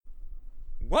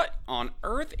What on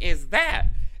earth is that?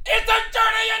 It's a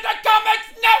Journey into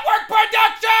Comics Network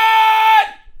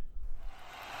production!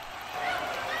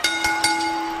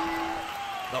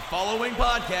 The following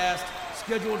podcast,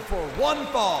 scheduled for one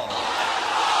fall,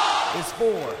 is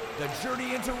for the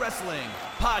Journey into Wrestling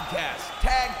Podcast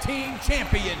Tag Team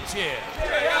Championship.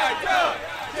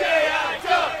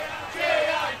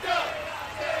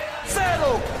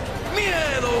 Cero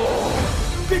Miedo!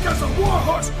 Because a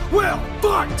warhorse will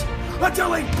fight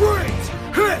until he breathes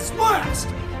his last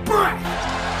breath!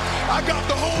 I got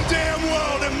the whole damn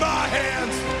world in my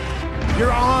hands!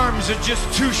 Your arms are just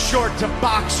too short to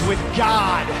box with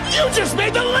God. You just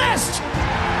made the list!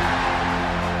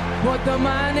 But the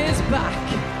man is back.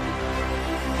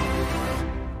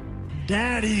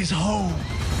 Daddy's home.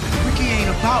 Ricky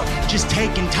ain't about just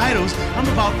taking titles. I'm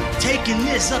about taking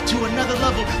this up to another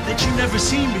level that you've never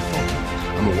seen before.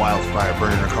 I'm a wildfire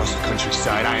burning across the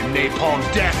countryside. I am Napalm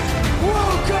Death!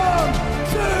 Welcome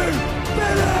to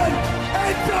Villain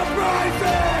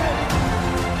Enterprises!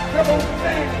 No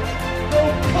fans, no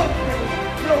company,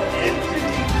 no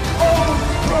entity, all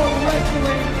pro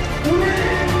wrestling. We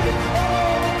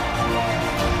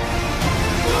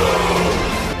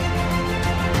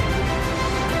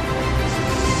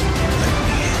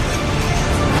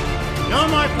No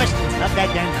more questions about that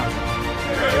damn house.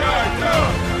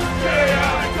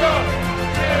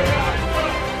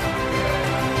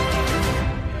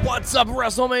 What's up,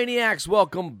 WrestleManiacs?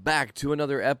 Welcome back to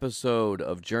another episode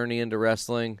of Journey into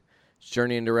Wrestling. It's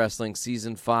Journey into Wrestling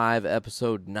Season 5,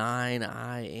 Episode 9.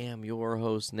 I am your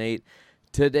host, Nate.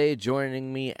 Today,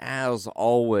 joining me, as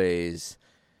always,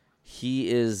 he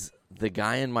is the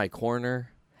guy in my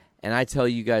corner. And I tell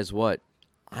you guys what,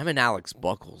 I'm an Alex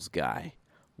Buckles guy.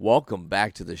 Welcome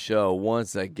back to the show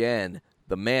once again.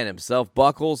 The man himself,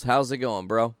 Buckles. How's it going,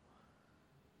 bro?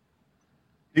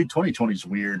 Dude, 2020 is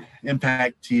weird.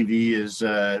 Impact TV is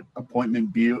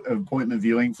appointment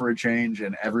viewing for a change,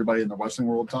 and everybody in the wrestling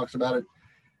world talks about it.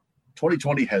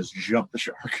 2020 has jumped the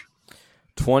shark.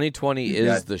 2020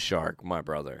 is the shark, my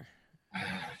brother.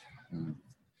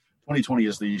 2020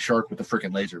 is the shark with the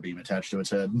freaking laser beam attached to its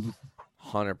head.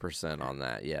 100% on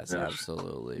that. Yes,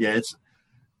 absolutely. Yeah,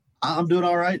 I'm doing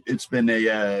all right. It's been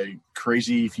a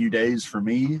crazy few days for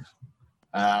me.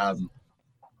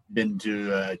 Been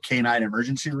to a canine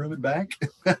emergency room and back.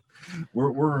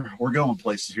 we're going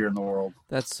places here in the world.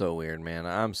 That's so weird, man.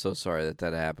 I'm so sorry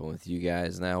that happened with you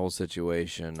guys and that whole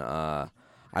situation.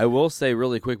 I will say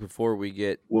really quick before we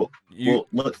get...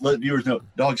 let viewers know,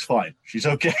 dog's fine. She's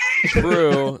okay.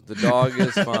 True. The dog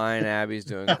is fine. Abby's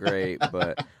doing great.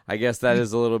 But I guess that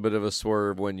is a little bit of a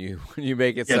swerve when you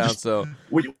make it sound so...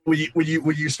 When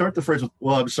you start the phrase with,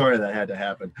 well, I'm sorry that had to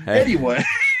happen. Hey. Anyway.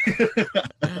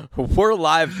 We're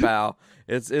live, pal.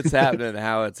 It's happening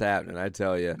how it's happening, I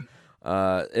tell you.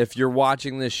 If you're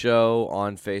watching this show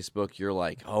on Facebook, you're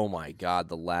like, oh my God,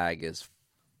 the lag is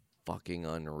fucking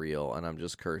unreal, and I'm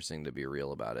just cursing to be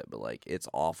real about it, but like it's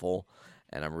awful,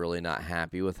 and I'm really not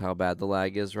happy with how bad the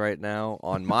lag is right now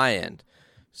on my end.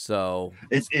 So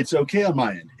it's okay on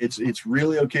my end. It's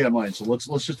really okay on my end. So let's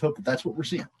just hope that that's what we're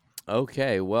seeing.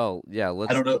 Okay, well, yeah.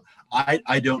 I don't know.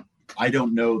 I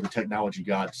don't know the technology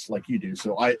gods like you do.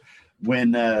 So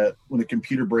when the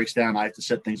computer breaks down, I have to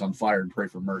set things on fire and pray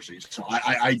for mercy. So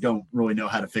I don't really know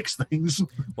how to fix things.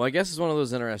 Well, I guess it's one of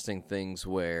those interesting things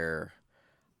where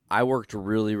I worked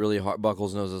really, really hard.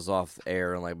 Buckles knows this off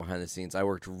air and like behind the scenes. I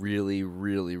worked really,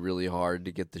 really, really hard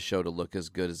to get the show to look as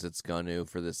good as it's going to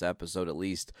for this episode, at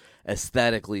least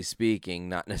aesthetically speaking,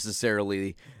 not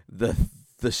necessarily the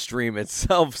stream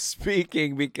itself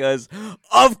speaking, because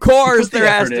of course there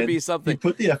has to be something. You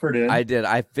put the effort in. I did.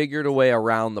 I figured a way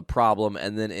around the problem,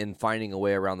 and then in finding a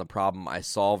way around the problem, I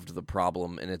solved the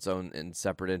problem in its own and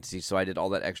separate entity. So I did all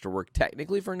that extra work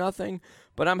technically for nothing,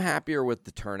 but I'm happier with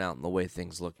the turnout and the way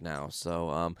things look now.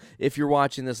 So if you're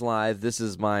watching this live, this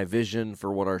is my vision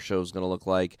for what our show is going to look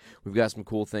like. We've got some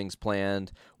cool things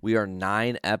planned. We are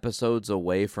 9 episodes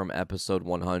away from episode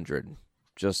 100.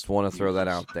 Just want to throw that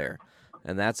out there.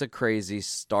 And that's a crazy,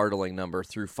 startling number.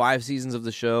 Through 5 seasons of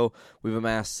the show, we've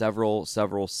amassed several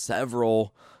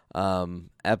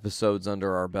episodes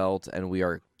under our belt, and we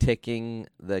are ticking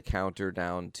the counter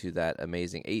down to that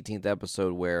amazing 18th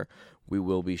episode where we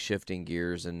will be shifting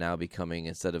gears and now becoming,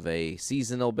 instead of a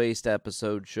seasonal-based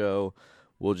episode show,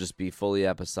 we'll just be fully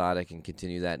episodic and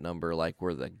continue that number like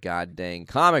we're the goddamn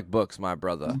comic books, my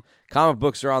brother. Mm-hmm. Comic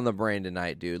books are on the brain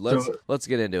tonight, dude. Let's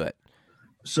get into it.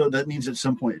 So that means at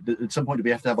some point, do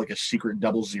we have to have like a secret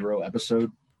 00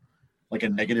 episode? Like a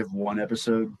 -1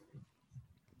 episode?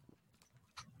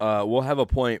 We'll have a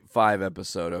 0.5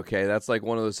 episode, okay? That's like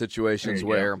one of those situations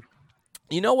where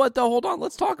You know what, though? Hold on.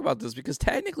 Let's talk about this because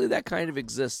technically that kind of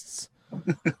exists.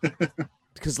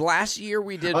 Because last year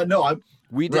we did.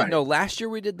 Last year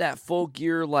we did that Full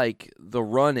Gear, like the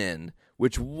run-in,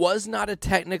 which was not a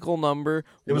technical number.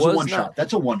 It was a one-shot.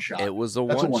 That's a one-shot. It was a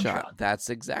one-shot.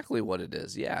 That's exactly what it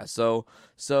is. Yeah. So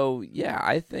yeah,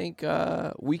 I think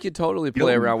we could totally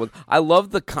play around with. I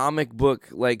love the comic book,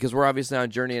 like, because we're obviously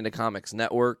on Journey into Comics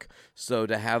Network. So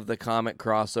to have the comic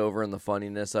crossover and the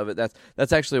funniness of it,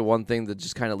 that's actually one thing that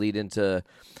just kind of lead into.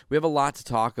 We have a lot to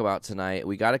talk about tonight.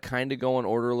 We got to kind of go in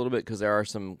order a little bit because there are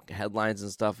some headlines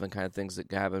and stuff and kind of things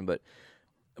that happen. But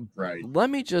let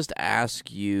me just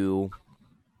ask you.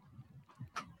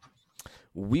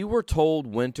 We were told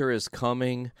winter is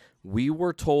coming. We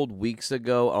were told weeks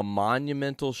ago a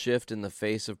monumental shift in the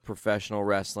face of professional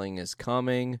wrestling is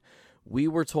coming. We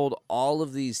were told all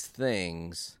of these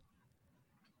things.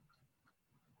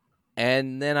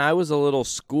 And then I was a little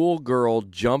schoolgirl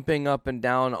jumping up and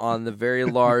down on the very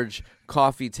large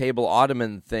coffee table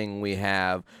ottoman thing we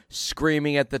have,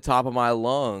 screaming at the top of my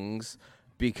lungs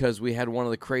because we had one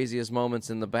of the craziest moments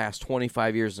in the past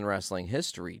 25 years in wrestling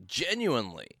history.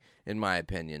 Genuinely. In my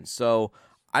opinion. So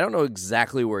I don't know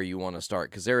exactly where you want to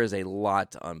start because there is a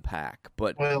lot to unpack.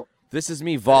 But this is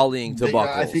me volleying to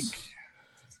Buckles.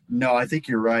 I think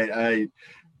you're right.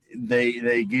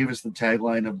 They gave us the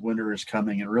tagline of winter is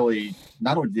coming, and really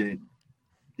not only did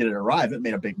it arrive, it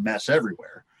made a big mess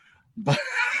everywhere. But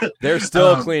they're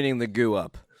still cleaning the goo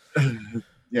up.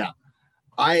 Yeah.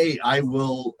 I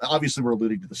will obviously we're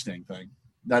alluding to the Sting thing.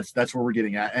 That's where we're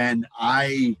getting at. And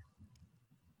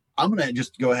I'm going to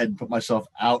just go ahead and put myself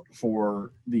out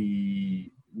for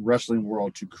the wrestling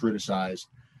world to criticize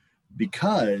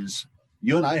because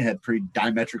you and I had pretty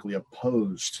diametrically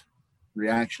opposed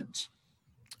reactions.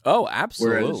 Oh,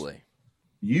 absolutely. Whereas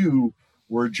you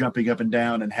were jumping up and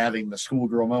down and having the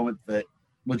schoolgirl moment that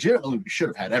legitimately we should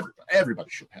have had. Everybody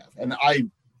should have. And I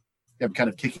am kind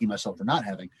of kicking myself for not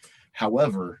having.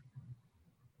 However,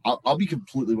 I'll be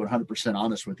completely 100%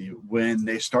 honest with you. When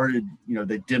they started,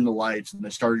 they dimmed the lights and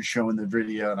they started showing the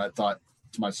video, and I thought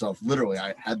to myself, literally,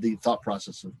 I had the thought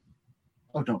process of,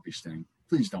 "Oh, don't be Sting.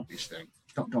 Please don't be Sting.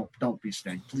 Don't be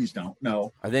Sting. Please don't.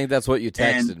 No." I think that's what you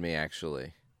texted me,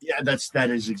 actually. Yeah,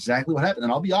 that is exactly what happened,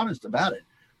 and I'll be honest about it.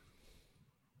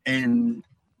 And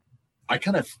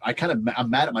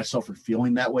I'm mad at myself for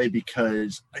feeling that way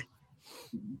because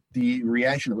the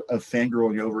reaction of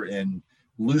fangirling over and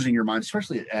losing your mind,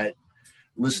 especially at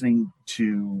listening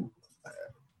to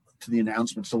the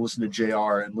announcements, to listen to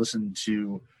JR and listen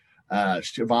to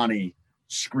Schiavone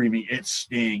screaming, "It's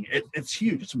Sting." It's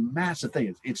huge. It's a massive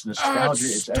thing. It's nostalgia.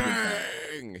 It's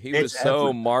everything. He was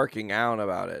so marking out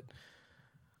about it.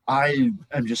 I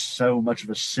am just so much of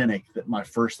a cynic that my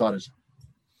first thought is,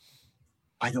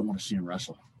 I don't want to see him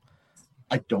wrestle.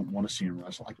 I don't want to see him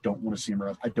wrestle. I don't want to see him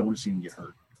wrestle. I don't want to see him get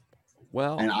hurt.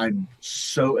 Well, and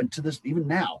and to this, even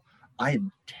now, I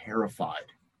am terrified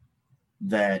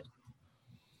that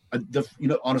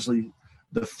honestly,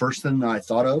 the first thing that I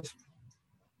thought of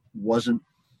wasn't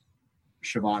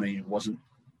Schiavone, it wasn't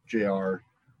JR.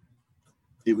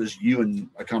 It was you and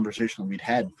a conversation that we'd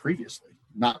had previously,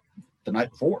 not the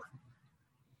night before.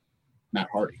 Matt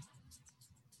Hardy,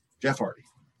 Jeff Hardy,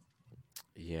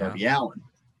 Darby Allin.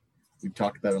 We've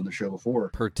talked about it on the show before.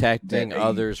 Protecting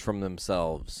others from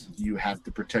themselves. You have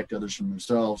to protect others from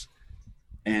themselves.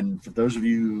 And for those of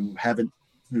you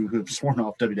who have sworn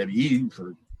off WWE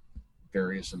for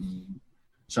various and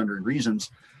sundry reasons,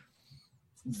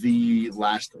 the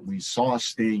last that we saw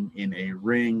Sting in a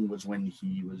ring was when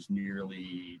he was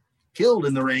nearly killed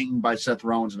in the ring by Seth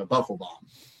Rollins in a buckle bomb.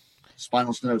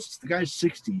 Spinal stenosis. The guy's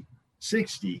 60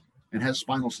 and has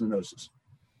spinal stenosis.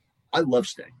 I love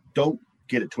Sting. Don't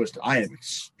get it twisted. I am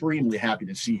extremely happy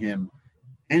to see him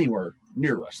anywhere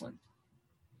near wrestling.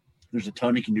 There's a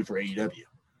ton he can do for AEW.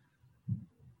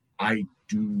 I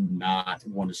do not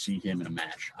want to see him in a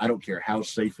match. I don't care how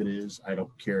safe it is. I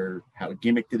don't care how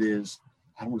gimmicked it is.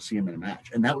 I don't want to see him in a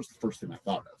match. And that was the first thing I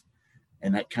thought of.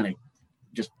 And that kind of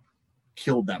just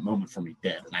killed that moment for me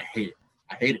dead. And I hate it.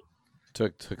 I hate it.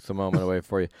 Took the moment away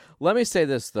for you. Let me say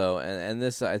this, though, and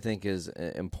this I think is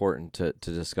important to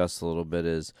discuss a little bit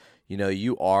is,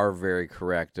 you are very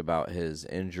correct about his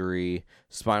injury,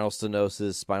 spinal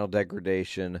stenosis, spinal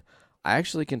degradation. I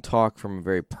actually can talk from a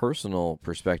very personal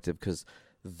perspective because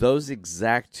those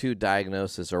exact two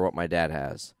diagnoses are what my dad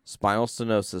has. Spinal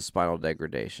stenosis, spinal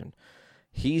degradation.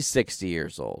 He's 60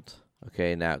 years old.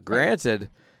 Okay, now, granted,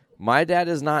 my dad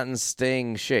is not in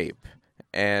Sting shape.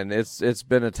 And it's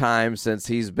been a time since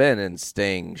he's been in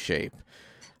Sting shape.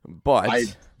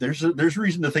 But there's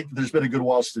reason to think that there's been a good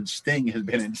while since Sting has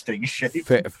been in Sting shape.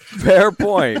 Fair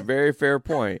point. Very fair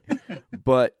point.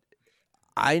 But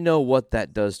I know what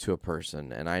that does to a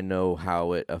person, and I know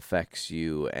how it affects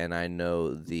you, and I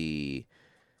know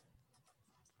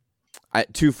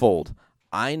twofold.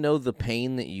 I know the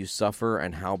pain that you suffer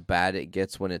and how bad it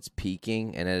gets when it's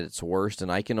peaking and at its worst,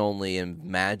 and I can only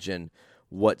imagine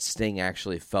what Sting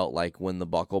actually felt like when the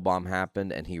buckle bomb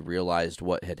happened and he realized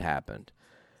what had happened.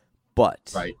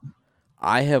 But right.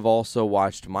 I have also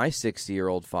watched my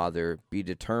 60-year-old father be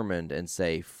determined and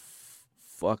say,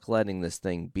 fuck letting this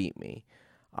thing beat me.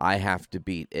 I have to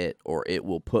beat it or it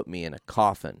will put me in a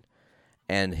coffin.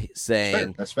 And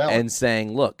saying,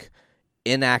 look,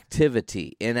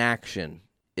 inaction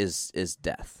is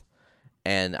death.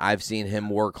 And I've seen him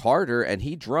work harder, and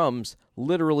he drums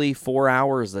literally 4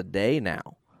 hours a day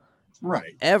now.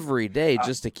 Right. Every day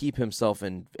just to keep himself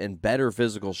in better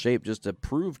physical shape, just to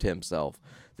prove to himself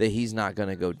that he's not going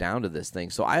to go down to this thing.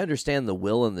 So I understand the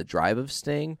will and the drive of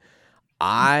Sting.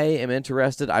 I am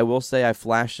interested. I will say I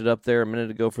flashed it up there a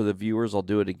minute ago for the viewers. I'll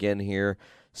do it again here.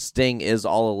 Sting is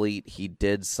All Elite. He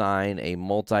did sign a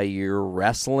multi-year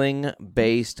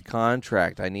wrestling-based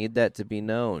contract. I need that to be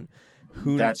known.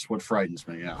 That's what frightens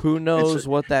me, yeah. Who knows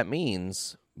what that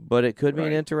means, but it could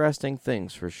mean interesting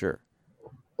things for sure.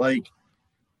 Like,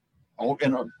 all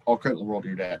credit in the world to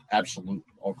your dad. Absolute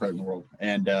all credit in the world.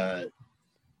 And I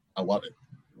love it.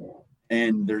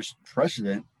 And there's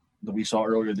precedent that we saw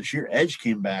earlier this year. Edge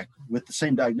came back with the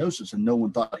same diagnosis, and no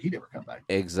one thought he'd ever come back.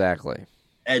 Exactly.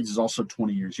 Edge is also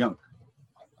 20 years younger.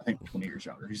 I think 20 years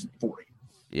younger. He's 40.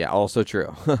 Yeah, also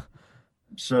true.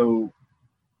 So,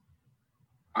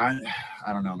 I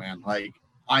don't know, man. Like,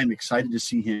 I'm excited to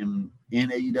see him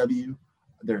in AEW.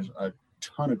 There's a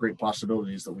ton of great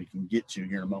possibilities that we can get to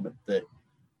here in a moment that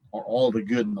are all the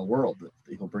good in the world that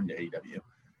he'll bring to AEW.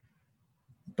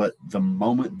 But the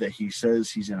moment that he says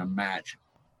he's in a match,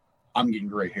 I'm getting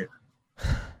gray hair.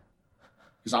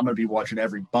 Because I'm going to be watching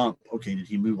every bump. Okay, did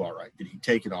he move all right? Did he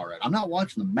take it all right? I'm not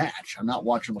watching the match. I'm not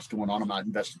watching what's going on. I'm not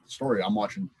invested in the story. I'm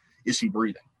watching, is he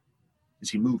breathing? Is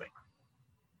he moving?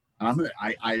 And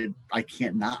I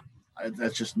can't not.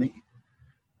 That's just me.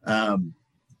 And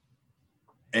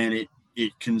it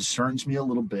concerns me a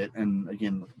little bit. And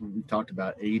again, we talked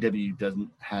about AEW doesn't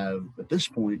have, at this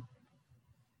point,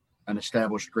 an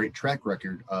established great track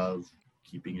record of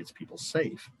keeping its people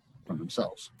safe from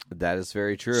themselves. That is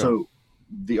very true. So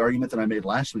the argument that I made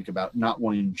last week about not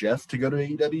wanting Jeff to go to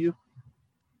AEW,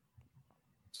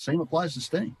 same applies to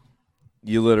Sting.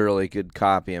 You literally could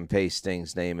copy and paste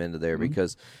Sting's name into there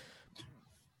because,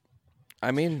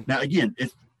 I mean, now again,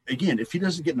 if he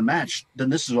doesn't get in the match, then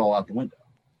this is all out the window.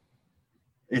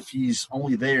 If he's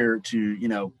only there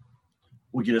to,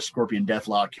 we get a Scorpion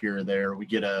Deathlock here or there, we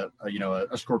get a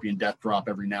Scorpion Death Drop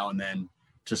every now and then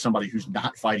to somebody who's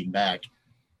not fighting back,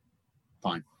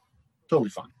 fine, totally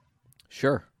fine.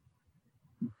 Sure.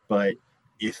 But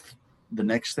if the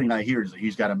next thing I hear is that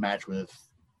he's got a match with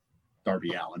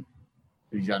Darby Allin,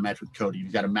 he's got a match with Cody,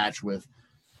 he's got a match with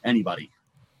anybody.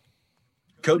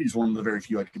 Cody's one of the very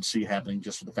few I could see happening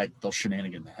just for the fact that they'll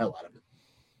shenanigan the hell out of it.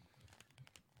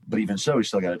 But even so, he's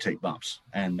still got to take bumps.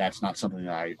 And that's not something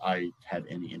that I have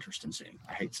any interest in seeing.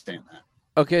 I hate saying that.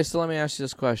 Okay, so let me ask you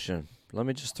this question. Let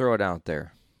me just throw it out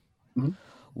there. Mm-hmm.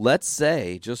 Let's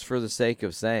say, just for the sake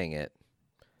of saying it,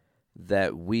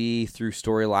 that we, through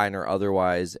storyline or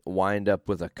otherwise, wind up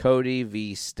with a Cody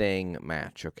v. Sting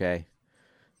match, okay?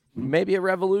 Maybe a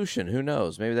Revolution. Who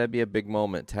knows? Maybe that'd be a big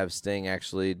moment to have Sting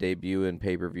actually debut in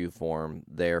pay-per-view form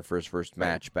there for his first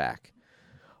match back.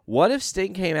 What if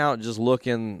Sting came out just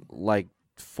looking like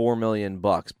 $4 million?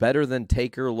 Better than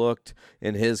Taker looked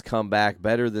in his comeback,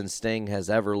 better than Sting has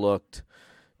ever looked,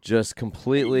 just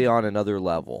completely on another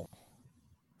level.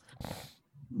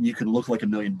 You can look like $1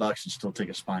 million and still take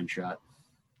a spine shot.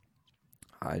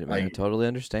 I totally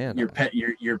understand. Your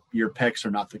pecs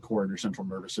are not the core of your central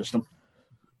nervous system.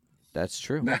 That's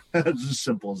true. It's as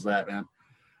simple as that, man.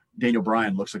 Daniel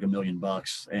Bryan looks like $1 million,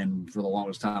 and for the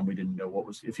longest time we didn't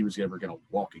know if he was ever going to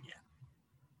walk again.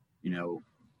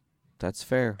 That's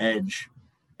fair. Edge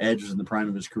was in the prime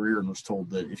of his career and was told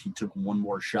that if he took one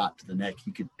more shot to the neck,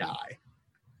 he could die.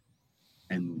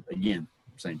 And again,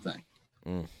 same thing.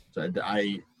 So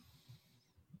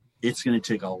it's going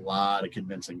to take a lot of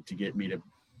convincing to get me to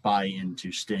buy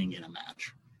into Sting in a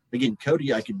match. Again,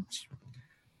 Cody, I can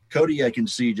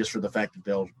see just for the fact that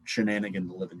they'll shenanigan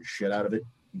the living shit out of it.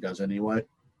 He does anyway.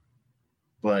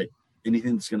 But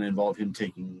anything that's going to involve him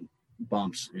taking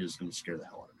bumps is going to scare the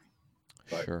hell out of me.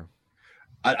 But sure.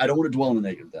 I don't want to dwell on the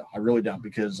negative, though. I really don't,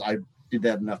 because I did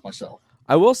that enough myself.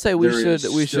 I will say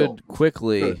we should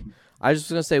quickly. I was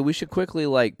just gonna say we should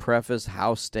quickly preface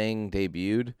how Sting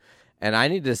debuted, and I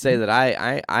need to say that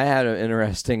I had an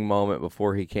interesting moment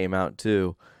before he came out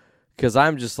too, because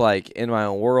I'm just in my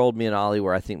own world. Me and Ollie,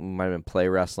 where I think we might have been play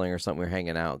wrestling or something. We were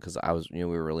hanging out because I was we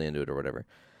were really into it or whatever,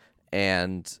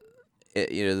 and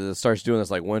it starts doing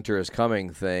this winter is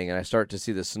coming thing, and I start to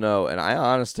see the snow, and I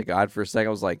honest to God for a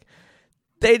second was like,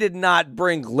 they did not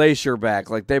bring Glacier back.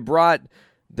 They brought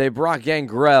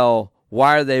Gangrel.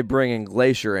 Why are they bringing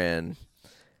Glacier in?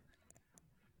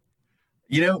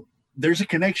 There's a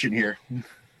connection here.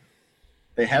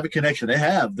 They have a connection. They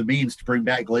have the means to bring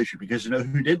back Glacier, because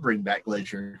who did bring back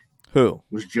Glacier? Who?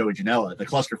 Was Joey Janela, the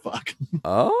clusterfuck.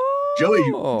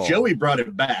 Oh. Joey brought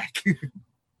it back.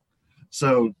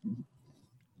 So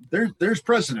there's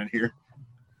precedent here.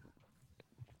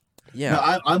 Yeah.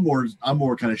 No, I'm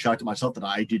more kind of shocked at myself that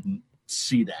I didn't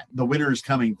see that. The winter is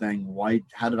coming thing.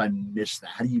 How did I miss that?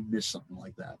 How do you miss something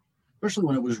like that? Especially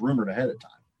when it was rumored ahead of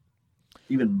time.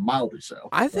 Even mildly so.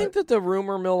 I think that the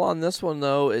rumor mill on this one,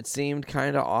 though, it seemed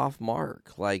kind of off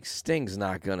mark. Sting's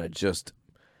not going to just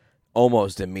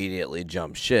almost immediately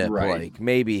jump ship. Right.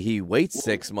 Maybe he waits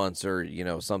 6 months or,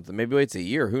 something. Maybe waits a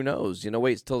year. Who knows?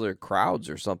 Waits till there are crowds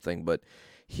or something. But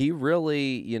he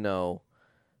really,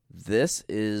 this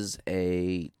is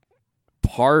a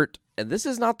part, and this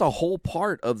is not the whole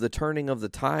part of the turning of the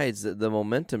tides, the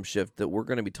momentum shift that we're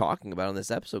going to be talking about in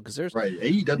this episode. Because there's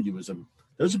AEW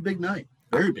was a big night.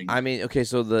 Very big night. I mean, okay,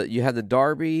 so you had the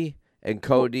Darby and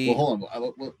Cody. Well,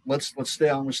 hold on. Let's stay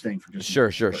on with Sting for just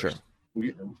sure.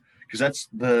 Because that's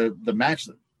the match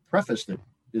that prefaced it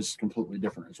is completely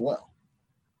different as well.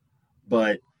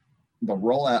 But the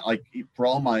rollout, for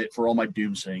all my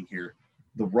doomsaying here,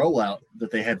 the rollout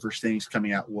that they had for Sting's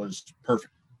coming out was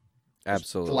perfect.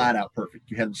 Absolutely. Flat out perfect.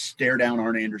 You had him stare down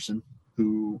Arn Anderson,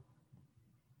 who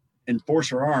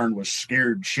Enforcer Arn was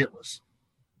scared shitless.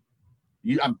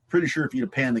 I'm pretty sure if you'd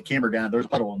have panned the camera down, there's a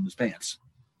puddle in his pants.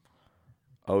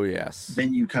 Oh, yes.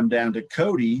 Then you come down to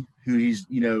Cody, who he's,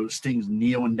 Sting's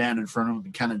kneeling down in front of him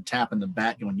and kind of tapping the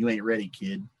back going, "You ain't ready,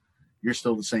 kid. You're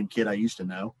still the same kid I used to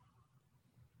know."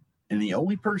 And the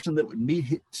only person that would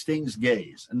meet Sting's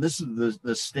gaze, and this is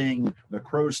the Sting, the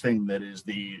Crow Sting that is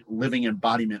the living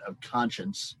embodiment of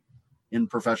conscience in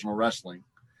professional wrestling,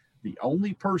 the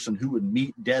only person who would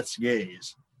meet Death's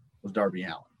gaze was Darby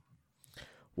Allin.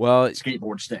 Well,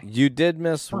 Skateboard Sting. You did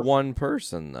miss one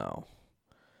person, though,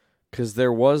 because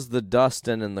there was the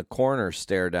Dustin in the corner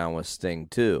stare down with Sting,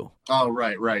 too. Oh,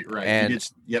 right.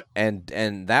 And,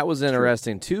 and that was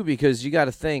interesting, too, because you got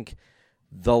to think,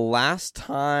 the last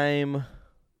time,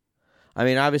 I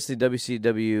mean, obviously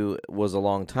WCW was a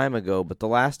long time ago, but the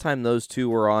last time those two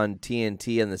were on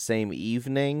TNT in the same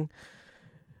evening,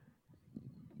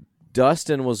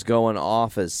 Dustin was going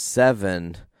off as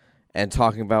 7 and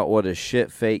talking about what a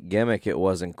shit fake gimmick it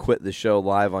was and quit the show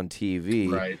live on TV.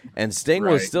 Right. And Sting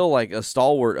was still a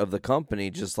stalwart of the company,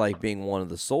 just being one of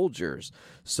the soldiers.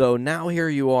 So now here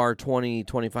you are 20,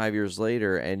 25 years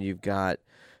later, and you've got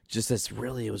just it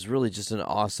was really just an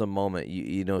awesome moment.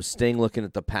 Sting looking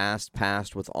at the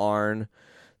past with Arn,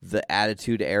 the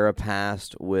Attitude Era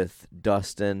past with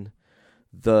Dustin,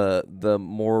 the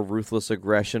more ruthless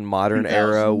aggression modern 2000s.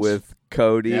 Era with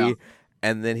Cody. Yeah.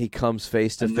 And then he comes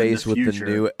face to face with the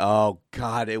new. Oh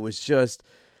God! It was just.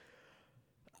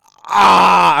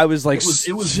 I was like,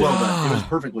 it was well done. It was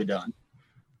perfectly done.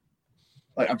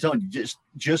 I'm telling you,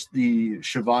 just the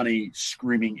Shivani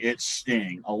screaming "It's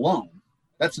Sting" alone,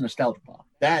 that's a nostalgia pop.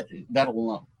 That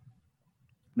alone.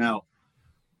 Now,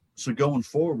 so going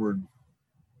forward,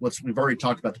 we've already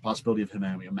talked about the possibility of him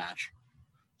having a match.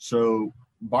 So,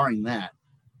 barring that,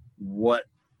 what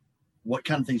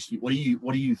kind of things? What do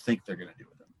you think they're going to do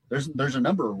with him? There's a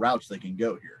number of routes they can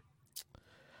go here.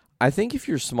 I think if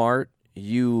you're smart,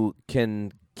 you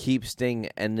can keep Sting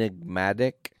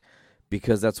enigmatic,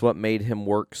 because that's what made him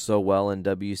work so well in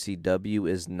WCW,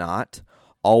 is not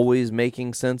always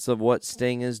making sense of what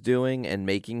Sting is doing and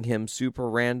making him super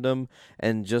random.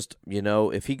 And just,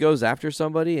 if he goes after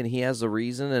somebody and he has a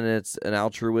reason and it's an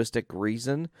altruistic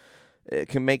reason, it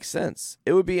can make sense.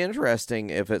 It would be interesting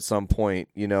if at some point,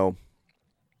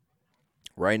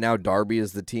 right now Darby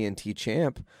is the TNT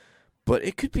champ, but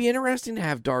it could be interesting to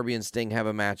have Darby and Sting have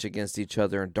a match against each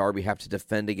other and Darby have to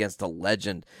defend against a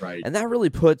legend. Right. And that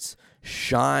really puts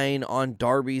shine on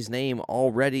Darby's name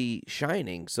already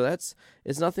shining. So it's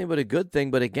nothing but a good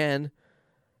thing. But again,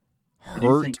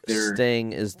 hurt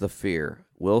Sting is the fear.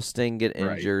 Will Sting get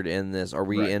injured in this? Are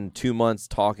we in 2 months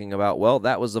talking about, well,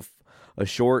 that was a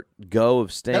short go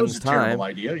of Sting's that was a time. Terrible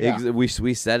idea. Yeah.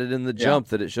 We said it in the jump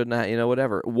that it shouldn't have,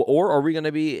 whatever. Or are we going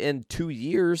to be in 2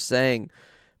 years saying,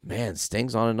 man,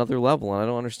 Sting's on another level, and I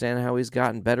don't understand how he's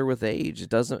gotten better with age. It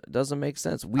doesn't make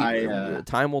sense.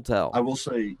 Time will tell. I will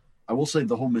say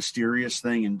the whole mysterious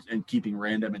thing and keeping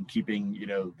random and keeping,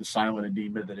 the silent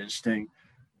enigma that is Sting,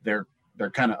 they're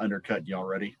kind of undercutting you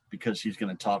already because he's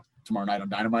going to talk tomorrow night on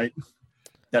Dynamite.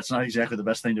 That's not exactly the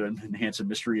best thing to enhance a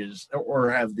mystery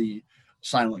or have the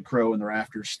silent crow in the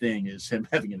rafters Sting is him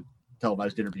having a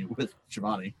televised interview with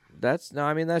Shivani. That's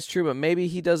true, but maybe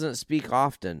he doesn't speak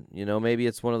often. Maybe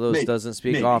it's one of those doesn't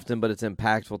speak often, but it's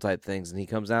impactful type things. And he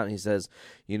comes out and he says,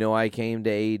 I came to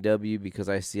AEW because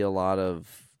I see a lot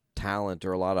of talent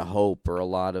or a lot of hope or a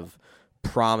lot of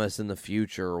promise in the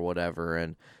future or whatever.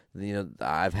 And,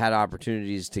 I've had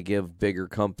opportunities to give bigger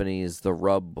companies the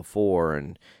rub before,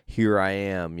 and here I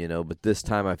am, but this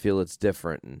time I feel it's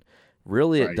different. And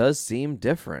really, It does seem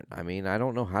different. I mean, I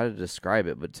don't know how to describe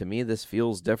it, but to me, this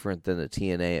feels different than the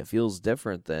TNA. It feels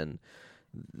different than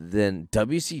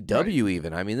WCW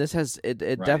even. I mean, this has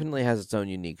definitely has its own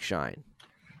unique shine.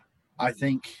 I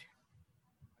think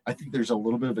there's a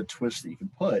little bit of a twist that you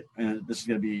can put, and this is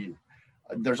going to be.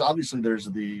 There's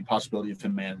the possibility of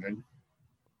him managing.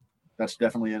 That's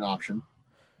definitely an option.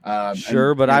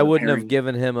 Sure, but I wouldn't have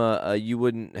given him you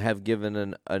wouldn't have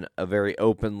given a very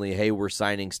openly, hey, we're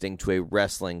signing Sting to a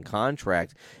wrestling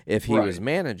contract if he was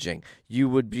managing. You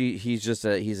would be, he's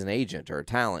an agent or a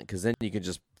talent, because then you can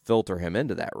just filter him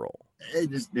into that role.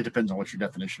 It depends on what your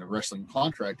definition of wrestling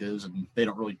contract is, and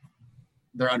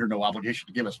they're under no obligation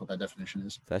to give us what that definition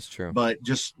is. That's true. But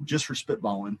just for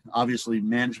spitballing, obviously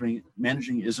managing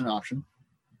is an option.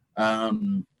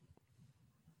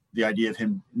 The idea of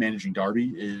him managing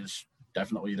Darby is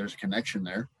definitely, there's a connection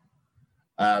there.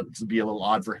 It would be a little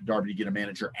odd for Darby to get a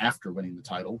manager after winning the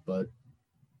title, but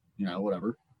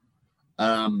whatever.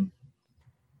 There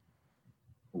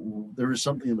was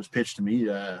something that was pitched to me,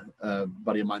 a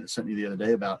buddy of mine that sent me the other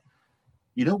day about,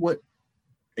 what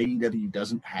AEW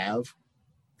doesn't have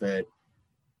that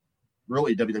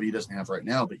really WWE doesn't have right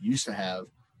now, but used to have,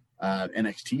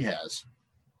 NXT has.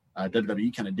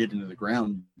 WWE kind of did into the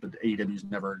ground, but AEW's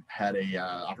never had a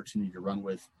opportunity to run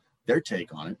with their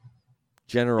take on it.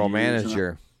 General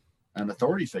manager. An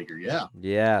authority figure, yeah.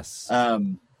 Yes.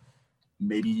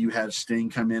 Maybe you have Sting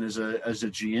come in as a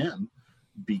GM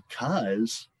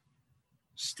because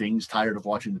Sting's tired of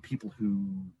watching the people who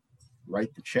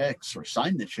write the checks or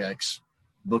sign the checks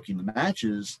booking the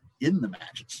matches in the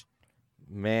matches.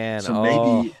 Man,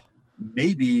 so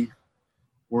maybe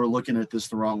we're looking at this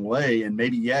the wrong way, and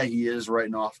maybe he is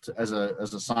writing off as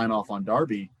a sign off on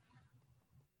Darby.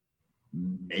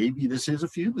 Maybe this is a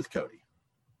feud with Cody.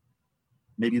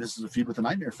 Maybe this is a feud with the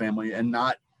Nightmare Family, and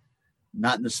not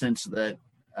in the sense that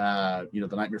the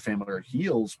Nightmare Family are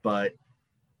heels, but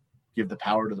give the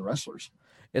power to the wrestlers.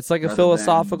 It's like a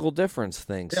philosophical difference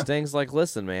thing. Yeah. Sting's like,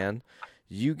 listen, man,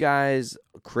 you guys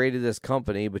created this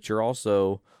company, but you're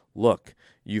also, look,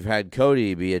 you've had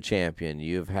Cody be a champion.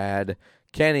 You've had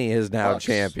Kenny is now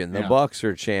champion. The Bucks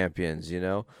are champions,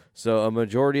 So a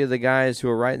majority of the guys who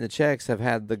are writing the checks have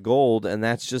had the gold, and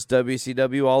that's just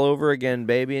WCW all over again,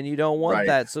 baby, and you don't want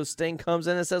that. So Sting comes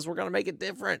in and says, we're going to make it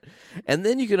different. And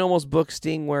then you can almost book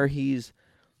Sting where he's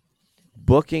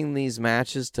booking these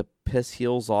matches to piss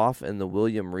heels off in the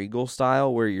William Regal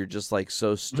style, where you're just like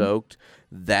so stoked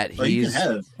that he's...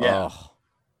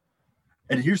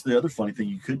 And here's the other funny thing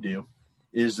you could do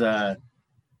is...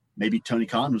 maybe Tony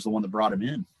Khan was the one that brought him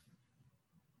in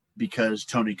because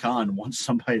Tony Khan wants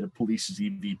somebody to police his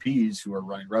EVPs who are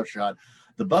running roughshod.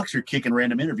 The Bucks are kicking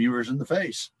random interviewers in the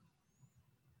face.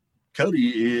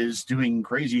 Cody is doing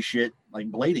crazy shit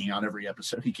like blading on every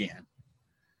episode he can.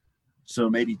 So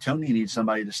maybe Tony needs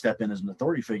somebody to step in as an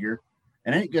authority figure.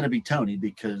 And it ain't going to be Tony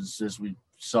because, as we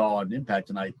saw on Impact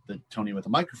tonight, that Tony with a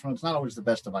microphone is not always the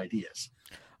best of ideas.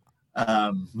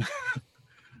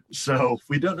 So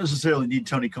we don't necessarily need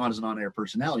Tony Khan as an on-air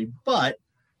personality, but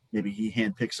maybe he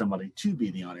handpicks somebody to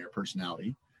be the on-air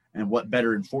personality. And what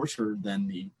better enforcer than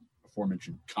the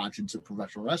aforementioned conscience of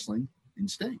professional wrestling in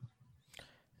Sting?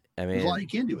 I mean, there's a lot you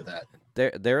can do with that.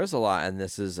 There is a lot, and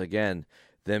this is, again,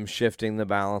 them shifting the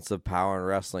balance of power in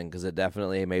wrestling, because it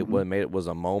definitely made it was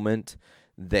a moment.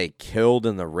 They killed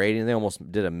in the rating. They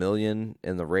almost did 1 million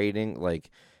in the rating. Like,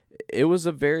 it was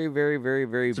a very, very, very,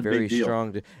 very, very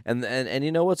strong. And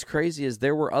you know what's crazy is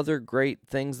there were other great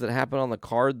things that happened on the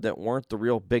card that weren't the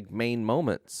real big main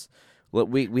moments.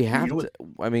 We have to.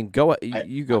 I mean,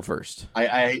 you go first.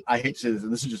 I hate to say this,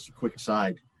 and this is just a quick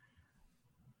aside.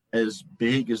 As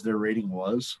big as their rating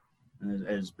was, and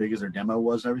as big as their demo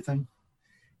was, and everything,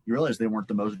 you realize they weren't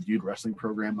the most viewed wrestling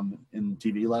program in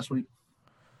TV last week.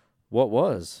 What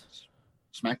was?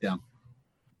 SmackDown.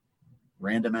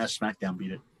 Random ass SmackDown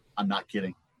beat it. I'm not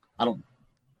kidding. I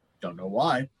don't know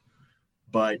why,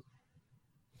 but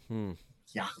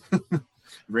yeah,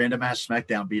 random ass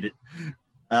SmackDown beat it.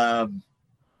 And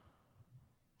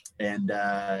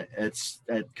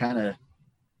it kind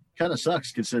of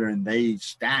sucks considering they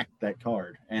stacked that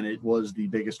card and it was the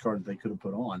biggest card that they could have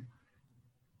put on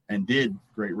and did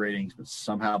great ratings, but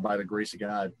somehow by the grace of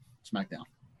God, SmackDown.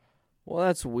 Well,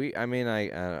 that's weird. I mean,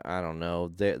 I don't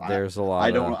know. There's a lot.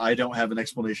 I don't have an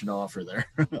explanation to offer there.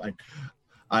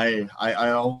 I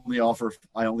only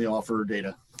offer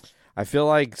data. I feel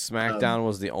like SmackDown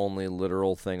was the only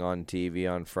literal thing on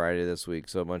TV on Friday this week,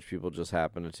 so a bunch of people just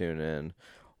happened to tune in,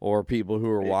 or people who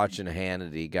were watching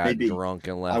Hannity got drunk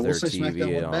and left their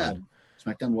TV on. Bad.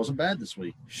 SmackDown wasn't bad this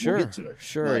week. Sure, we'll get to it.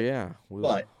 Sure, but, yeah, we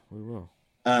will.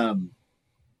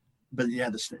 But yeah,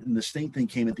 the Sting thing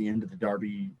came at the end of the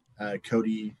Darby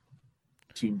Cody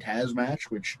Team Taz match,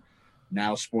 which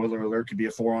now, spoiler alert, could be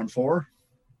a 4-on-4.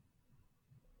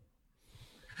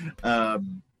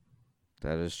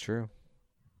 That is true.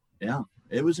 Yeah,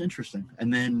 it was interesting.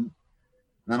 And then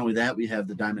not only that, we have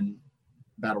the Diamond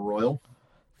Battle Royal.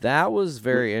 That was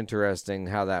very interesting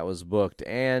how that was booked,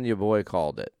 and your boy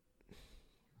called it.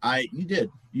 You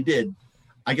did.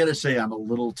 I gotta say, I'm a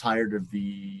little tired of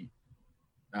the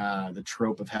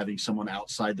trope of having someone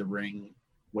outside the ring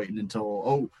waiting until,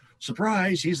 oh,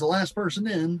 surprise, he's the last person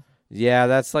in. Yeah,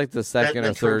 that's like the second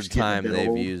or third time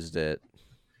they've used it.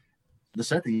 The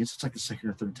sad thing is, it's like the second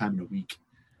or third time in a week,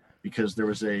 because there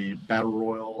was a battle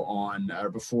royal on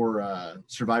before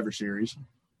Survivor Series.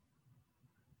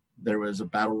 There was a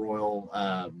battle royal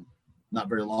not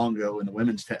very long ago in the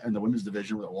women's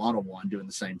division with Alana won, doing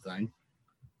the same thing.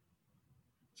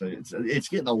 So it's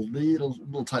getting a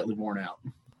little tightly worn out.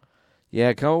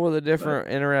 Yeah, come up with a different,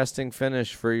 interesting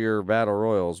finish for your battle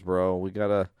royals, bro. We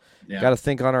gotta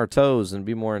think on our toes and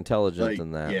be more intelligent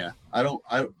than that. Yeah,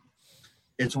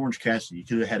 it's Orange Cassidy. You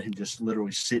could have had him just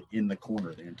literally sit in the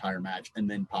corner the entire match and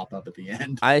then pop up at the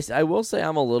end. I will say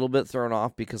I'm a little bit thrown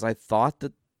off because I thought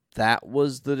that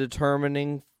was the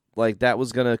determining, like that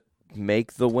was gonna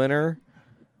make the winner.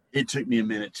 It took me a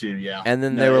minute too, yeah. And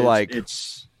then they were like,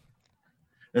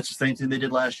 that's the same thing they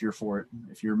did last year for it.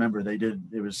 If you remember, they did.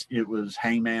 It was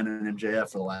Hangman and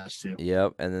MJF for the last two.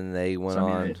 Yep, and then they went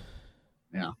on.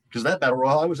 Yeah, because that battle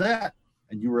royal I was at,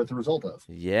 and you were at the result of.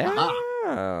 Yeah.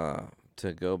 Uh-huh.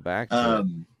 To go back to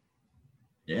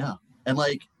yeah, and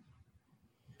like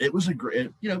it was a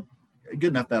great, a good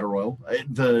enough battle royal.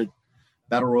 The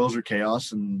battle royals are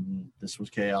chaos, and this was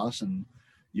chaos, and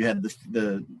you had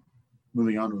the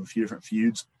moving on to a few different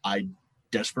feuds. I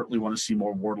desperately want to see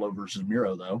more Wardlow versus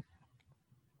Miro, though.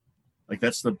 Like,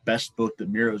 that's the best book that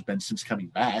Miro's been since coming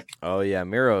back. Oh yeah,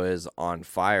 Miro is on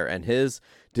fire, and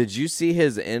did you see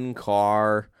his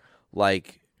in-car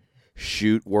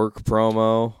shoot work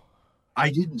promo? I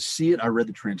didn't see it. I read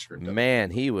the transcript.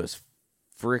 Man, he was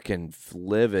freaking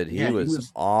livid. He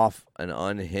was off and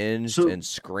unhinged and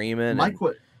screaming.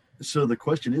 So the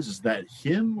question is that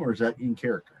him or is that in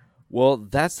character? Well,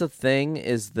 that's the thing,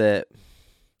 is that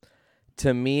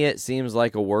to me it seems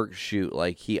like a work shoot.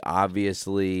 Like, he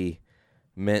obviously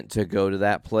meant to go to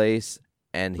that place,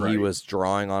 and he was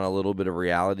drawing on a little bit of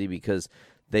reality, because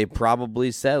they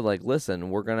probably said, like, listen,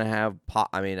 we're going to have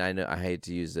I hate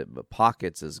to use it, but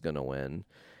Pockets is going to win,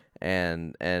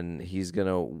 and he's going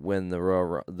to win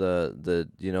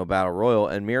the Battle Royal.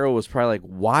 And Miro was probably like,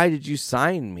 why did you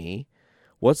sign me?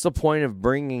 What's the point of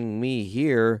bringing me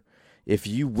here if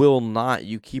you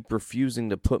keep refusing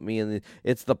to put me in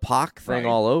it's the Pac thing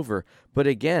all over. But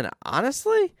again,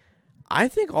 honestly, I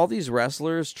think all these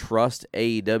wrestlers trust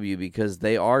AEW because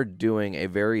they are doing a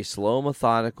very slow,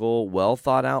 methodical,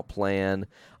 well-thought-out plan.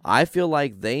 I feel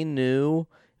like they knew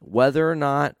whether or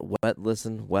not it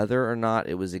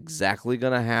was exactly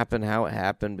going to happen, how it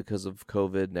happened because of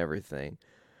COVID and everything.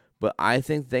 But I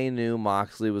think they knew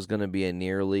Moxley was going to be a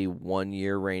nearly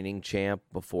 1-year reigning champ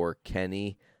before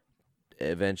Kenny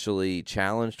eventually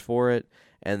challenged for it.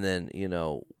 And then,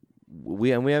 we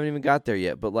haven't even got there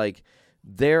yet, but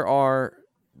there are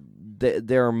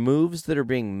moves that are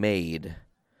being made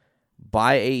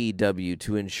by AEW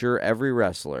to ensure every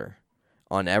wrestler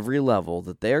on every level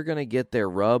that they're going to get their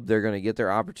rub, they're going to get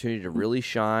their opportunity to really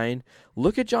shine.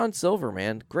 Look at John Silver,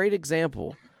 man. Great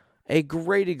example. A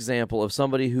great example of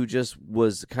somebody who just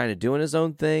was kind of doing his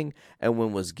own thing, and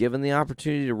when was given the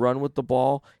opportunity to run with the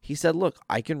ball, he said, look,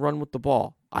 I can run with the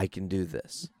ball. I can do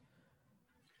this.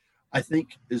 I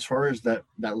think as far as that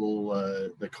little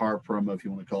the car promo, if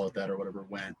you want to call it that or whatever,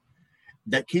 went,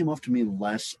 that came off to me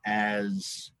less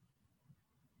as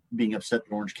being upset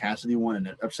that Orange Cassidy won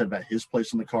and upset about his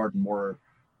place on the card, and more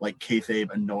like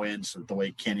kayfabe annoyance at the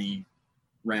way Kenny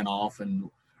ran off and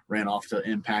ran off to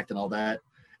Impact and all that.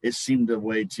 It seemed a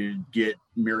way to get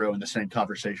Miro in the same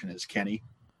conversation as Kenny.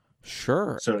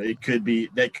 Sure. So that could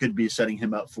be setting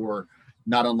him up for,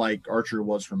 not unlike Archer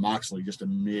was for Moxley, just a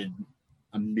mid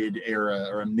era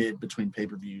or a mid between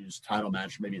pay-per-views title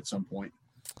match maybe at some point,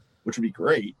 which would be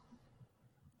great.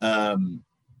 But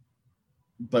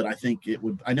I think it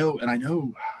would. I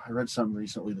read something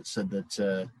recently that said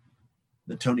that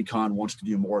Tony Khan wants to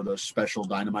do more of those special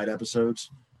Dynamite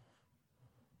episodes,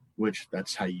 which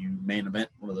that's how you main event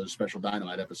one of those special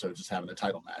Dynamite episodes, is having a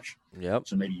title match. Yep.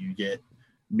 So maybe you get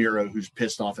Miro, who's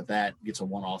pissed off at that, gets a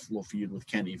one-off little feud with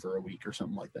Kenny for a week or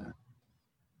something like that.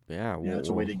 Yeah. It's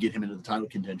a way to get him into the title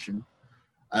contention,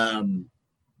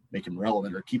 make him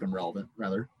relevant, or keep him relevant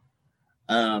rather.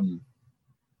 Do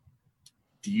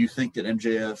you think that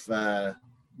MJF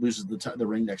loses the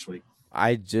ring next week?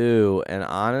 I do, and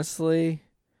honestly,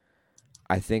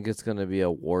 I think it's going to be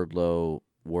a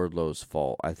Wardlow's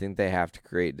fault. I think they have to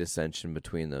create dissension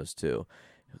between those two.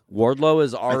 Wardlow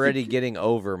is already getting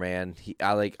over, man.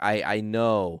 I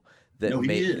know that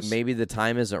maybe the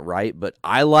time isn't right, but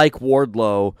I like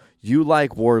Wardlow. You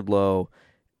like Wardlow.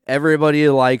 Everybody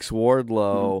likes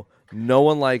Wardlow. Mm-hmm. No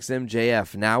one likes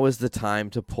MJF. Now is the time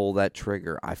to pull that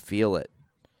trigger. I feel it.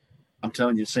 I'm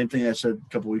telling you, same thing I said a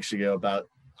couple weeks ago about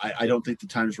I don't think the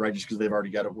time is right just because they've already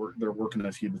got to work. They're working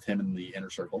a feud with him in the Inner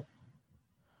Circle.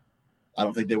 I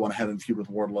don't think they want to have him feud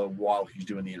with Wardlow while he's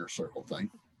doing the Inner Circle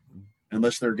thing.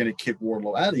 Unless they're going to kick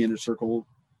Wardlow out of the Inner Circle,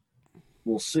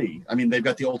 we'll see. I mean, they've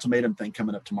got the Ultimatum thing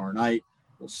coming up tomorrow night.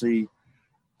 We'll see.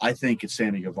 I think it's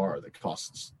Sammy Guevara that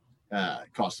costs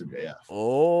MJF.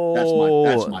 Oh,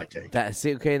 that's my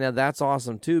take. Now that's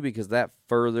awesome too, because that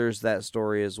furthers that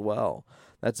story as well.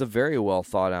 That's a very well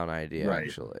thought out idea, right.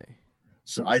 Actually.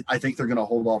 So I think they're going to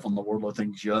hold off on the Wardlow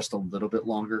thing just a little bit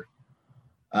longer.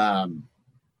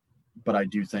 But I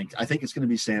think it's going to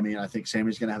be Sammy, and I think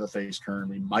Sammy's going to have a face turn.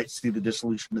 We might see the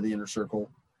dissolution of the Inner Circle.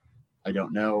 I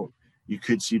don't know. You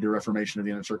could see the reformation of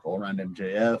the Inner Circle around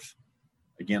MJF.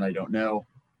 Again, I don't know.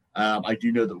 I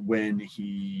do know that when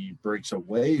he breaks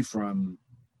away from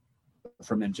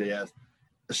MJF,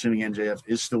 assuming MJF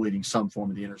is still leading some form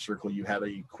of the Inner Circle, you have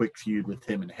a quick feud with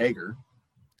him and Hager.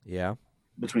 Yeah.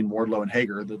 Between Wardlow and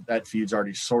Hager, that feud's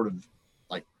already sort of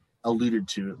like alluded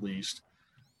to at least.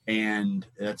 And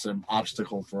that's an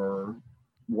obstacle for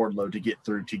Wardlow to get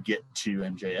through to get to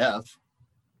MJF.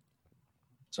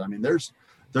 So, I mean, there's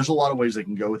a lot of ways they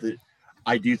can go with it.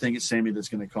 I do think it's Sammy that's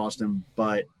going to cost him,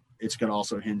 but it's going to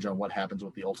also hinge on what happens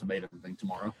with the Ultimatum thing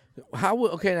tomorrow. Now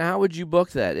how would you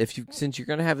book that? Since you're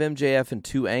going to have MJF in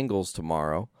two angles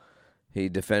tomorrow, he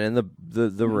defending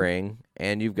the ring,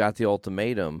 and you've got the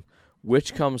Ultimatum,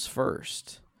 which comes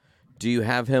first? Do you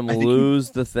have him lose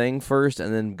the thing first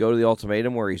and then go to the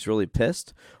Ultimatum where he's really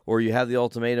pissed? Or you have the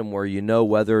Ultimatum where you know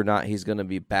whether or not he's going to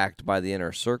be backed by the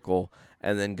Inner Circle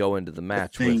and then go into the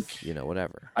match with,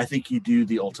 whatever? I think you do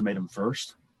the Ultimatum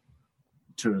first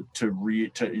to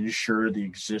ensure the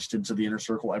existence of the Inner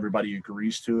Circle. Everybody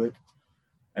agrees to it.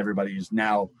 Everybody's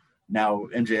now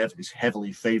MJF is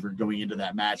heavily favored going into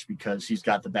that match because he's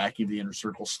got the backing of the Inner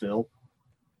Circle still.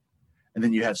 And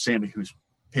then you have Sammy, who's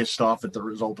pissed off at the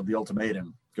result of the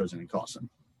Ultimatum, goes in and costs him.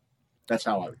 That's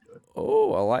how I would do it.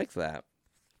 Oh, I like that.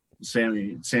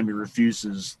 Sammy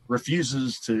refuses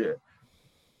to.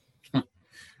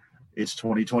 It's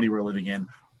 2020 we're living in.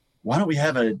 Why don't we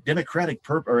have a democratic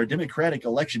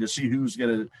election to see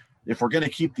if we're gonna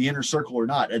keep the Inner Circle or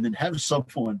not, and then have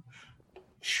someone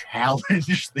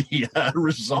challenge the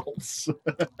results.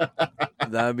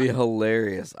 That'd be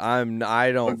hilarious. I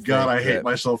hate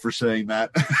myself for saying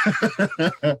that.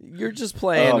 You're just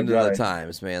playing into the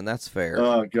times, man. That's fair.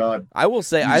 Oh God. I will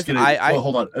say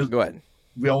hold on. Go ahead.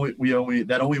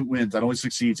 That only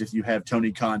succeeds if you have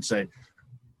Tony Khan say,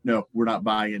 no, we're not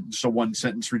buying it. Just a one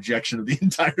sentence rejection of the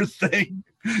entire thing.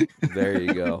 There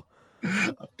you go.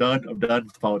 I'm done with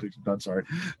the politics. I'm done. Sorry.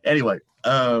 Anyway,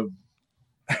 go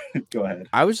ahead.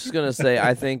 I was just going to say,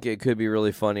 I think it could be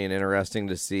really funny and interesting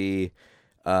to see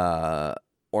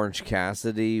Orange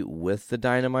Cassidy with the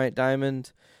Dynamite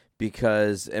Diamond,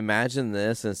 because imagine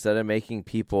this, instead of making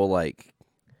people like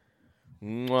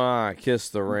mwah, kiss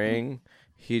the ring,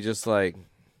 he just and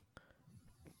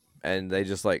they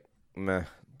just meh.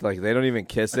 Like they don't even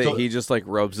kiss it. He just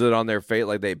rubs it on their face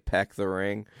like they peck the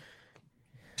ring.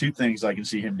 Two things I can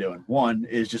see him doing. One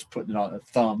is just putting it on a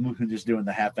thumb and just doing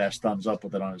the half-ass thumbs up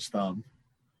with it on his thumb.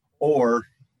 Or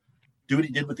do what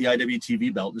he did with the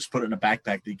IWTV belt, just put it in a backpack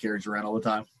that he carries around all the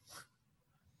time.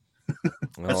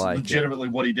 That's legitimately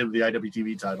what he did with the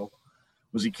IWTV title.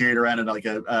 Was he carried around in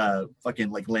a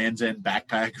fucking Land's End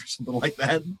backpack or something like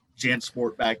that?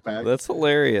 JanSport backpack. That's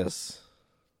hilarious.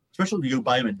 Especially if you go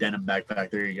buy him a denim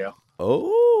backpack. There you go.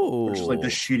 Oh, Which is like the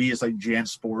shittiest, like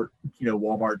JanSport,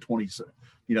 Walmart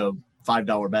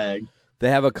 $5 bag. They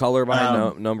have a color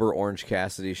by number Orange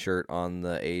Cassidy shirt on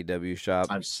the AEW shop.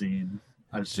 I've seen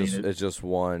it. It's just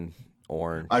one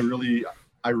orange. I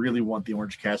really want the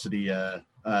Orange Cassidy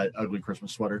ugly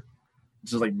Christmas sweater.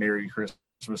 It's just like Merry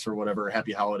Christmas or whatever,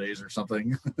 Happy Holidays or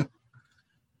something.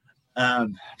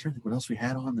 I'm trying to think what else we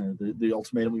had on there. The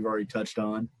ultimatum we've already touched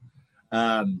on.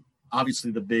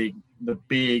 Obviously the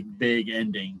big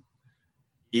ending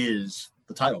is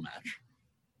the title match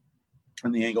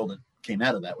and the angle that came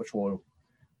out of that, which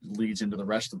leads into the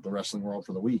rest of the wrestling world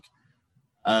for the week.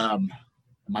 Am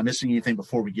I missing anything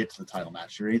before we get to the title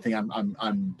match? Or anything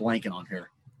I'm blanking on here?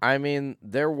 I mean,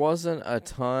 there wasn't a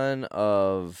ton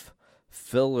of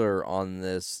filler on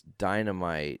this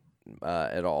Dynamite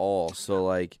at all. So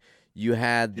like you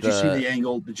had Did you see the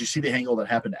angle? Did you see the angle that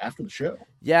happened after the show?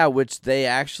 Yeah, which they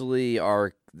actually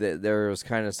are. There was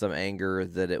kind of some anger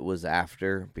that it was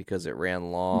after because it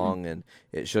ran long and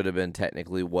it should have been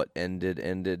technically what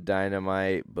ended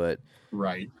Dynamite, but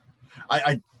right.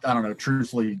 I don't know.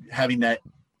 Truthfully,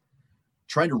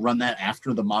 trying to run that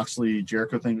after the Moxley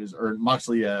Jericho thing or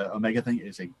Moxley Omega thing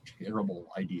is a terrible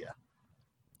idea.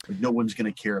 Like, no one's going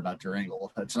to care about their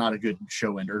angle. That's not a good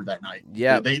show ender that night.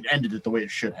 Yeah, they ended it the way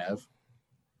it should have.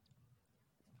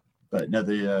 But no,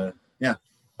 yeah.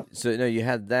 So no, you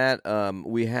had that.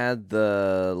 We had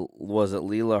was it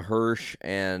Leela Hirsch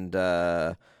and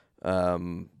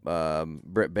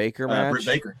Britt Baker match? Britt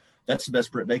Baker. That's the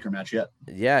best Britt Baker match yet.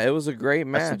 Yeah, it was a great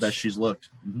match. That's the best she's looked.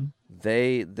 Mm-hmm.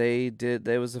 They did.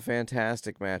 That was a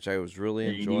fantastic match. I was really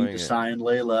enjoying you need to sign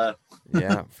Layla.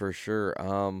 Yeah, for sure.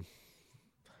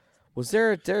 Was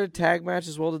there a tag match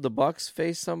as well? Did the Bucks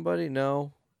face somebody?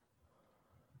 No.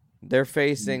 They're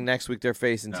facing next week. They're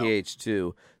facing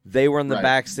TH2. They were in the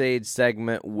backstage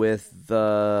segment with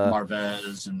the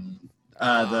Marvez and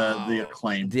the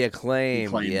Acclaim. The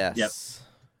Acclaim. Yes. Yep.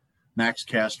 Max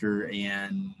Caster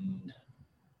and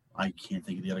I can't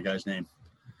think of the other guy's name.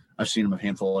 I've seen him a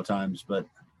handful of times, but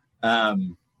I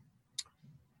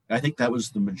think that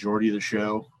was the majority of the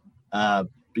show. But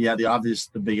yeah,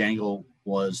 the big angle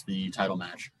was the title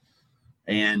match,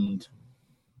 and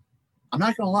I'm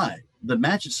not gonna lie, the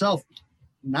match itself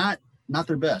not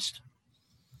their best.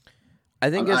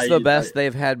 I think it's the best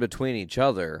they've had between each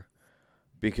other,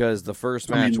 because the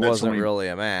first match wasn't really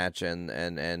a match, and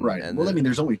right. And well, I mean,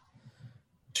 there's only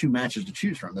 2 matches to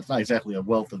choose from. That's not exactly a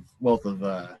wealth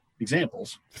of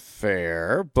examples.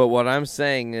 Fair, but what I'm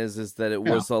saying is that it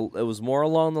was more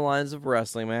along the lines of a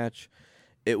wrestling match.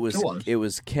 It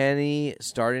was Kenny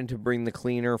starting to bring the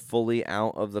cleaner fully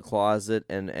out of the closet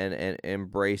and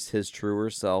embrace his truer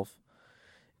self.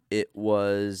 It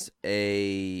was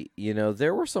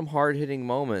there were some hard-hitting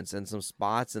moments and some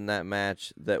spots in that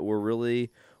match that were really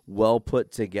well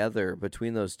put together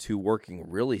between those two, working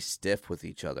really stiff with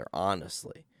each other,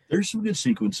 honestly. There's some good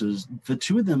sequences. The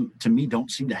two of them, to me, don't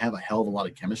seem to have a hell of a lot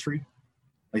of chemistry.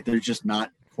 Like, they're just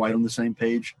not quite on the same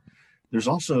page. There's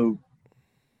also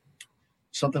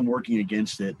something working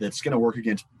against it that's going to work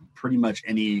against pretty much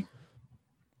any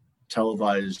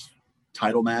televised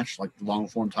title match, like the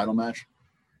long-form title match.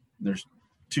 There's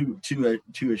two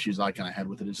issues I kind of had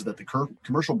with it, is that the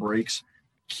commercial breaks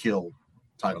kill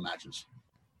title matches.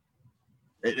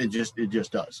 It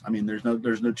just does. I mean, there's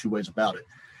no two ways about it.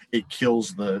 It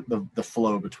kills the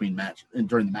flow between match and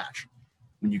during the match.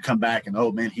 When you come back and,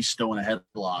 oh man, he's still in a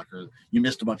headlock, or you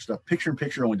missed a bunch of stuff.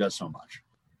 Picture-in-picture only does so much.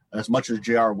 As much as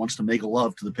JR wants to make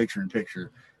love to the picture-in-picture,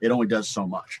 it only does so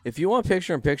much. If you want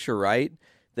picture-in-picture right,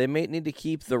 they may need to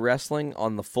keep the wrestling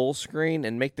on the full screen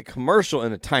and make the commercial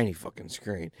in a tiny fucking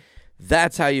screen.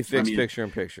 That's how you fix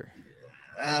picture-in-picture.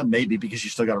 Maybe, because you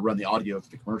still got to run the audio of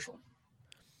the commercial,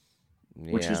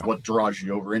 which is what draws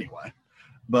you over anyway.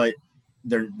 But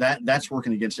that's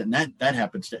working against it, and that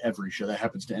happens to every show. That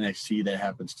happens to NXT. That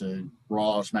happens to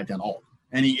Raw, SmackDown, all.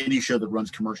 Any show that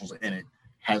runs commercials in it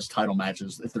has title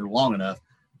matches. If they're long enough,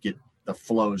 the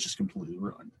flow is just completely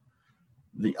ruined.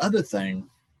 The other thing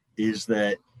is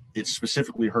that it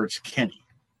specifically hurts Kenny,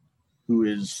 who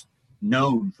is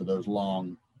known for those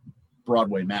long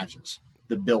Broadway matches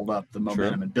that build up the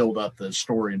momentum and build up the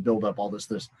story and build up all this.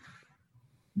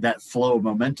 That flow of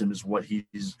momentum is what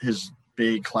his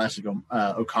big classic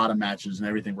Okada matches and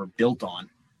everything were built on,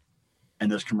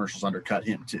 and those commercials undercut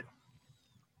him too.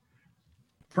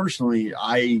 Personally,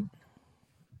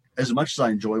 as much as I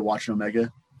enjoy watching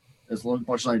Omega, as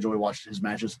much as I enjoy watching his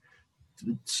matches,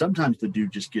 sometimes the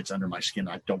dude just gets under my skin.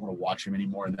 I don't want to watch him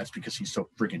anymore, and that's because he's so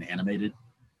freaking animated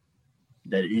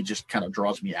that he just kind of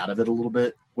draws me out of it a little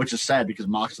bit, which is sad because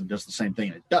Moxley does the same thing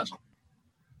and it doesn't.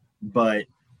 But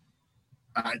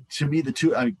to me,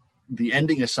 the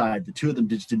ending aside, the two of them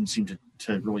just didn't seem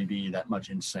to really be that much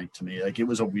in sync to me. Like, it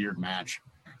was a weird match.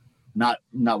 Not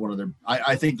one of their.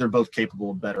 I think they're both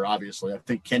capable of better. Obviously, I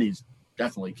think Kenny's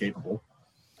definitely capable.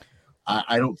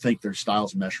 I don't think their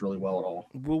styles mesh really well at all.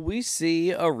 Will we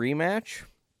see a rematch?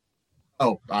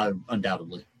 Oh,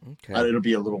 undoubtedly. Okay. It'll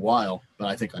be a little while, but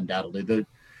I think undoubtedly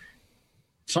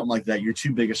something like that. Your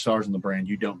two biggest stars in the brand,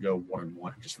 you don't go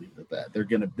 1-1 and just leave it at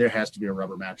that. There has to be a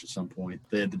rubber match at some point.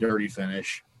 The dirty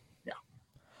finish. Yeah.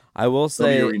 I will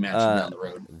say a rematch down the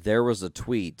road. There was a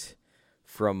tweet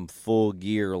from Full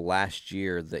Gear last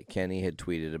year that Kenny had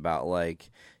tweeted about,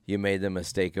 like, you made the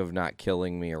mistake of not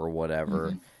killing me or whatever.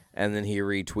 Mm-hmm. And then he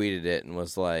retweeted it and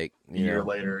was like, a year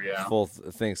later, yeah.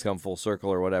 Things come full circle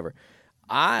or whatever.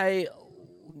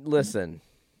 Listen.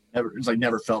 It's like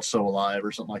never felt so alive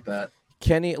or something like that.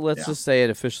 Kenny, let's just say it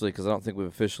officially, because I don't think we've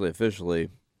officially.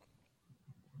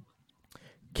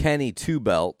 Kenny 2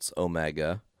 belts,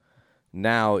 Omega.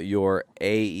 Now your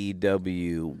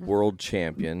AEW World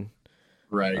Champion.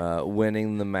 Right.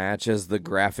 Winning the match, as the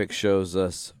graphic shows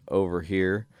us over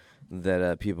here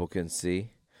that people can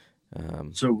see.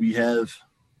 So we talked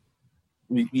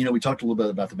a little bit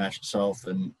about the match itself,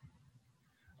 and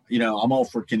I'm all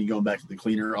for Kenny going back to the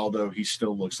cleaner, although he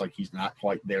still looks like he's not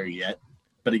quite there yet.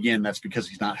 But again, that's because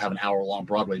he's not having hour-long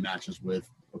Broadway matches with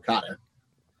Okada.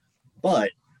 But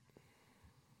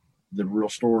the real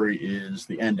story is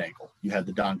the end angle. You had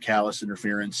the Don Callis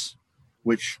interference,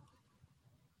 which,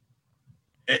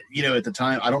 at the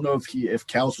time, I don't know if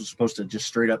Callis was supposed to just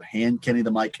straight up hand Kenny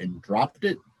the mic and dropped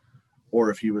it, or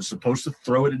if he was supposed to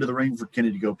throw it into the ring for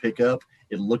Kenny to go pick up.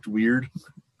 It looked weird.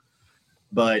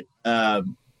 But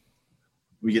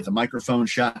we get the microphone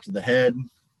shot to the head.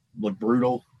 Looked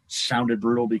brutal. Sounded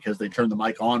brutal because they turned the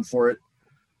mic on for it.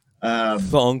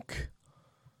 Thunk.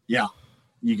 Yeah.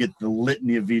 You get the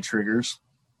litany of V-triggers,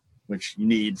 which you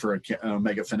need for an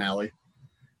Omega finale.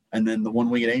 And then the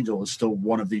One-Winged Angel is still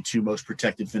one of the two most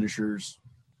protected finishers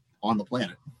on the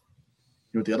planet. You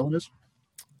know what the other one is?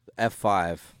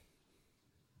 F5.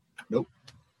 Nope.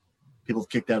 People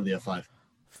kicked out of the F5.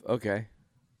 Okay.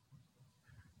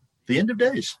 The End of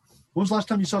Days. When was the last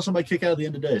time you saw somebody kick out of the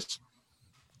End of Days?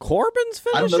 Corbin's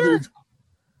finisher? I don't know.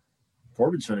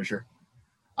 Corbin's finisher.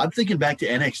 I'm thinking back to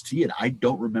NXT, and I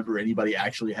don't remember anybody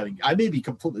actually having. I may be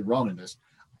completely wrong in this.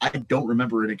 I don't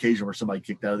remember an occasion where somebody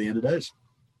kicked out of the End of Days.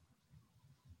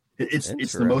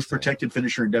 It's the most protected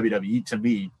finisher in WWE to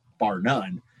me, bar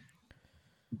none.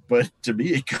 But to me,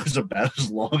 it goes about as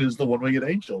long as the One-Winged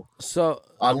Angel. So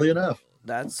oddly enough,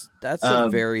 that's a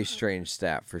very strange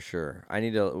stat for sure. I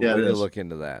need to look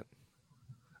into that.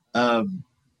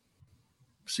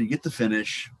 So you get the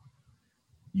finish,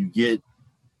 you get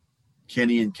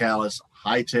Kenny and Callis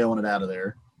hightailing it out of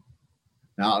there.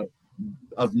 Now,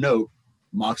 of note,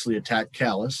 Moxley attacked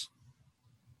Callis.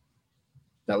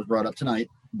 That was brought up tonight,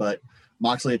 but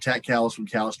Moxley attacked Callis when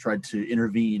Callis tried to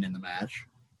intervene in the match.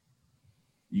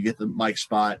 You get the mic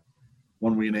spot,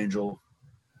 One-Winged Angel,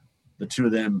 the two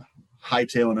of them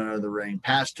hightailing out of the ring,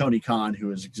 past Tony Khan,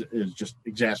 who is just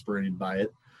exasperated by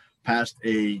it, past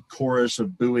a chorus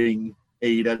of booing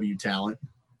AEW talent,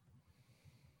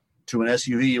 to an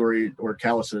SUV where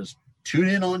Callis says, "Tune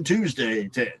in on Tuesday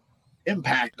to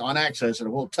Impact on Access,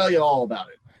 and we'll tell you all about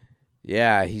it."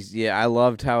 Yeah, I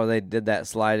loved how they did that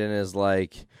slide in as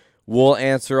like, we'll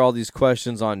answer all these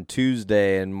questions on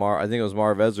Tuesday, and I think it was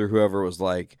Marv Ezra, whoever was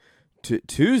like,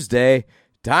 Tuesday,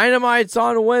 Dynamite's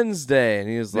on Wednesday, and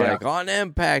he was like, on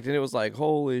Impact, and it was like,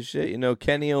 holy shit,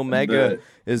 Kenny Omega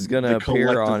is going to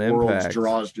appear on Impact.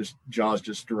 Jaws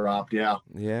just dropped, yeah.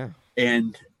 Yeah.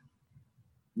 And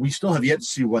we still have yet to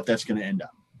see what that's going to end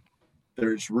up.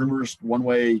 There's rumors one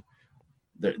way.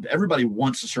 Everybody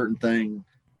wants a certain thing.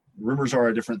 Rumors are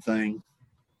a different thing.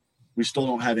 We still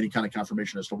don't have any kind of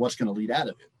confirmation as to what's going to lead out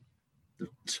of it.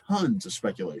 There's tons of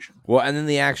speculation. Well, and then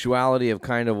the actuality of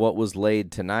kind of what was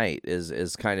laid tonight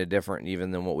is kind of different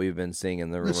even than what we've been seeing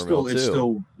in the rumor mill, too. It's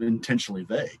still intentionally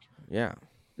vague. Yeah.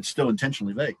 It's still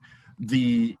intentionally vague.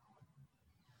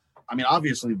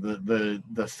 Obviously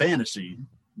the fantasy,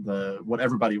 what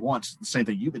everybody wants, the same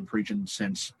thing you've been preaching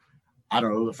since, I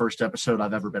don't know, the first episode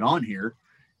I've ever been on here,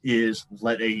 is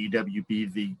let AEW be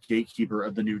the gatekeeper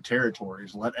of the new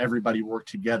territories. Let everybody work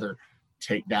together,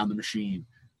 take down the machine,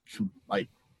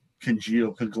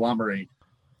 congeal, conglomerate.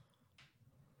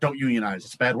 Don't unionize.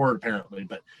 It's a bad word apparently,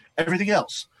 but everything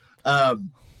else.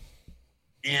 And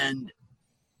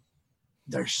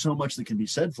there's so much that can be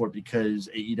said for it because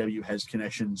AEW has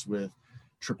connections with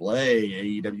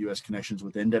AAA, AEW has connections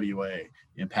with NWA,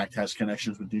 Impact has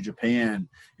connections with New Japan,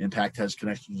 Impact has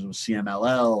connections with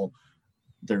CMLL.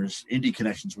 There's indie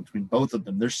connections between both of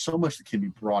them. There's so much that can be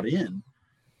brought in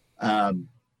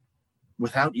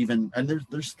without even, and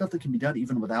there's stuff that can be done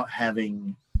even without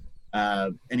having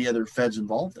any other feds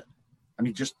involved in. I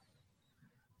mean, just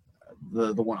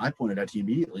the one I pointed out to you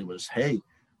immediately was, hey,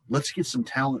 let's get some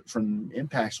talent from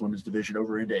Impact's women's division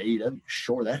over into AEW.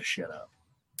 Shore that shit up.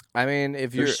 I mean,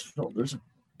 if you're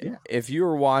if you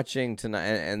were watching tonight,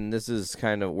 and this is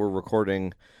kind of, we're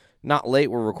recording not late,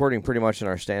 we're recording pretty much in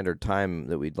our standard time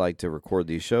that we'd like to record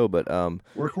these show, but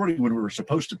we're recording when we were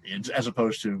supposed to be, as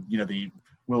opposed to, you know, the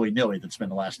willy-nilly that's been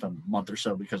the last month or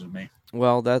so because of me.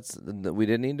 Well, we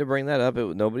didn't need to bring that up.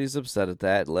 Nobody's upset at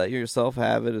that. Let yourself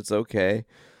have it. It's okay.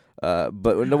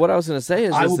 But what I was going to say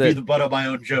is I will be the butt of my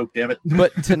own joke, damn it.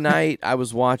 But tonight I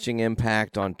was watching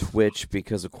Impact on Twitch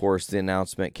because, of course, the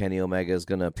announcement Kenny Omega is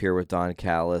going to appear with Don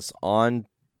Callis on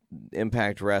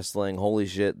Impact Wrestling. Holy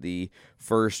shit, the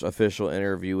first official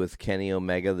interview with Kenny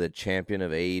Omega, the champion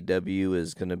of AEW,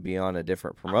 is going to be on a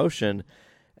different promotion.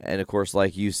 And, of course,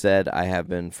 like you said, I have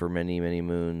been for many, many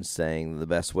moons saying the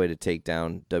best way to take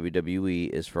down WWE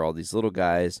is for all these little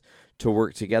guys to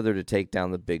work together to take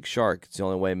down the big shark. It's the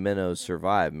only way minnows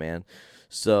survive, man.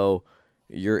 So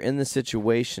you're in the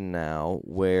situation now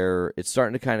where it's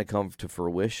starting to kind of come to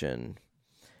fruition.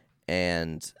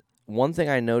 And one thing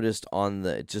I noticed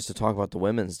just to talk about the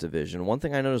women's division, one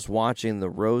thing I noticed watching the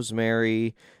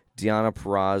Rosemary, Deonna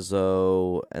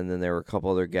Purrazzo, and then there were a couple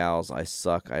other gals.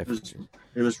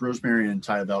 It was Rosemary and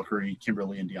Taya Valkyrie,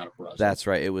 Kimberly and Deonna Purrazzo. That's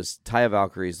right. It was Taya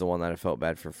Valkyrie is the one that I felt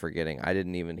bad for forgetting. I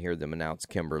didn't even hear them announce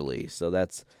Kimberly, so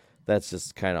that's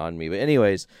just kind of on me. But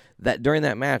anyways, that during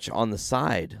that match on the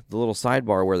side, the little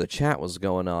sidebar where the chat was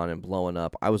going on and blowing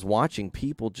up, I was watching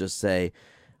people just say,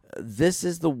 "This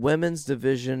is the women's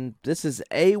division. This is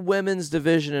a women's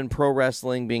division in pro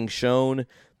wrestling being shown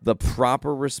the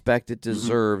proper respect it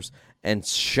deserves and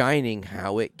shining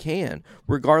how it can,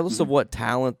 regardless of what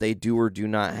talent they do or do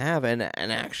not have." And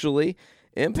actually,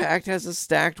 Impact has a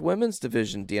stacked women's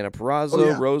division. Deonna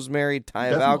Purrazzo, Rosemary,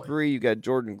 Taya Valkyrie. You got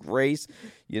Jordan Grace.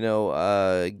 You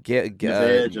know,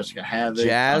 Jessica Havoc,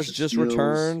 Jazz Tasha just Steelz,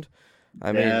 returned.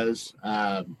 there's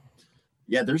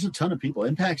a ton of people.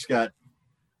 Impact's got.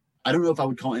 I don't know if I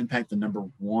would call Impact the number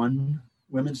one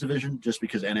women's division, just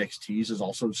because NXT's is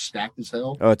also stacked as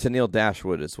hell. Oh, Tenille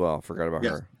Dashwood as well. Forgot about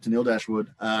her. Tenille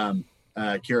Dashwood.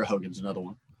 Kiera Hogan's another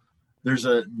one.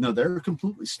 They're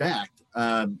completely stacked.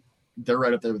 They're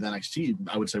right up there with NXT.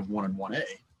 I would say 1 and 1A.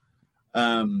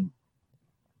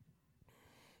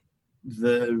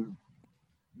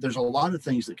 There's a lot of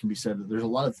things that can be said. There's a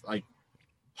lot of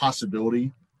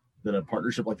possibility that a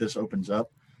partnership like this opens up.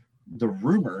 The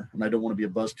rumor, and I don't want to be a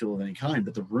buzzkill of any kind,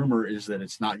 but the rumor is that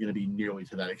it's not going to be nearly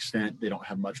to that extent. They don't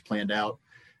have much planned out.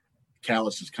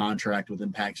 Callis' contract with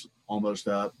Impact's almost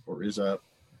up or is up,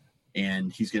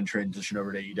 and he's going to transition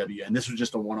over to AEW. And this was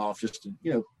just a one-off, just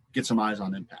to get some eyes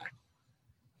on Impact.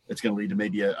 It's going to lead to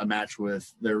maybe a match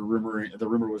with their rumor. The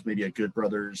rumor was maybe a Good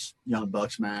Brothers Young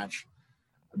Bucks match.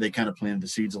 They kind of planted the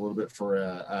seeds a little bit for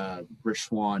a Rich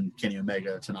Swann, Kenny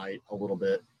Omega tonight a little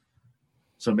bit.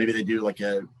 So maybe they do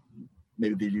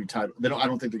maybe they do title. I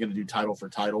don't think they're going to do title for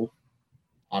title,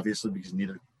 obviously, because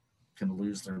neither can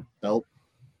lose their belt.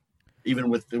 Even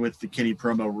with the Kenny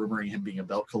promo rumoring him being a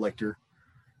belt collector,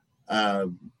 I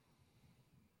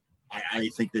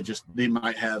think they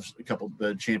might have a couple of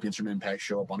the champions from Impact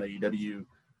show up on AEW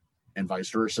and vice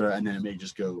versa, and then it may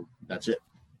just go, that's it.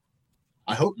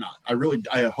 I hope not.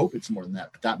 I hope it's more than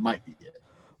that, but that might be it.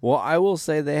 Well, I will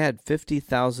say they had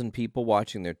 50,000 people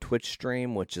watching their Twitch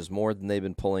stream, which is more than they've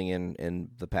been pulling in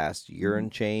the past year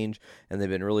and change, and they've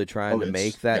been really trying to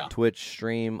make that Twitch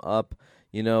stream up,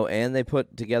 and they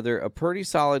put together a pretty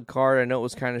solid card. I know it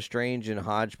was kind of strange and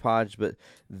hodgepodge, but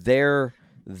their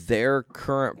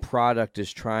current product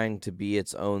is trying to be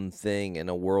its own thing in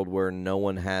a world where no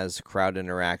one has crowd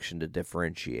interaction to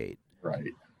differentiate.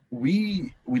 Right.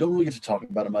 We don't really get to talk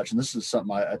about it much, and this is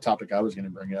a topic I was going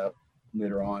to bring up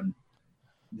later on,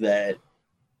 that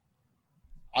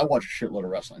I watch a shitload of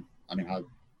wrestling. I mean, I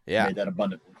made that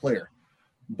abundantly clear.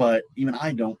 But even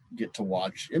I don't get to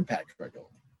watch Impact regularly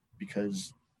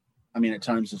because, at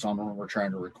times it's on when we're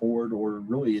trying to record, or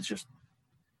really it's just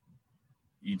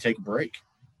you take a break.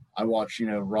 I watch,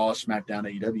 Raw, SmackDown,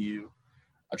 AEW.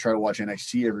 I try to watch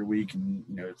NXT every week, and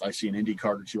if I see an indie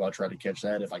card or two, I'll try to catch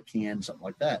that if I can, something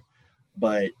like that.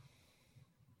 But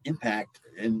Impact,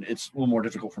 and it's a little more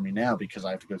difficult for me now because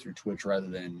I have to go through Twitch rather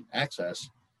than Access,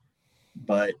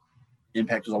 but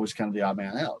Impact is always kind of the odd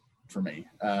man out for me.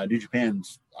 New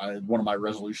Japan's one of my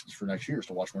resolutions for next year is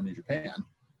to watch more New Japan,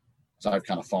 so I've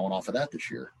kind of fallen off of that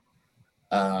this year.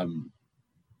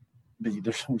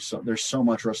 there's so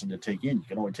much wrestling to take in. You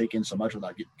can only take in so much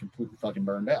without getting completely fucking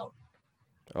burned out.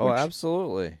 Oh,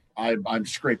 absolutely. I'm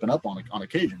scraping up on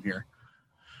occasion here.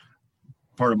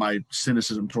 Part of my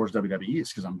cynicism towards WWE is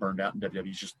because I'm burned out, and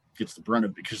WWE just gets the brunt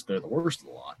of it because they're the worst of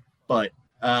the lot. But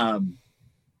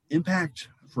Impact,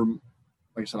 like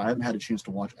I said, I haven't had a chance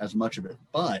to watch as much of it,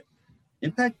 but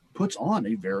Impact puts on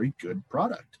a very good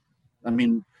product. I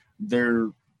mean, they're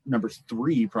number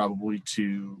 3 probably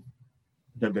to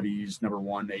WWE's number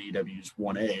 1, AEW's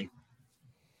 1A.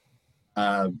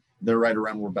 They're right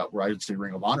around where I'd say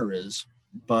Ring of Honor is,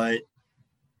 but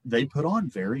they put on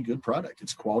very good product.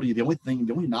 It's quality. The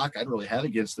only knock I'd really have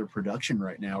against their production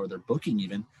right now, or their booking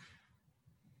even,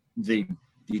 they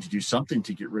need to do something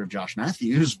to get rid of Josh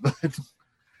Matthews, but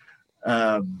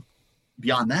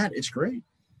beyond that, it's great.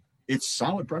 It's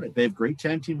solid product. They have great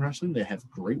tag team wrestling. They have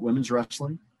great women's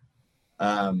wrestling.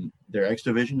 Their X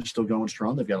division is still going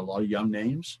strong. They've got a lot of young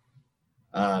names.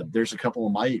 There's a couple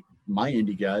of my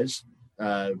indie guys.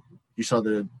 You saw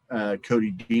the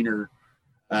Cody Deaner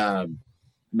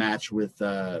match with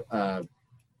I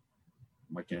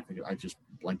can't think of, I just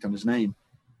blanked on his name.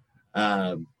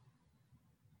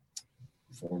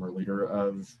 Former leader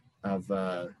of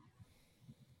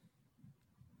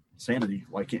Sanity.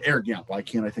 Eric Young. Why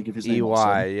can't I think of his name?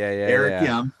 EY, Eric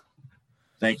Young.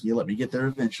 Thank you. Let me get there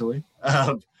eventually.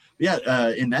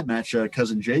 In that match,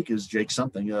 Cousin Jake is Jake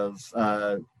something of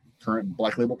current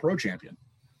Black Label Pro champion.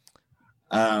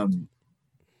 So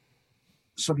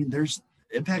I mean,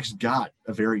 Impact's got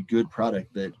a very good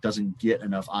product that doesn't get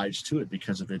enough eyes to it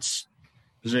because of its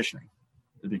positioning,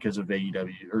 because of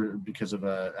AEW, or because of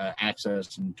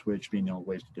Access and Twitch being the only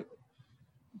ways to do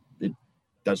it. It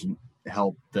doesn't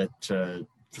help that for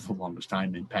the longest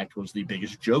time, Impact was the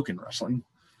biggest joke in wrestling,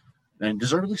 and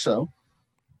deservedly so.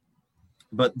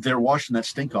 But they're washing that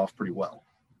stink off pretty well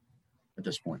at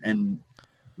this point. And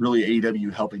really,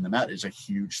 AEW helping them out is a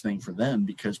huge thing for them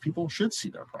because people should see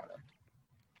their product.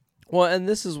 Well, and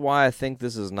this is why I think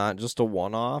this is not just a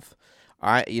one-off.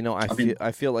 I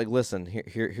feel like, listen,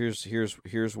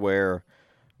 here's where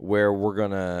we're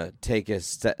gonna take a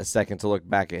second to look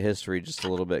back at history just a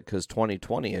little bit, because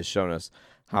 2020 has shown us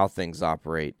how things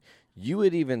operate. You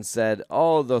had even said,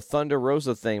 "Oh, the Thunder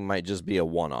Rosa thing might just be a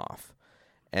one-off,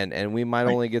 and we might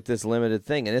only get this limited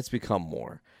thing," and it's become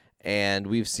more. And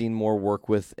we've seen more work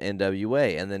with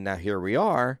NWA, and then now here we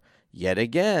are. Yet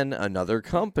again, another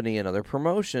company, another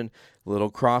promotion, little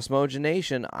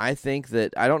cross-mogination. I think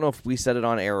that, I don't know if we said it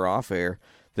on air or off air,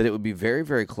 that it would be very,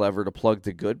 very clever to plug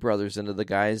the Good Brothers into the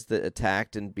guys that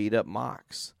attacked and beat up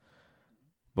Mox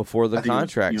before the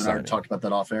contract you and I talked about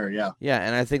that off air, yeah. Yeah,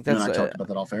 and I think that's talked about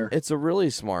that off air. It's a really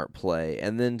smart play.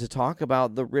 And then to talk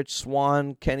about the Rich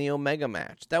Swann Kenny Omega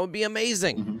match, that would be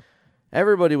amazing. Mm-hmm.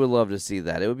 Everybody would love to see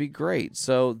that. It would be great.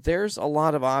 So there's a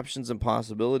lot of options and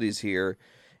possibilities here.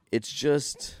 It's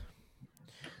just,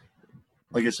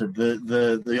 like I said,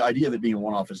 the idea of it being a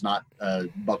one-off is not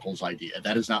Buckle's idea.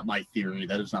 That is not my theory.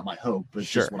 That is not my hope. It's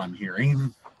just what I'm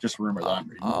hearing. Just remember that I'm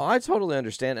reading. Oh, I totally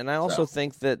understand. And I also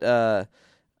think that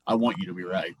I want you to be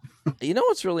right. You know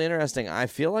what's really interesting? I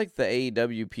feel like the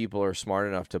AEW people are smart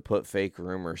enough to put fake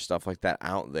rumors, stuff like that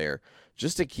out there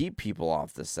just to keep people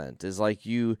off the scent. Is like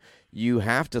you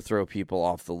have to throw people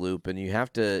off the loop, and you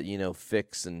have to,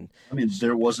 fix. And I mean,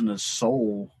 there wasn't a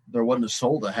soul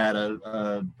that had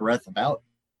a breath about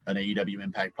an AEW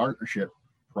Impact partnership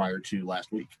prior to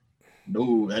last week.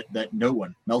 No, that no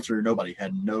one, Meltzer, nobody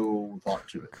had no thought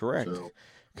to it. Correct. So,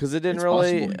 because it didn't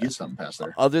really get something past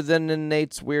there. Other than in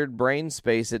Nate's weird brain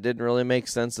space, it didn't really make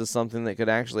sense as something that could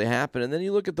actually happen. And then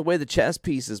you look at the way the chess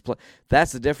pieces play.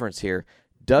 That's the difference here.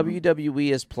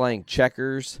 WWE is playing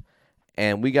checkers,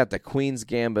 and we got the Queen's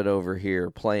Gambit over here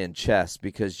playing chess,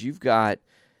 because you've got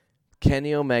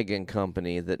Kenny Omega and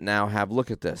company that now have,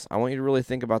 look at this. I want you to really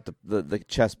think about the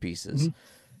chess pieces.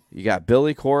 Mm-hmm. You got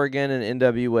Billy Corrigan and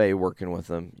NWA working with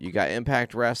them. You got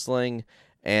Impact Wrestling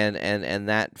and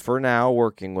that for now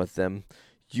working with them.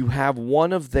 You have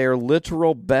one of their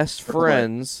literal best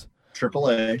friends.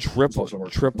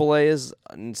 AAA is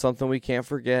something we can't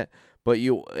forget. But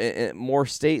you, more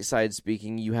stateside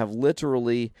speaking, you have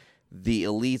literally the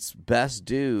Elite's best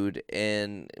dude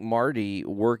in Marty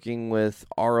working with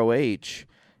ROH.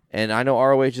 And I know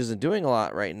ROH isn't doing a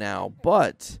lot right now,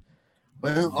 but...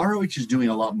 Well, ROH is doing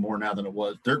a lot more now than it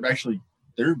was. They're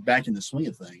back in the swing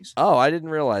of things. Oh, I didn't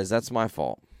realize. That's my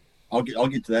fault. I'll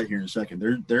get to that here in a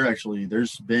second. They're actually,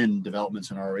 there's been developments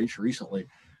in ROH recently.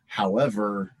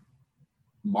 However,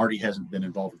 Marty hasn't been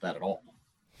involved with that at all.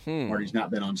 Marty's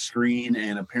not been on screen,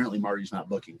 and apparently Marty's not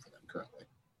booking for them currently.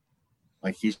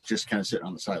 Like, he's just kind of sitting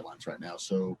on the sidelines right now.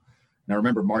 So Now,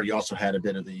 remember, Marty also had a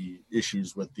bit of the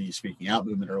issues with the speaking out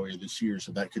movement earlier this year,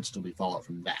 so that could still be fallout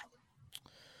from that.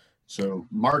 So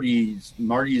Marty's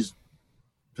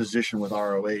position with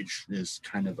ROH is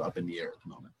kind of up in the air at the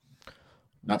moment.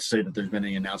 Not to say that there's been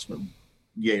any announcement,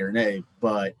 yay or nay,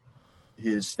 but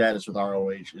his status with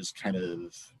ROH is kind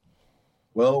of,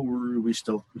 well, he's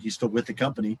still with the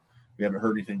company. We haven't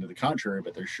heard anything to the contrary,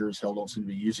 but they sure as hell don't seem to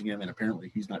be using him, and apparently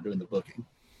he's not doing the booking.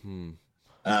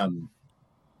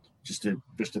 Just to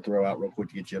throw out real quick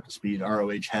to get you up to speed,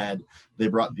 they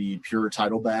brought the Pure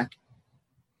title back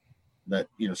that,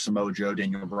 Samoa Joe,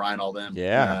 Daniel Bryan, all them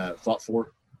fought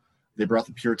for. They brought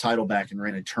the Pure title back and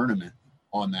ran a tournament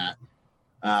on that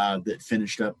that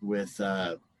finished up with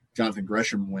Jonathan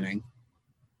Gresham winning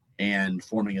and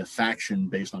forming a faction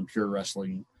based on Pure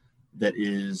Wrestling that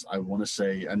is, I want to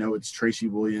say, I know it's Tracy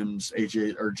Williams,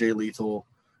 Jay Lethal,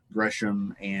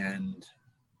 Gresham, and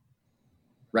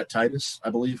Rhett Titus,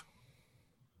 I believe.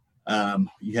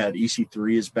 You had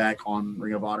EC3 is back on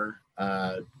Ring of Honor,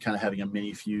 kind of having a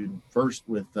mini feud first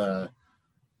with Jay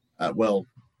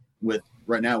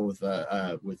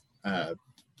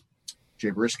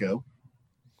Briscoe.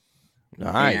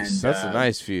 Nice. And, that's a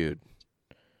nice feud.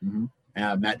 Mm-hmm.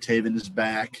 Matt Taven is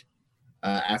back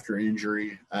after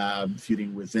injury,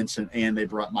 feuding with Vincent, and they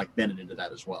brought Mike Bennett into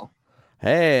that as well.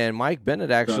 Hey, and Mike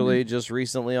Bennett actually just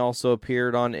recently also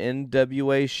appeared on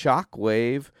NWA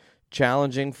Shockwave,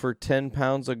 challenging for 10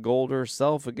 pounds of gold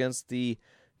herself against the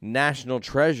national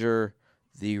treasure,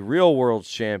 the real world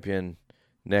champion,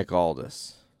 Nick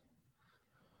Aldis.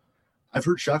 I've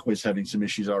heard Shockwave's having some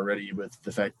issues already with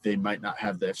the fact they might not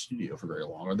have that studio for very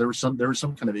long, or there were some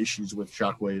kind of issues with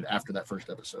Shockwave after that first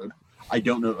episode. I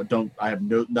don't know. I have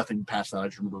nothing past that. I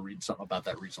just remember reading something about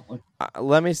that recently.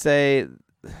 Let me say,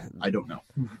 I don't know.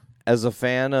 As a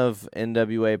fan of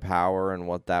NWA Power and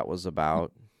what that was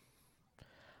about,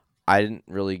 I didn't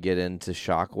really get into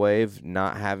Shockwave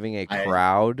not having a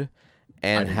crowd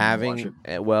and having,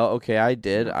 I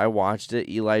did. I watched it.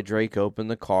 Eli Drake opened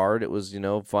the card. It was,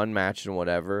 fun match and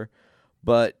whatever.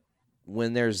 But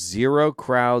when there's zero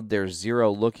crowd, there's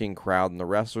zero looking crowd, and the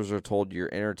wrestlers are told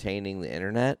you're entertaining the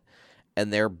internet,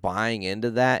 and they're buying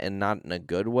into that and not in a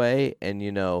good way. And,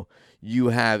 you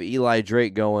have Eli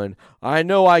Drake going, I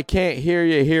know I can't hear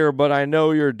you here, but I know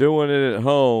you're doing it at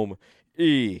home.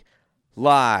 Eli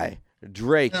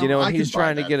Drake, and he's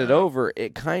trying to get it over.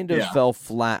 It kind of fell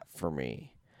flat for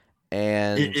me.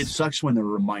 And it sucks when they're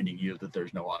reminding you that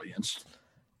there's no audience.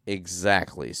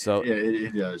 Exactly. So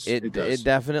it does. It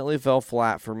definitely fell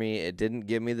flat for me. It didn't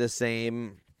give me the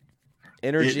same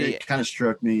energy. It kind of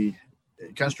struck me.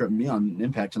 On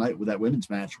Impact tonight with that women's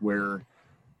match where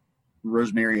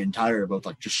Rosemary and Tyra are both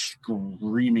just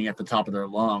screaming at the top of their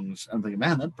lungs. I'm thinking,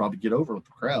 man, that'd probably get over with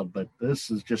the crowd, but this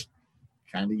is just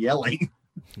kind of yelling.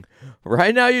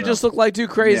 Right now, you just look like two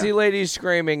crazy ladies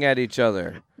screaming at each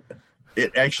other.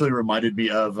 It actually reminded me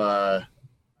of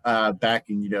back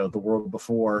in the world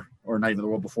before, or not even the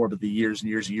world before, but the years and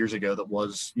years and years ago. That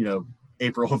was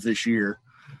April of this year.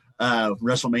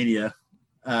 WrestleMania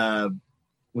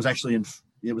was actually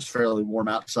it was fairly warm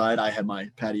outside. I had my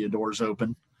patio doors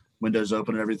open, windows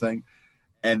open, and everything.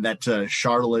 And that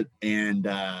Charlotte and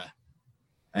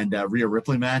Rhea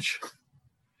Ripley match.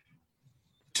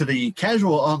 To the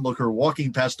casual onlooker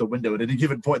walking past a window at any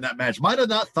given point in that match, might have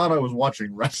not thought I was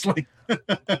watching wrestling.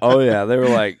 Oh yeah, they were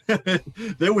like,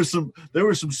 there was some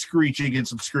screeching and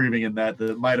some screaming in that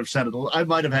might have sounded. I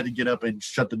might have had to get up and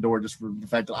shut the door just for the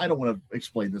fact that I don't want to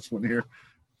explain this one here.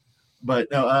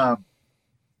 But no,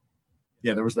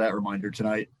 there was that reminder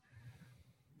tonight.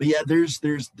 But yeah, there's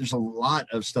a lot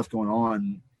of stuff going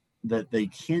on that they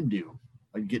can do.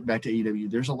 Like getting back to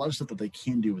AEW, there's a lot of stuff that they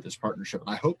can do with this partnership, and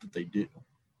I hope that they do.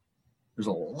 There's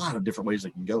a lot of different ways they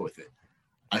can go with it.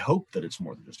 I hope that it's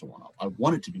more than just a one-off. I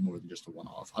want it to be more than just a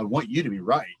one-off. I want you to be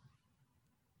right.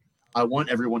 I want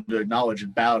everyone to acknowledge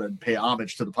and bow and pay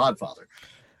homage to the Podfather.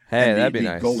 Hey, that'd be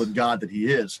nice. Golden God that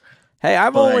he is. Hey,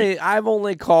 I've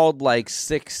only called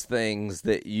 6 things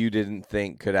that you didn't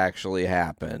think could actually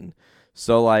happen.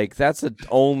 So that's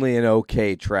only an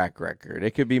okay track record.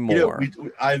 It could be more.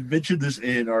 I mentioned this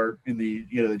in the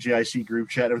the GIC group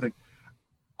chat and everything.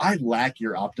 I lack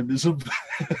your optimism.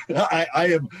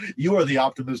 You are the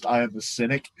optimist. I am the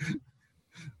cynic.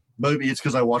 Maybe it's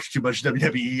because I watched too much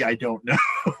WWE. I don't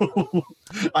know.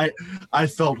 I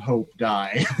felt hope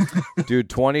die. Dude,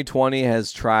 2020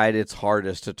 has tried its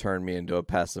hardest to turn me into a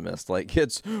pessimist.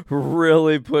 It's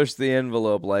really pushed the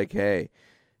envelope. Hey,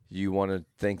 you want to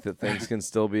think that things can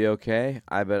still be okay?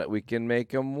 I bet we can make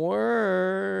them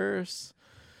worse.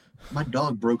 My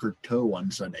dog broke her toe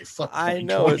on Sunday. Fuck. I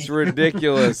know, it's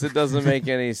ridiculous. It doesn't make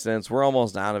any sense. We're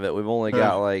almost out of it. We've only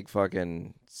got like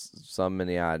fucking some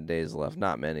many odd days left.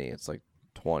 Not many. It's like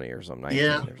 20 or something.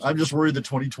 Yeah, or something. I'm just worried that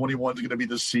 2021 is going to be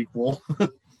the sequel.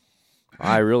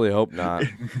 I really hope not.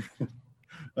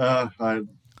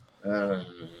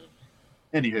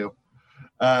 Anywho,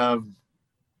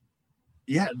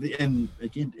 yeah, and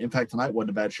again, Impact tonight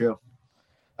wasn't a bad show.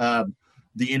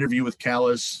 The interview with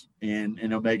Callis and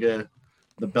Omega,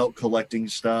 the belt collecting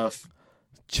stuff,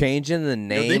 changing the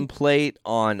nameplate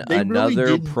on another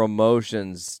really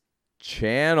promotion's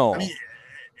channel. I mean,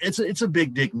 it's a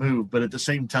big dick move, but at the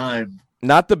same time,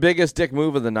 not the biggest dick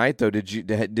move of the night, though.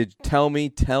 Did tell me,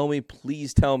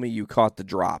 please tell me you caught the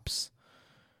drops.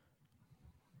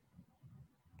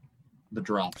 The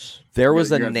drops. There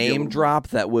was a name drop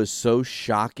that was so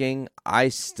shocking. I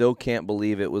still can't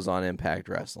believe it was on Impact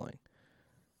Wrestling.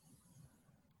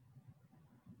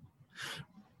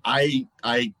 I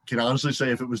can honestly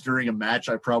say if it was during a match,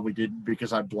 I probably didn't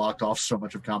because I blocked off so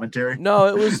much of commentary. No,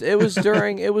 it was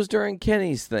during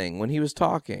Kenny's thing when he was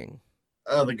talking.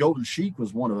 The Golden Sheik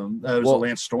was one of them. It was a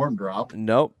Lance Storm drop.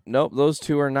 Nope. Those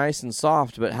two are nice and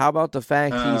soft. But how about the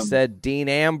fact he said Dean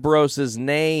Ambrose's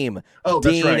name? Oh,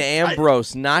 Dean that's right.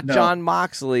 Ambrose, not John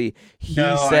Moxley. He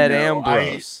said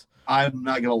Ambrose. I'm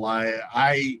not gonna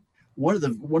lie. One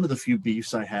of the few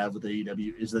beefs I have with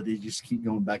AEW is that they just keep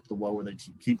going back to the well where they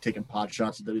keep taking pot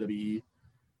shots at WWE,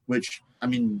 which I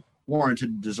mean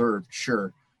warranted, deserved,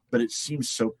 sure, but it seems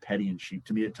so petty and cheap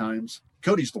to me at times.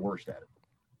 Cody's the worst at it.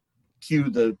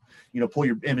 Cue the, pull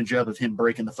your image up of him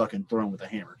breaking the fucking throne with a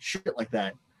hammer. Shit like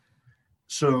that.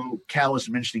 So Callis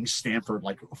mentioning Stanford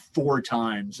like 4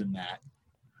 times in that.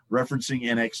 Referencing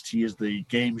NXT as the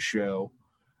game show.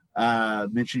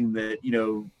 Mentioning that,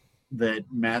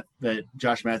 that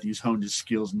Josh Matthews honed his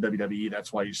skills in WWE.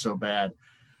 That's why he's so bad.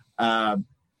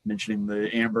 Mentioning the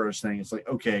Ambrose thing. It's like,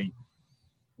 okay,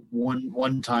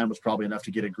 one time was probably enough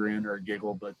to get a grin or a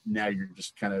giggle, but now you're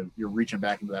just you're reaching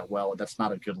back into that well. That's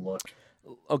not a good look.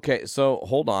 Okay, so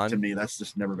hold on. To me, that's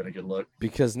just never been a good look.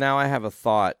 Because now I have a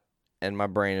thought, and my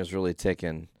brain is really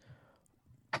ticking.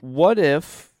 What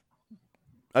if,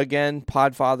 again,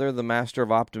 Podfather, the master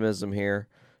of optimism here,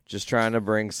 just trying to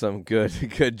bring some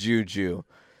good juju.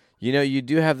 You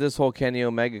do have this whole Kenny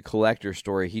Omega collector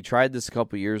story. He tried this a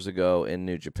couple years ago in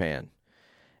New Japan.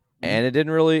 And it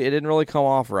didn't really come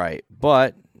off right.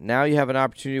 But now you have an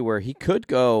opportunity where he could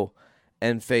go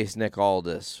and face Nick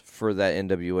Aldis for that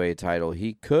NWA title.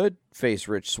 He could face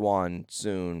Rich Swann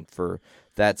soon for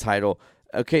that title.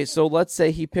 Okay, so let's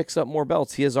say he picks up more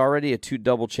belts. He is already a 2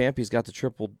 double champ. He's got the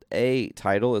AAA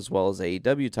title as well as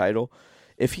AEW title.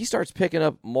 If he starts picking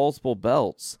up multiple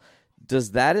belts,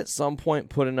 does that at some point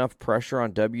put enough pressure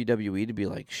on WWE to be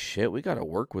like, shit, we got to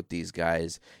work with these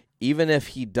guys? Even if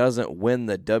he doesn't win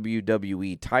the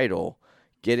WWE title,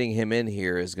 getting him in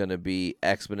here is going to be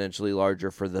exponentially larger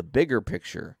for the bigger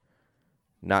picture,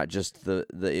 not just the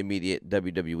immediate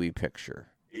WWE picture.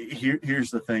 Here's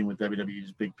the thing with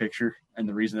WWE's big picture, and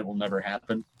the reason it will never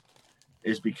happen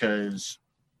is because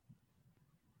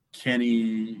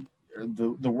Kenny,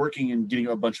 the working and getting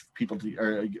a bunch of people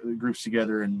groups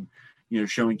together and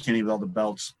showing Kenny with all the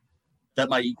belts, that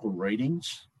might equal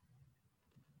ratings.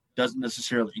 Doesn't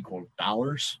necessarily equal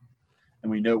dollars, and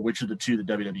we know which of the two the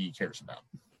WWE cares about.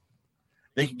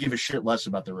 They can give a shit less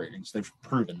about the ratings. They've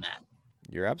proven that.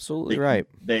 You're absolutely right.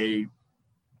 They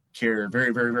care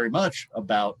very, very, very much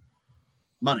about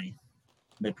money.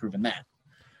 They've proven that.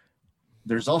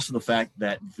 There's also the fact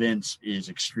that Vince is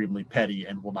extremely petty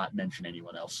and will not mention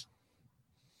anyone else.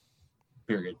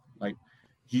 Period. Like,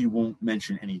 he won't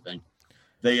mention anything.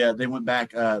 They went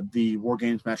back the War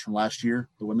Games match from last year,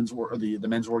 the men's War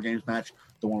Games match,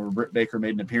 the one where Britt Baker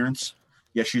made an appearance.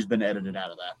 Yeah, she's been edited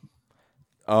out of that.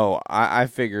 Oh, I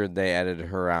figured they edited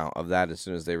her out of that as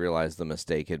soon as they realized the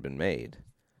mistake had been made.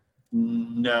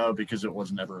 No, because it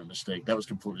was never a mistake. That was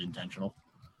completely intentional.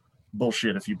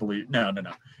 Bullshit. If you believe, no.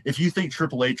 If you think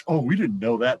Triple H, we didn't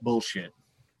know that, bullshit.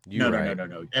 No.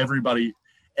 Everybody,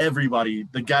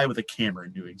 the guy with the camera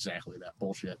knew exactly that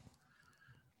bullshit.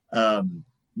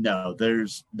 No,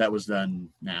 that was done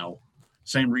now.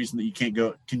 Same reason that you can't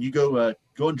go. Can you go in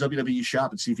WWE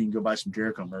shop and see if you can go buy some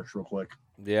Jericho merch real quick?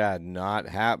 Yeah, not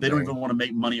happening. They don't even want to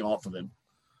make money off of him.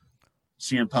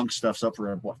 CM Punk stuff's up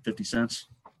for 50 cents.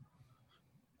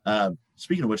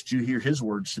 Speaking of which, did you hear his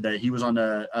words today? He was on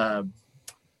the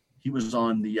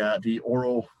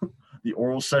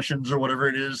oral sessions or whatever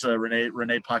it is.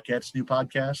 Renee Paquette's new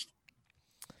podcast.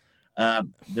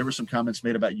 There were some comments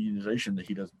made about unionization that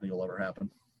he doesn't think will ever happen.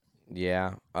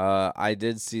 Yeah, I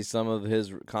did see some of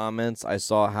his comments. I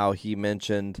saw how he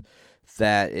mentioned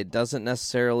that it doesn't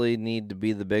necessarily need to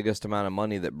be the biggest amount of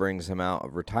money that brings him out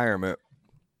of retirement.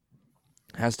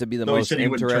 It has to be the most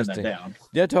interesting.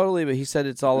 Yeah, totally. But he said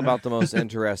it's all about the most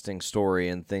interesting story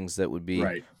and things that would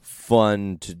be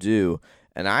fun to do.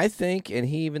 And I think, and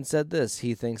he even said this,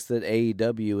 he thinks that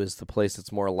AEW is the place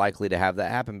that's more likely to have that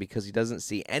happen because he doesn't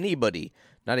see anybody,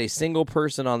 not a single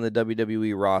person on the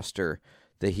WWE roster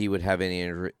that he would have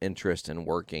any interest in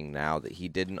working now that he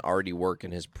didn't already work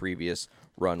in his previous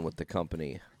run with the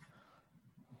company.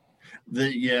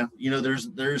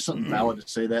 There's something valid to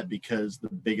say that because the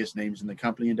biggest names in the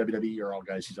company in WWE are all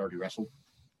guys he's already wrestled.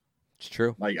 It's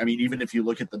true. Like, I mean, even if you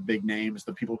look at the big names,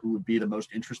 the people who would be the most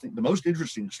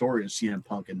interesting story is CM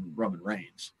Punk and Roman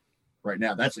Reigns. Right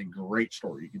now, that's a great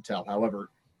story. You can tell. However,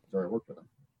 I worked with him.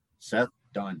 Seth,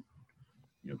 done.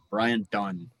 Brian,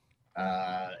 done.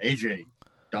 AJ,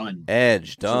 done.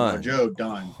 Edge, done. Joe,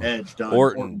 done. Edge, done.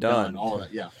 Orton, done. All of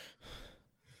that, yeah.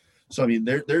 So, I mean,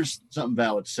 there's something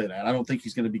valid to say that. I don't think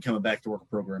he's going to be coming back to work a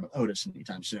program with Otis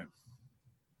anytime soon.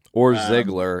 Or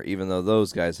Ziggler, even though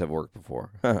those guys have worked before.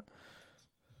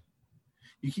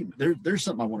 There's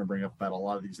something I want to bring up about a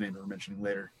lot of these names we're mentioning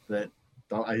later that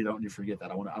I don't need to forget that.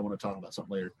 I want to talk about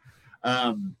something later.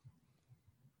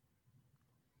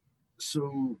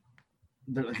 So,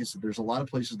 like I said, there's a lot of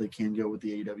places they can go with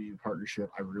the AEW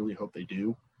partnership. I really hope they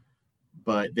do,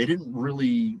 but they didn't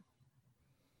really.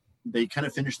 They kind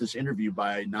of finished this interview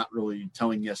by not really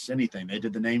telling us anything. They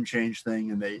did the name change thing,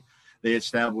 and they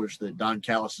established that Don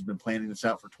Callis has been planning this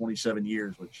out for 27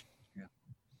 years, which,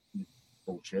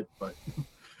 bullshit, but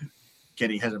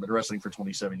Kenny hasn't been wrestling for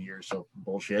 27 years, so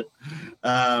bullshit.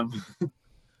 And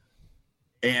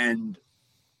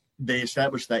they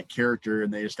established that character,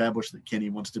 and they established that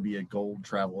Kenny wants to be a gold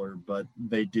traveler, but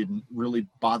they didn't really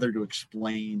bother to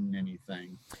explain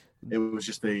anything. It was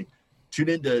just tune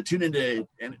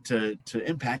into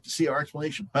Impact to see our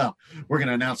explanation. Well, we're going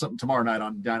to announce something tomorrow night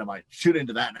on Dynamite. Tune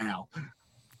into that now.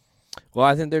 Well,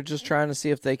 I think they're just trying to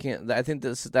see if they can. I think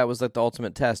that was like the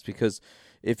ultimate test, because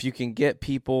if you can get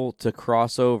people to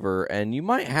cross over, and you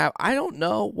might have, I don't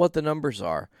know what the numbers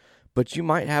are, but you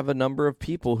might have a number of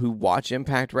people who watch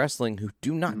Impact Wrestling who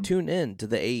do not tune in to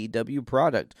the AEW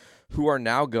product, who are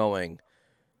now going,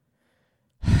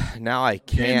 now I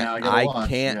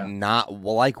can't,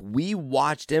 like, we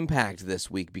watched Impact this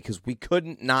week because we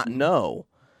couldn't not know.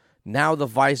 Now the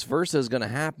vice versa is going to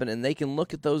happen, and they can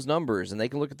look at those numbers, and they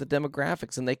can look at the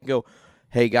demographics, and they can go,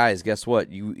 hey, guys, guess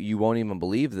what? You won't even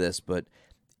believe this, but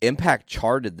Impact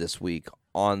charted this week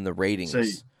on the ratings. So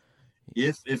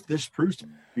if this proves to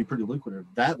be pretty lucrative,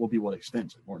 that will be what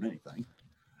extends it more than anything.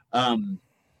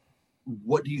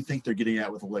 What do you think they're getting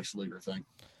at with the Lex Luger thing?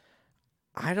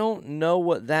 I don't know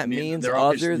what that means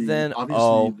other than,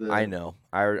 I know.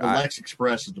 The Lex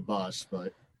Express is the bus,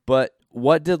 But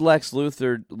what did Lex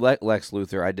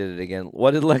Luthor, I did it again.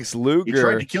 What did Lex Luger... He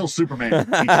tried to kill Superman.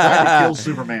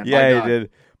 Yeah, he did.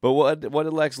 But what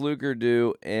did Lex Luger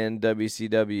do in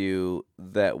WCW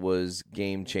that was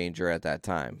game changer at that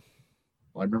time?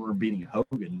 Well, I remember him beating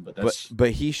Hogan, but that's...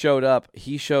 But he showed up.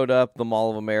 He showed up the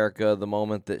Mall of America, the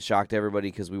moment that shocked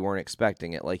everybody because we weren't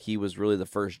expecting it. Like, he was really the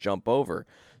first jump over.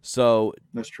 So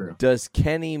that's true. Does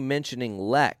Kenny mentioning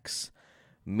Lex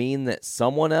mean that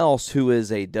someone else who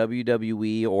is a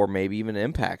WWE or maybe even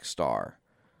Impact star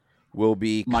will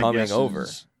be coming over?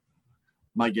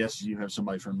 My guess is you have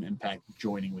somebody from Impact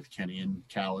joining with Kenny and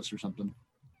Callis or something.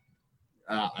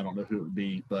 I don't know who it would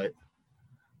be, but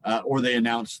or they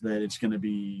announced that it's going to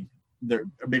be there.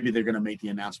 Maybe they're going to make the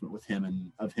announcement with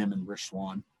him and Rich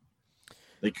Swann.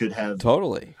 They could have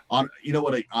totally. You know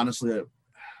what? Honestly,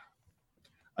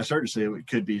 I started to say it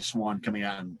could be Swann coming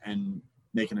out and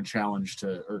making a challenge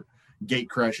or gate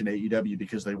crash in AEW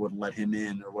because they wouldn't let him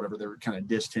in or whatever. They were kind of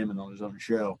dissed him and on his own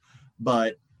show,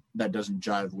 but that doesn't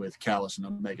jive with Callis and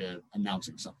Omega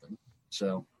announcing something.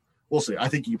 So we'll see. I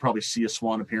think you probably see a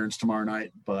Swann appearance tomorrow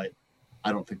night, but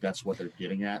I don't think that's what they're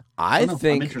getting at. I'm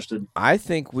interested. I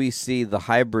think we see the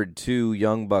Hybrid 2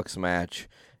 Young Bucks match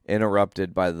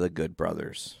interrupted by the Good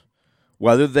Brothers.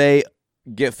 Whether they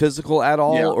get physical at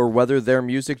all or whether their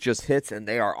music just hits and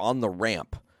they are on the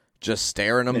ramp just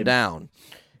staring them down.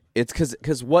 It's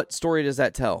because what story does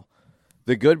that tell?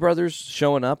 The Good Brothers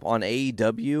showing up on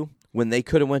AEW when they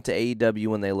could have went to AEW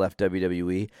when they left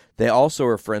WWE. They also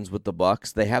are friends with the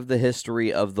Bucks. They have the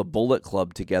history of the Bullet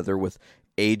Club together with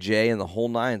AJ and the whole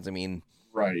nines. I mean,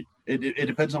 right. It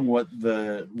depends on what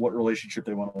relationship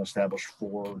they want to establish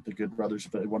for the Good Brothers.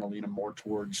 If they want to lean them more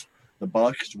towards the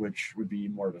Bucks, which would be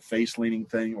more of a face leaning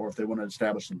thing, or if they want to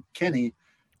establish some Kenny,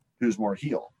 who's more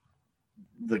heel.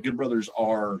 the Good Brothers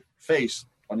are face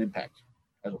on Impact,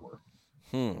 as it were.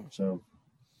 So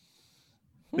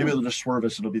maybe they'll just swerve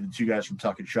us. It'll be the two guys from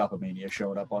Talking Shop-A-Mania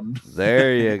showing up on.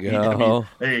 There you go.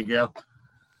 There you go.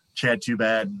 Chad Too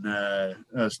Bad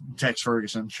and Tex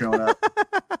Ferguson showing up.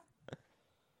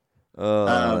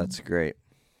 That's great.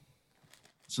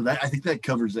 So I think that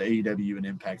covers the AEW and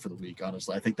Impact for the week.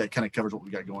 Honestly, I think that kind of covers what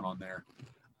we got going on there.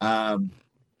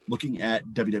 Looking at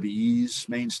WWE's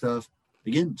main stuff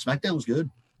again, SmackDown was good.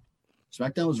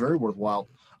 SmackDown was very worthwhile.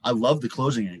 I love the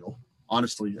closing angle.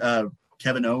 Honestly,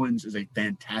 Kevin Owens is a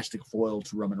fantastic foil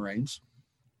to Roman Reigns.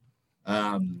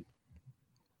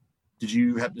 Did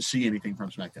you happen to see anything from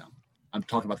SmackDown? I'm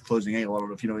talking about the closing angle. I don't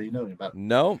know if you know anything about it.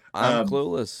 No, I'm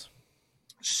clueless.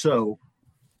 So,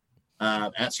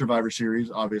 at Survivor Series,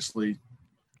 obviously,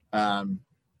 Team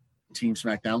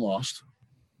SmackDown lost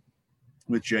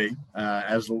with Jay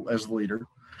as the leader.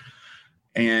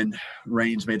 And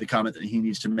Reigns made the comment that he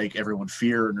needs to make everyone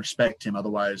fear and respect him,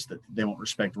 otherwise that they won't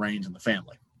respect Reigns and the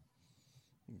family.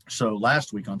 So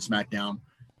last week on SmackDown,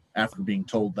 after being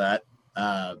told that,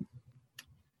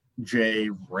 Jay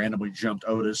randomly jumped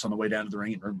Otis on the way down to the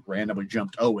ring and randomly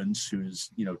jumped Owens, who's,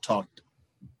 talked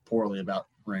poorly about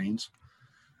Reigns.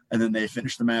 And then they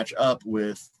finished the night up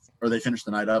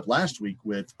last week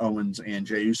with Owens and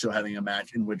Jey Uso having a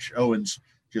match in which Owens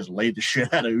just laid the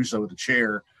shit out of Uso with a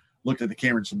chair, looked at the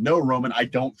camera and said, "No, Roman, I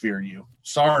don't fear you.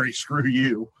 Sorry, screw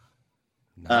you."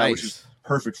 Nice. Which is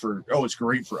perfect it's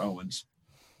great for Owens.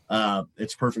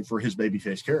 It's perfect for his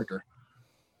babyface character.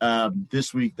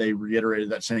 This week they reiterated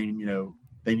that saying,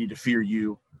 they need to fear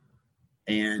you.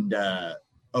 And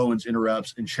Owens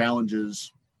interrupts and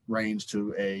challenges Reigns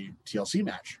to a TLC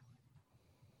match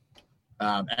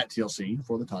at TLC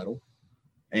for the title.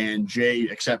 And Jay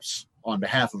accepts on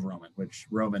behalf of Roman, which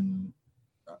Roman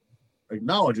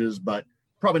acknowledges, but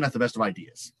probably not the best of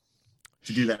ideas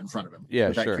to do that in front of him. Yeah,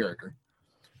 with that sure. character.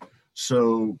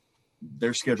 So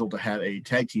they're scheduled to have a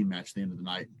tag team match at the end of the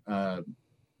night.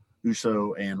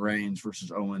 Uso and Reigns versus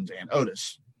Owens and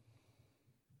Otis,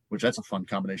 which that's a fun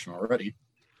combination already.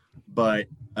 But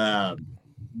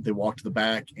they walk to the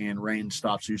back and Reigns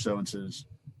stops Uso and says,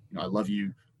 "I love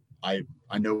you. I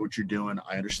know what you're doing.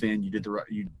 I understand you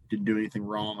didn't do anything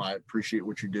wrong. I appreciate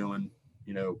what you're doing,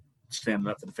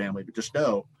 standing up for the family, but just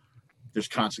know there's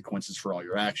consequences for all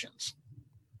your actions."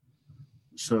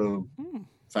 So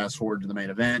fast forward to the main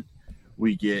event,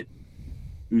 we get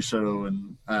Uso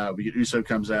Uso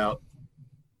comes out,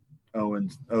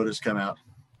 Otis come out,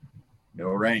 no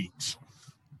Reigns.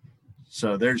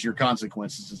 So there's your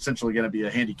consequences. It's essentially going to be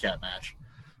a handicap match.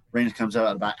 Reigns comes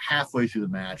out about halfway through the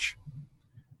match,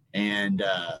 and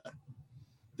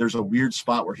there's a weird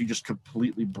spot where he just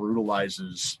completely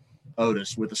brutalizes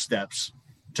Otis with the steps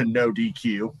to no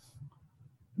DQ,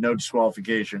 no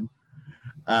disqualification.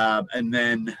 And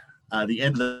then the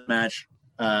end of the match,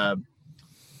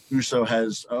 Uso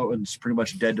has Owens pretty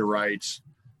much dead to rights.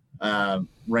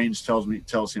 Reigns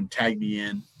tells him, "Tag me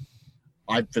in.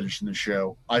 I'm finishing the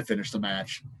show. I finished the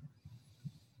match."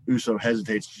 Uso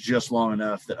hesitates just long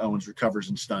enough that Owens recovers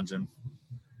and stuns him.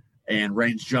 And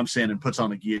Reigns jumps in and puts on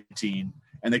the guillotine,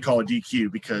 and they call it DQ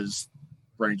because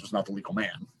Reigns was not the legal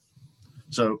man.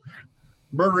 So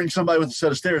murdering somebody with a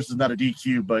set of stairs is not a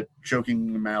DQ, but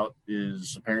choking them out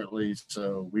is apparently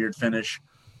so weird finish.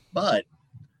 But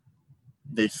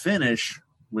they finish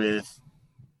with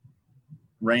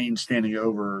Reigns standing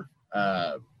over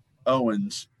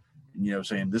Owens,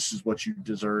 saying, "This is what you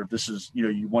deserve. This is,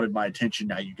 you wanted my attention.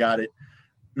 Now you got it."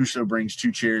 Uso brings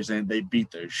 2 chairs in. They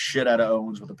beat the shit out of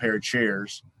Owens with a pair of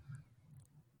chairs.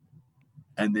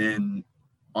 And then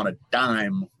on a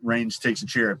dime, Reigns takes a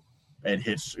chair and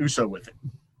hits Uso with it.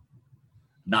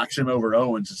 Knocks him over.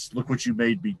 Owens says, "Look what you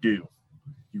made me do.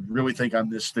 You really think I'm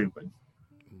this stupid?"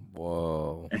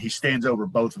 Whoa. And he stands over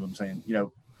both of them saying,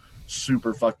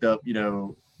 super fucked up,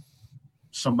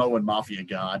 Samoan mafia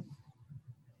god.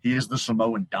 He is the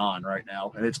Samoan Don right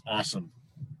now, and it's awesome.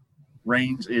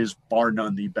 Reigns is bar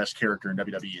none the best character in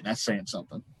WWE, and that's saying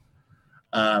something.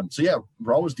 So yeah,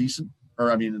 Raw was decent.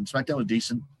 SmackDown was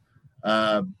decent.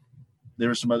 There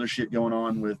was some other shit going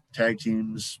on with tag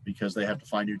teams because they have to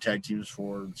find new tag teams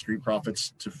for the Street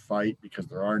Profits to fight because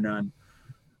there are none.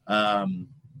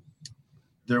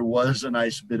 There was a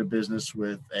nice bit of business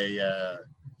with a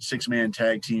 6-man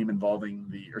tag team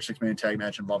six-man tag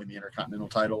match involving the Intercontinental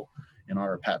title in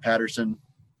honor of Pat Patterson,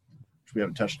 which we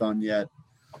haven't touched on yet.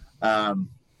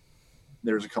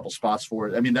 There's a couple spots for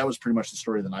it. That was pretty much the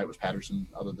story of the night was Patterson,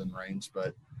 other than Reigns,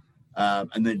 but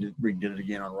and they did it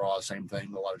again on Raw, same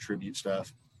thing, a lot of tribute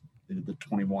stuff. They did the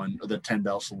 21 or the 10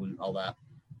 bell salute, all that.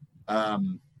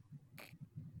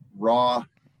 Raw,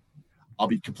 I'll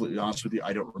be completely honest with you.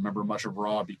 I don't remember much of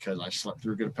Raw because I slept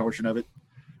through a good portion of it.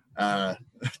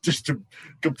 Just to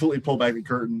completely pull back the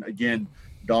curtain again.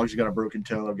 Dog's got a broken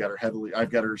toe. I've got her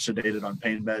sedated on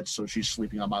pain meds, so she's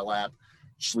sleeping on my lap.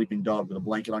 Sleeping dog with a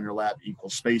blanket on your lap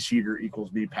equals space heater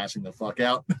equals me passing the fuck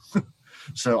out.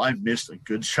 So I missed a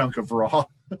good chunk of Raw.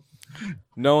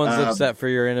 No one's upset for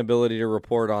your inability to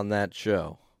report on that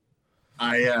show.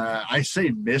 I say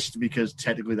missed because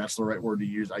technically that's the right word to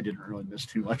use. I didn't really miss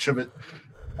too much of it.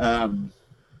 I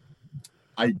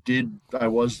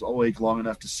was awake long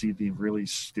enough to see the really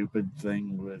stupid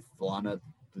thing with Lana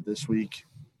this week.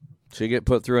 Should you get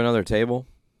put through another table?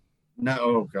 No,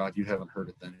 oh God, you haven't heard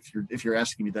it then. If you're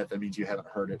asking me that means you haven't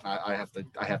heard it. I have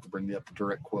to bring up the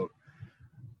direct quote.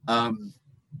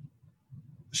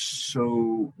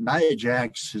 So Nia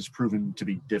Jax has proven to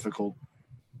be difficult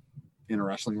in a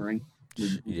wrestling ring.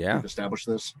 We've established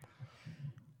this.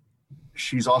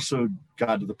 She's also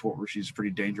gotten to the point where she's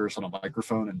pretty dangerous on a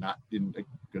microphone and not in a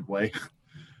good way.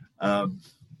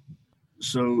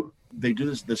 So they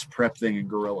do this prep thing in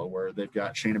Gorilla where they've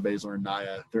got Shayna Baszler and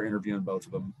Nia. They're interviewing both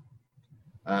of them.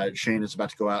 Shayna is about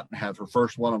to go out and have her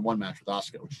first one-on-one match with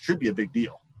Asuka, which should be a big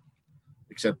deal.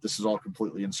 Except this is all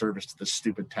completely in service to this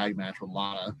stupid tag match with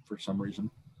Lana for some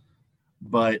reason.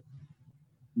 But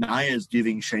Nia is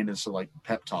giving Shayna this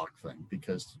pep talk thing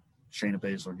because Shayna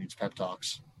Baszler needs pep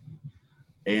talks.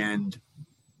 And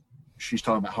she's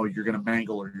talking about how you're going to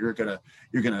mangle her. You're going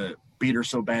to beat her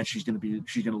so bad. She's going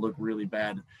to look really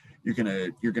bad. You're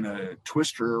going to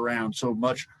twist her around so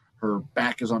much. Her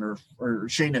back is on her, or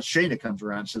Shayna comes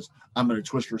around and says, I'm going to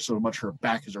twist her so much her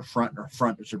back is her front and her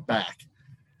front is her back.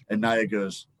 And Nia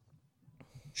goes,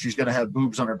 she's going to have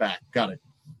boobs on her back. Got it.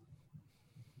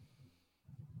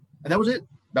 And that was it.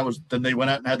 Then they went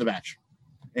out and had the match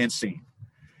and scene.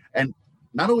 And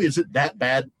not only is it that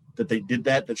bad that they did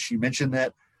that she mentioned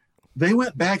that, they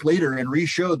went back later and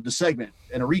re-showed the segment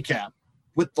and a recap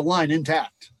with the line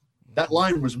intact. That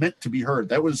line was meant to be heard.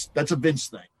 That's a Vince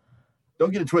thing.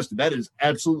 Don't get it twisted. That is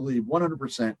absolutely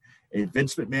 100% a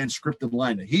Vince McMahon scripted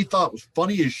line that he thought was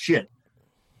funny as shit.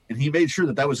 And he made sure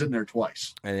that was in there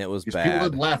twice. And it was because bad. People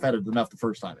didn't laugh at it enough the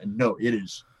first time. And no, it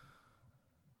is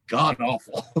god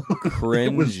awful.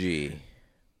 Cringy.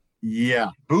 Yeah.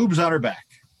 Boobs on her back.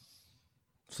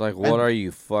 It's like, what are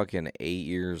you, fucking 8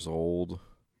 years old,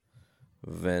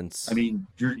 Vince? I mean,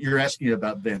 you're asking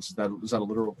about Vince. Is that a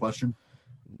literal question?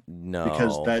 No.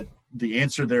 Because the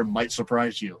answer there might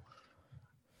surprise you.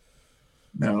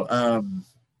 No.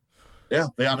 Yeah,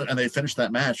 they finished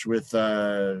that match with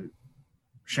Shayna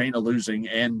losing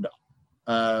and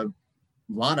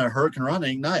Lana Hurricane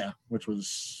running Nia, which was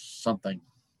something.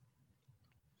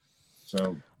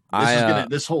 So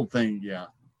this whole thing, yeah.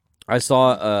 I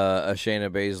saw a Shayna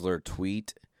Baszler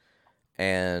tweet,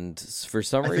 and for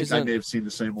some reason, I may have seen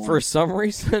the same one. For some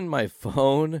reason, my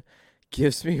phone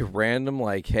gives me random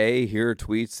hey, here are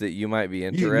tweets that you might be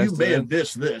interested. You may have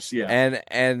missed this, yeah.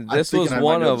 And this was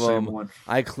one of them.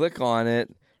 I click on it,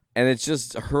 and it's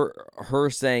just her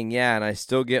saying, yeah, and I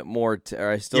still get more,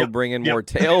 bring in more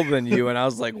tail than you. And I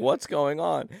was like, what's going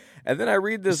on? And then I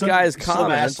read this guy's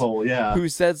comments who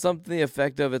said something to the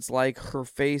effect of, it's like her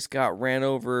face got ran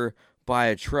over by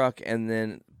a truck and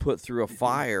then put through a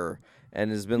fire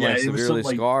and has been severely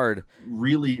scarred.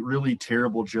 Really, really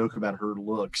terrible joke about her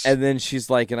looks. And then she's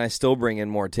like, and I still bring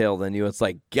in more tail than you. It's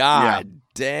like, God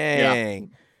dang. Yeah.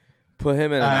 Put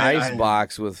him in an ice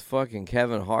box with fucking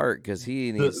Kevin Hart because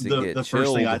he needs to get the chilled.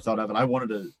 First thing I thought of, and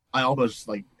I almost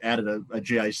added a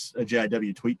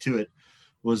JIW tweet to it,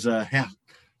 was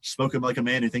spoken like a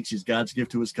man who thinks he's God's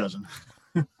gift to his cousin.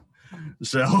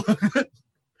 So,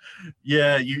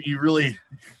 yeah, you really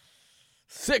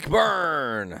sick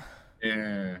burn.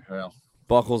 Yeah, well,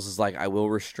 Buckles is like, I will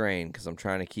restrain because I'm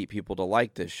trying to keep people to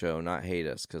like this show, not hate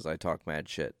us because I talk mad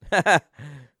shit.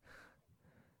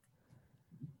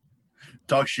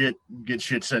 Talk shit, get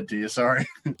shit said to you. Sorry.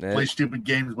 Play stupid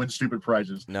games, win stupid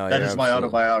prizes. No, that is my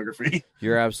autobiography.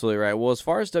 You're absolutely right. Well, as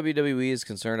far as WWE is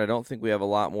concerned, I don't think we have a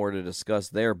lot more to discuss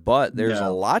there, but there's a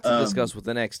lot to discuss with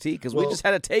NXT because we just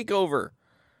had a takeover.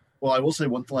 Well, I will say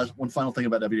one final thing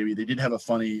about WWE. They did have a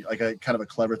funny, a kind of a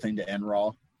clever thing to end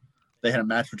Raw. They had a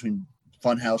match between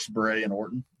Funhouse, Bray, and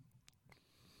Orton,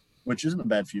 which isn't a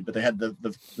bad feud, but they had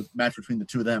the match between the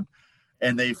two of them,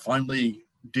 and they finally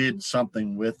did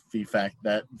something with the fact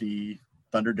that the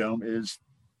Thunderdome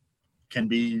can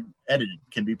be edited,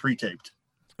 can be pre-taped.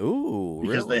 Ooh,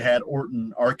 because they had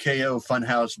Orton RKO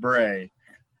Funhouse Bray,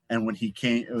 and when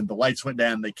the lights went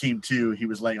down, they came to, he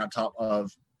was laying on top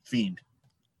of Fiend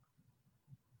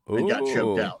and got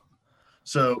choked out.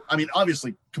 So, I mean,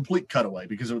 obviously, complete cutaway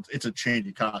because it's a change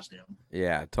of costume.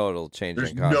 Yeah, total change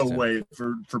There's in costume. no way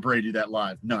for Brady to do that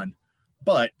live. None.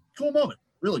 But cool moment.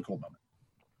 Really cool moment.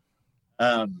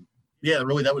 Yeah,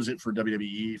 really, that was it for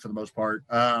WWE for the most part.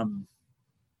 I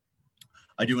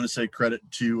do want to say credit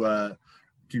to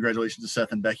congratulations to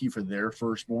Seth and Becky for their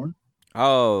firstborn.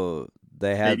 Oh,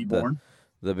 they had baby born.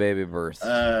 The baby birth.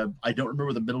 I don't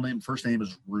remember the middle name. First name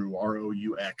is Rue,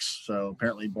 R-O-U-X. So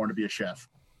apparently born to be a chef.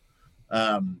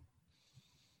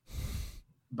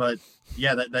 But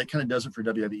yeah, that kind of does it for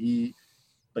WWE.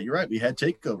 But you're right, we had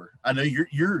TakeOver. I know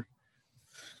you're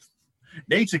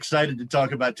Nate's excited to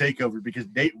talk about TakeOver because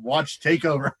Nate watched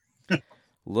TakeOver.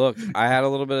 Look, I had a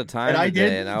little bit of time and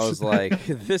today, and I was like,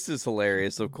 "This is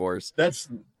hilarious." Of course, that's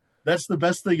the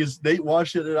best thing is Nate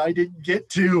watched it and I didn't get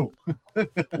to.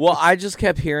 Well, I just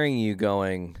kept hearing you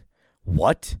going,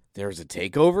 "What? There's a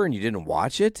TakeOver and you didn't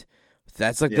watch it?"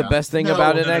 That's like the best thing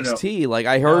about NXT. No. Like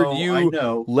I heard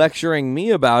you lecturing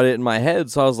me about it in my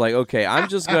head, so I was like, "Okay, I'm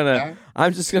just gonna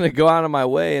go out of my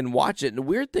way and watch it." And the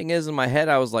weird thing is, in my head,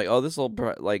 I was like, "Oh, this will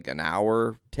like an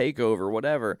hour TakeOver,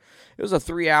 whatever." It was a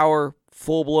 3-hour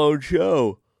full-blown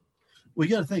show. Well,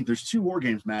 you got to think there's 2 War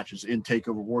Games matches in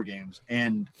TakeOver War Games,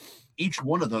 and each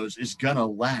one of those is gonna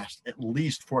last at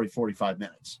least 40-45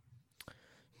 minutes.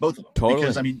 Both of them, totally.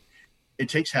 Because I mean, it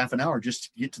takes half an hour just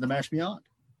to get to the match beyond.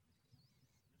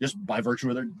 Just by virtue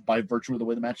of the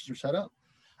way the matches are set up.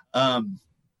 I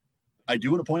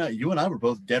do want to point out you and I were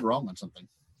both dead wrong on something.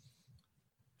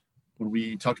 When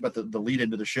we talked about the lead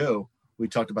into the show, we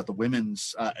talked about the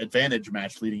women's advantage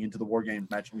match leading into the War Games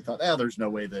match, and we thought, there's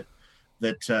no way that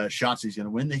Shotzi's going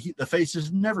to win. The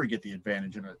faces never get the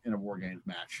advantage in a War Games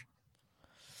match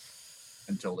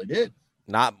until they did.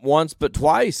 Not once, but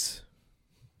twice.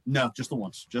 No, just the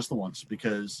once,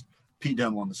 because Pete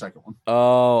Dunne won the second one.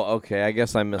 Oh, okay. I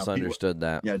guess I misunderstood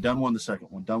that. Yeah, Dunne won the second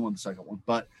one. But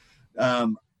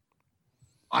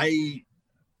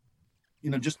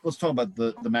let's talk about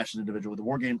the matches individually.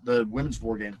 The women's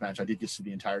War Games match, I did get to see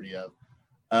the entirety of.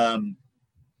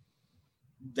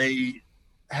 They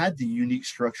had the unique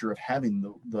structure of having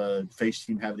the face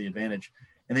team have the advantage,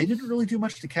 and they didn't really do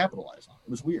much to capitalize on it. It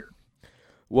was weird.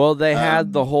 Well, they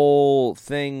had the whole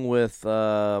thing with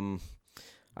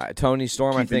Toni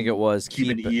Storm, I think it was.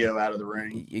 Keeping Io out of the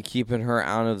ring. Keeping her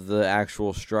out of the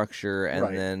actual structure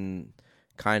and then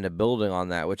kind of building on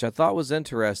that, which I thought was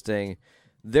interesting.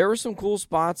 There were some cool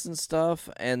spots and stuff,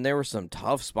 and there were some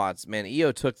tough spots. Man,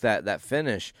 Io took that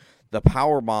finish, the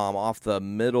power bomb off the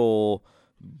middle.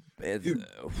 Dude,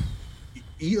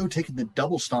 Io taking the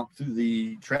double stomp through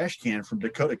the trash can from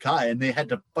Dakota Kai, and they had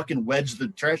to fucking wedge the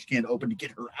trash can open to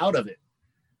get her out of it.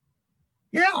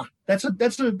 Yeah, that's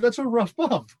a rough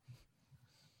bump.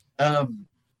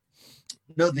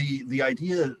 No, the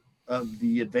idea of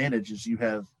the advantage is you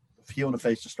have a heel and a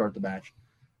face to start the match.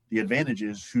 The advantage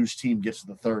is whose team gets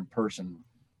the third person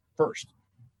first.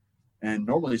 And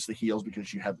normally it's the heels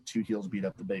because you have the 2 heels beat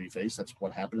up the babyface. That's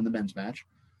what happened in the men's match.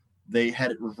 They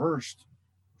had it reversed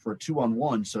for a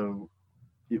 2-on-1, so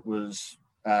it was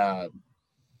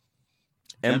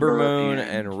Ember Moon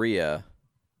and Rhea.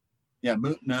 Yeah,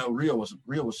 Rhea wasn't.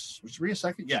 Was Rhea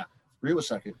second? Yeah, Rhea was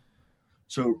second.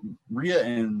 So Rhea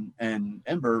and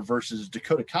Ember versus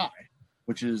Dakota Kai,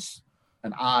 which is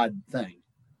an odd thing.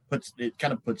 It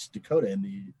kind of puts Dakota in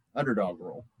the underdog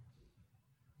role.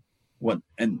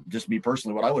 And just me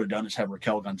personally, what I would have done is have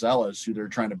Raquel Gonzalez, who they're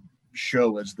trying to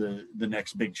show as the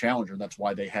next big challenger. That's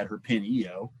why they had her pin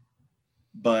Io.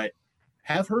 But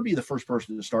have her be the first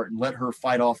person to start and let her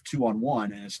fight off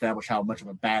 2-on-1 and establish how much of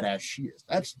a badass she is.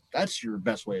 That's your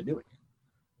best way of doing it.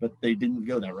 But they didn't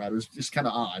go that route. It was just kind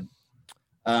of odd.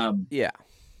 Yeah.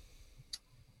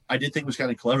 I did think it was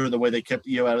kind of clever the way they kept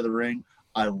Io out of the ring.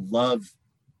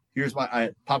 Here's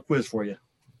my pop quiz for you.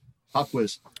 Pop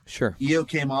quiz. Sure. Io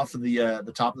came off of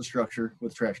the top of the structure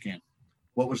with a trash can.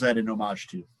 What was that in homage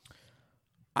to?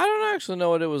 I don't actually know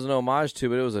what it was an homage to,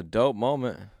 but it was a dope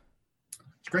moment.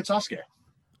 It's Great Sasuke.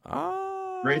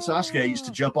 Great Sasuke used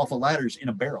to jump off of ladders in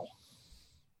a barrel.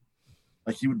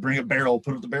 Like he would bring a barrel,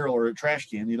 put up the barrel or a trash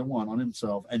can, either one, on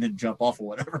himself, and then jump off or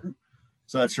whatever.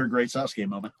 So that's her Great Sasuke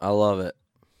moment. I love it.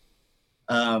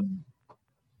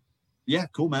 Yeah,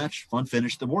 cool match, fun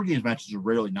finish. The War Games matches are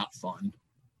rarely not fun.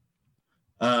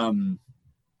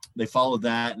 They followed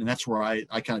that, and that's where I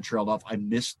kind of trailed off. I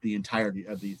missed the entirety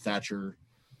of the Thatcher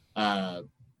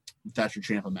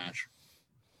Ciampa match.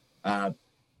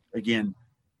 Again,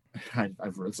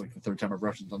 it's like the third time I've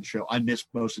referenced on the show. I missed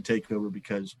most of TakeOver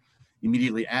because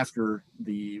immediately after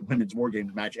the women's War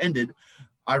Games match ended,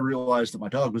 I realized that my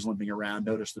dog was limping around,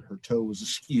 noticed that her toe was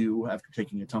askew after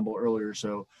taking a tumble earlier.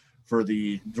 So for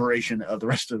the duration of the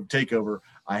rest of TakeOver,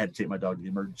 I had to take my dog to the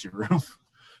emergency room.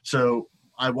 So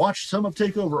I watched some of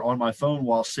TakeOver on my phone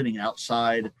while sitting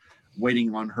outside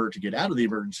waiting on her to get out of the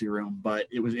emergency room, but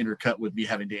it was intercut with me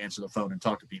having to answer the phone and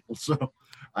talk to people. So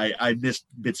I missed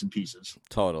bits and pieces.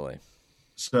 Totally.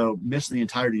 So missed the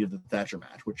entirety of the Thatcher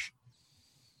match, which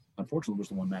unfortunately was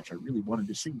the one match I really wanted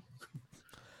to see.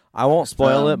 I won't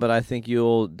spoil it, but I think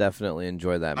you'll definitely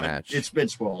enjoy that match. It's been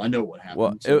spoiled. I know what happened.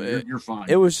 Well, So you're fine.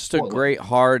 It was just a great,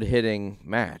 hard-hitting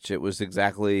match. It was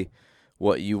exactly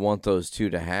what you want those two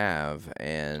to have.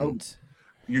 And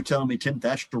you're telling me Tim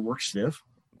Thatcher works stiff?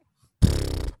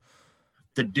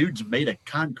 The dude's made of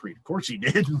concrete. Of course he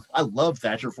did. I love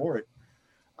Thatcher for it.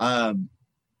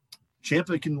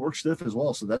 Ciampa can work stiff as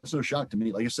well, so that's no shock to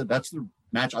me. Like I said, that's the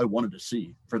match I wanted to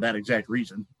see for that exact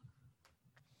reason.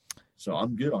 So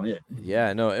I'm good on it.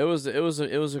 Yeah, no, it was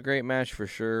a great match for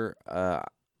sure.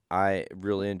 I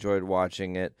really enjoyed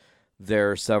watching it.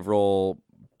 There are several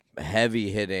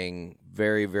heavy hitting,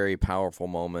 very, very powerful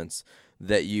moments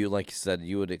that you, like you said,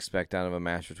 you would expect out of a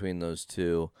match between those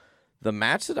two. The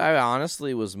match that I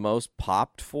honestly was most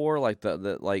popped for, granted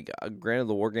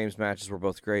the War Games matches were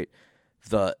both great.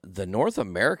 The North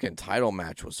American title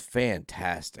match was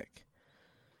fantastic.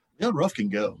 Yeah, Ruff can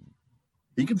go.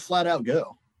 He can flat out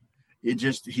go.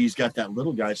 He's got that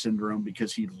little guy syndrome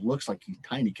because he looks like he's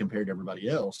tiny compared to everybody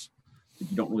else.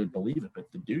 You don't really believe it,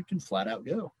 but the dude can flat out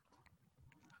go.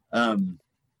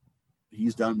 He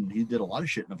did a lot of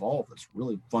shit in Evolve that's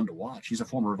really fun to watch. He's a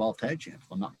former Evolve tag champ,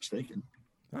 if I'm not mistaken.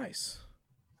 Nice.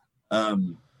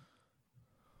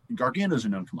 Gargano's a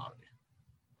known commodity.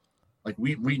 Like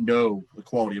we know the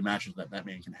quality of matches that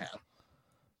man can have,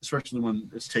 especially when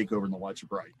it's TakeOver and the lights are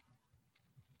bright.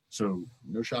 So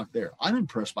no shock there. I'm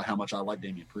impressed by how much I like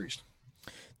Damian Priest.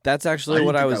 That's actually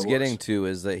what I was getting to,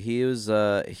 is that he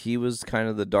was kind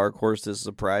of the dark horse that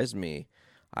surprised me.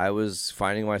 I was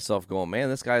finding myself going, man,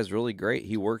 this guy is really great.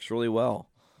 He works really well.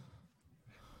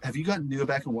 Have you gotten to go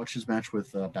back and watch his match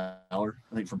with Balor?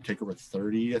 I think from TakeOver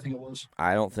 30, I think it was.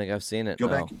 I don't think I've seen it. Go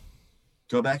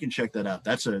back and check that out.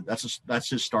 That's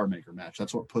his Star Maker match.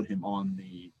 That's what put him on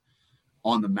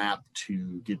the map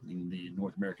to getting the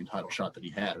North American title shot that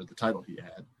he had, or the title he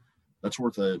had. That's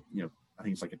worth I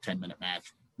think it's like a 10-minute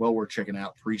match. Well worth checking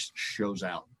out. Priest shows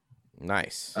out.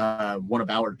 Nice. One of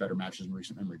Balor's better matches in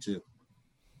recent memory too.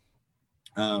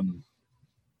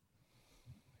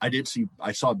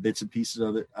 I saw bits and pieces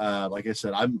of it. Like I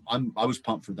said, I was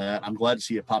pumped for that. I'm glad to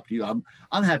see it pop to you.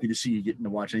 I'm happy to see you getting to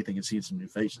watch anything and seeing some new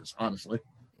faces, honestly.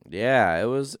 Yeah, it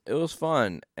was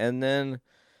fun. And then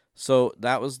so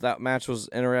that match was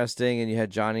interesting, and you had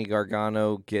Johnny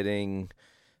Gargano getting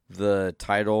the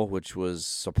title, which was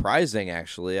surprising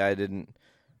actually. I didn't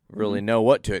really know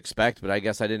what to expect, but I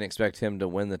guess I didn't expect him to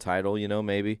win the title,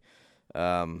 maybe.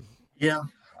 Yeah,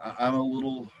 I'm a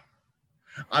little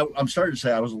I'm starting to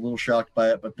say I was a little shocked by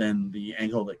it, but then the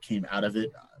angle that came out of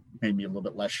it made me a little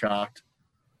bit less shocked.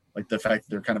 Like the fact that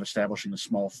they're kind of establishing a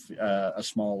small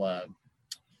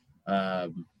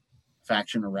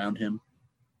faction around him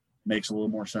makes a little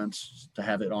more sense to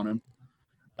have it on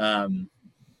him.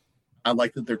 I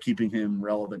like that they're keeping him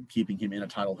relevant, keeping him in a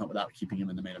title hunt without keeping him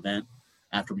in the main event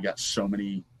after we got so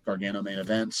many Gargano main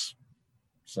events.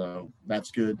 So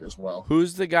that's good as well.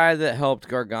 Who's the guy that helped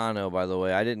Gargano, by the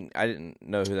way? I didn't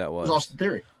know who that was. It was Austin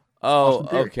Theory. Oh, Austin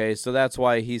Theory. Okay. So that's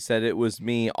why he said it was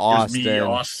me, Austin. It was me,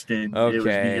 Austin. Okay.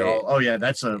 It was me, oh yeah,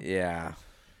 that's a yeah.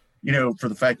 For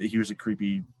the fact that he was a creep.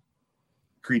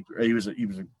 He was a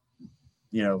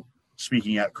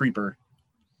speaking out creeper.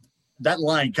 That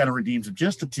line kind of redeems him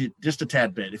just a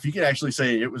tad bit. If you could actually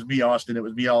say it was me, Austin, it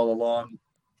was me all along.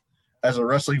 As a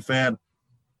wrestling fan,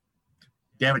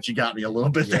 damn it, you got me a little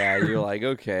bit there. Yeah, you're like,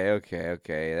 okay.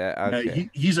 Okay.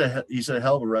 He's a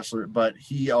hell of a wrestler, but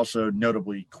he also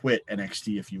notably quit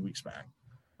NXT a few weeks back.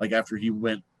 Like after he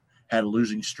had a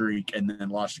losing streak and then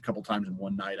lost a couple times in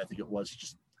one night, I think it was. He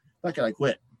just, that guy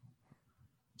quit.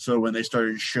 So when they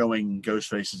started showing ghost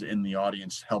faces in the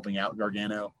audience helping out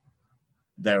Gargano,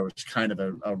 there was kind of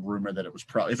a rumor that it was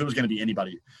probably, if it was going to be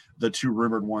anybody, the two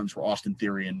rumored ones were Austin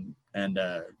Theory and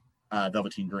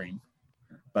Velveteen Dream.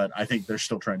 But I think they're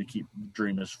still trying to keep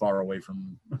Dream as far away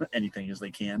from anything as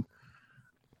they can.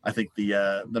 I think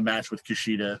the match with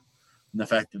Kushida and the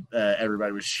fact that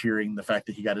everybody was cheering the fact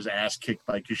that he got his ass kicked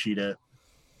by Kushida,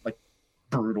 like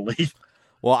brutally.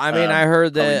 Well, I mean, I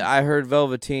heard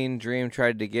Velveteen Dream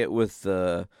tried to get with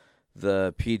the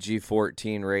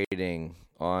PG-14 rating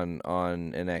on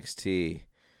NXT.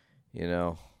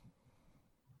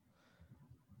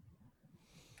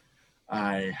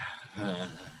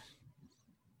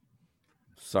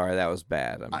 Sorry, that was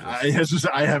bad.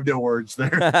 I have no words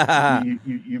there.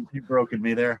 you broken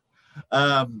me there.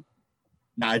 No,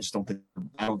 I just don't think.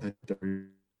 I don't think they're.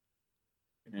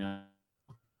 Yeah.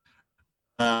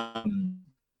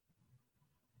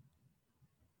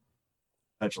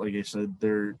 Actually, like I said,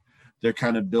 they're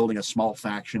kind of building a small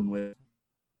faction with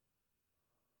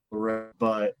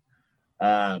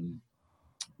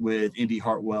Indy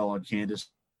Hartwell and Candice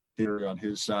Theory on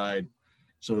his side.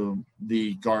 So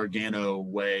the Gargano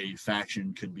Way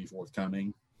faction could be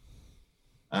forthcoming.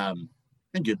 And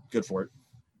good for it.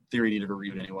 Theory needed a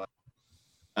reboot anyway.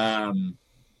 Then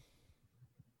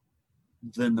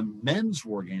the men's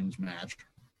War Games match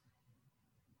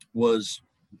was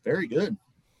very good.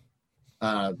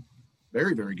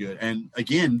 Very, very good. And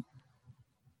again,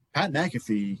 Pat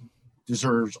McAfee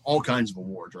deserves all kinds of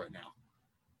awards right now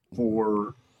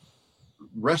for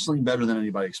wrestling better than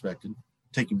anybody expected,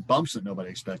 taking bumps that nobody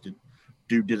expected.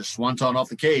 Dude did a swanton off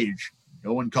the cage.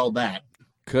 No one called that.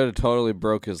 Could have totally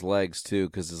broke his legs, too,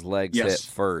 because his legs hit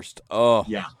first. Oh.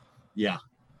 Yeah.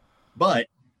 But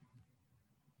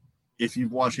if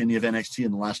you've watched any of NXT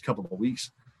in the last couple of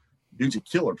weeks, dude's a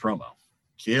killer promo.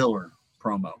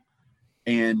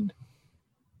 And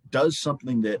does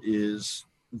something that is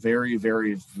very,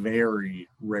 very, very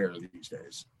rare these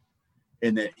days.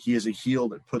 In that he is a heel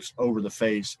that puts over the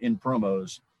face in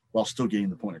promos while still getting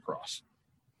the point across.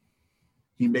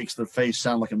 He makes the face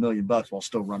sound like $1 million while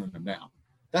still running them down.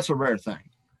 That's a rare thing.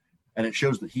 And it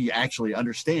shows that he actually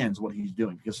understands what he's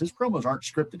doing, because his promos aren't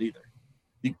scripted either.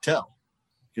 You can tell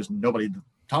because nobody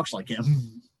talks like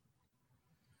him.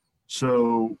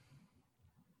 So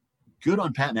good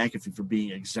on Pat McAfee for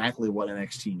being exactly what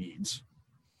NXT needs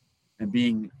and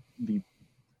being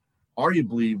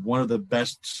arguably one of the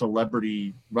best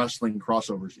celebrity wrestling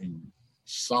crossovers in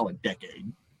solid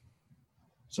decade.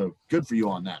 So good for you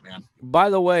on that, man. By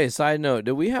the way, side note,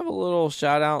 did we have a little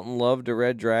shout out and love to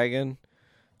Red Dragon,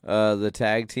 the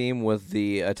tag team with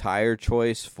the attire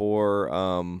choice for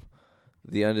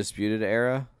the Undisputed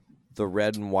Era, the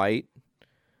red and white?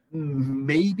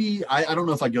 Maybe. I don't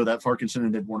know if I'd go that far,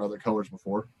 considering they'd worn other colors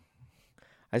before.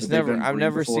 I've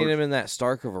never seen him in that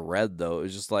stark of a red, though. It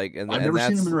was just like, I've never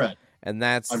seen him in red. And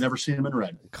that's I've never seen him in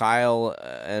red. Kyle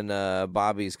and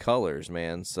Bobby's colors,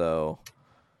 man. So,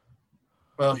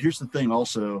 well, here's the thing.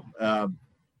 Also,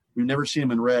 we've never seen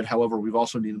him in red. However, we've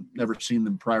also never seen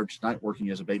them prior to tonight working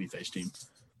as a babyface team.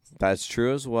 That's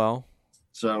true as well.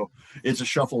 So it's a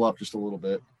shuffle up just a little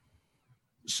bit.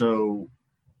 So,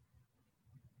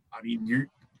 I mean,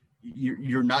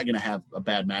 you're not going to have a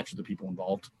bad match with the people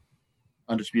involved.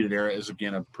 Undisputed Era is,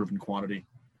 again, a proven quantity.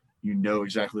 You know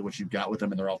exactly what you've got with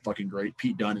them, and they're all fucking great.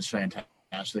 Pete Dunne is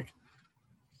fantastic.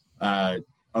 Oney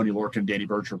Lorcan and Danny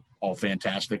Burch are all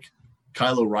fantastic.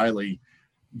 Kyle O'Reilly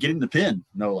getting the pin,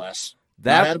 no less.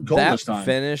 That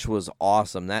finish was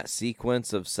awesome. That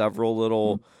sequence of several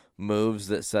little moves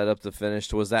that set up the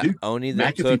finish. Was that Oney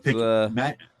that took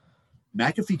the...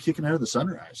 McAfee kicking out of the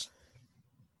Sunrise.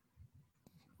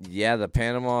 Yeah, the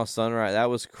Panama Sunrise. That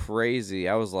was crazy.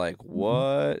 I was like,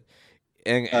 what?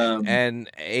 And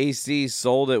AC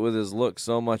sold it with his look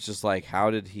so much, just like, how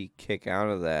did he kick out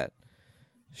of that?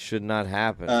 Should not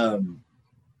happen.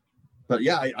 But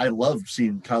yeah, I love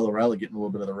seeing Kyle O'Reilly getting a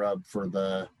little bit of the rub for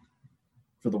the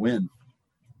win.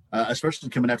 Especially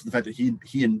coming after the fact that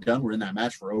he and Dunn were in that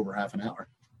match for over half an hour.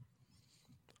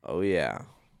 Oh, yeah.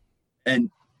 And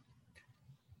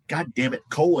God damn it,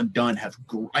 Cole and Dunn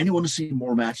I want to see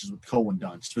more matches with Cole and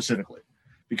Dunn specifically,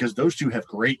 because those two have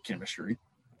great chemistry.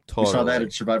 Totally. We saw that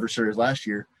at Survivor Series last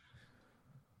year.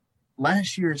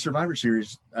 Last year at Survivor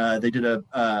Series, they did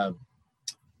a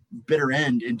bitter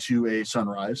end into a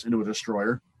Sunrise, into a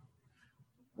Destroyer.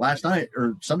 Last night,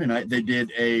 or Sunday night, they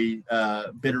did a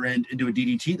bitter end into a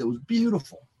DDT that was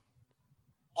beautiful.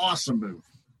 Awesome move.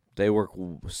 They work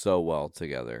so well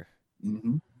together.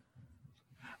 Mm-hmm.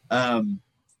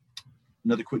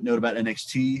 Another quick note about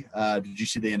NXT. Did you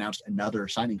see they announced another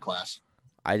signing class?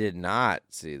 I did not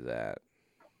see that.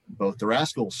 Both the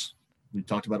Rascals. We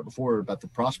talked about it before, about the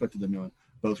prospect of them doing.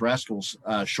 Both Rascals,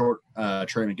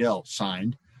 Trey Miguel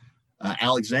signed.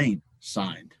 Alex Zane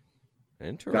signed.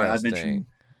 Interesting.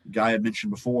 Guy I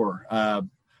mentioned before. I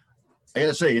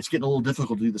gotta say, it's getting a little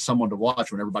difficult to do the someone to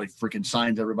watch when everybody freaking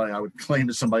signs everybody I would claim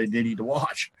is somebody they need to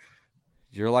watch.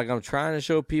 You're like, I'm trying to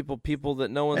show people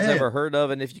that no one's ever heard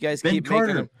of, and if you guys keep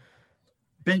making them...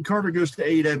 Ben Carter goes to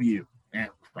AEW.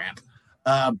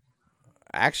 Crap.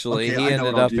 Actually, he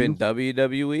ended up in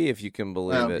WWE, if you can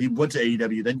believe it. He went to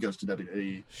AEW, then goes to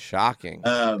WWE. Shocking.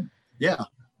 Yeah.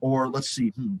 Or let's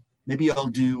see. Maybe I'll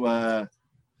do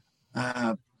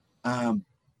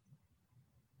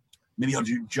Maybe I'll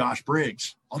do Josh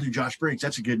Briggs. I'll do Josh Briggs.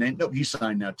 That's a good name. Nope, he's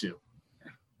signed now too.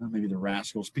 Well, maybe the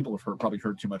Rascals. People have probably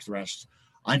heard too much of the Rascals.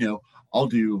 I know. I'll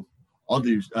do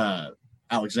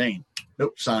Alex Zane.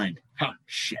 Nope, signed. Huh,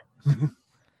 shit.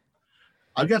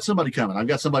 I've got somebody coming. I've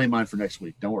got somebody in mind for next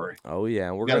week. Don't worry. Oh yeah,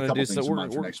 we're gonna do some.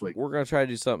 We're gonna try to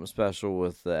do something special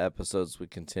with the episodes we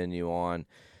continue on.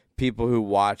 People who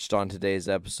watched on today's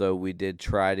episode, we did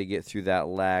try to get through that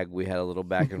lag. We had a little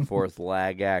back and forth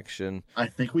lag action. I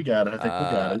think we got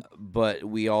it. But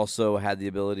we also had the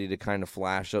ability to kind of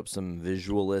flash up some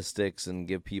visualistics and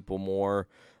give people more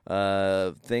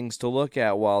things to look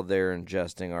at while they're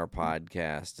ingesting our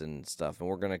podcast and stuff. And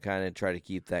we're going to kind of try to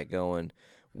keep that going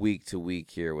week to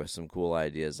week here with some cool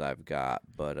ideas I've got.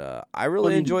 But I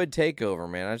really enjoyed TakeOver,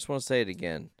 man. I just want to say it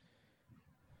again.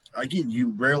 Again,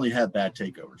 you rarely have bad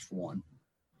takeovers, for one.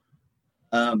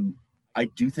 I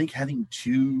do think having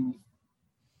two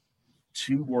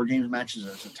War Games matches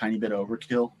is a tiny bit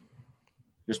overkill.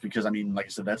 Just because, I mean, like I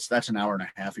said, that's an hour and a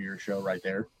half of your show right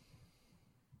there.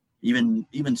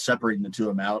 Even separating the two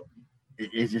of them out,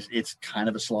 it's kind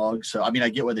of a slog. So, I mean, I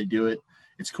get why they do it.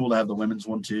 It's cool to have the women's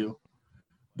one too,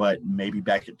 but maybe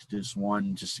back it to just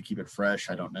one just to keep it fresh.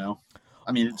 I don't know.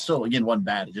 I mean, it's still, again, wasn't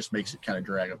bad. It just makes it kind of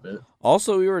drag a bit.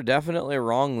 Also, we were definitely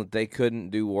wrong that they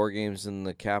couldn't do War Games in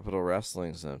the Capitol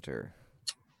Wrestling Center.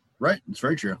 Right. It's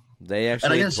very true. They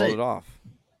actually pulled it off.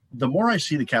 The more I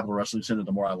see the Capitol Wrestling Center,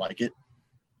 the more I like it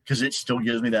because it still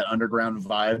gives me that underground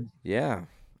vibe. Yeah.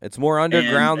 It's more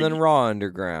underground than Raw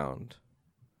Underground.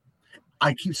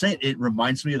 I keep saying it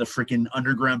reminds me of the freaking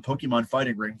underground Pokemon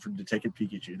fighting ring from Detective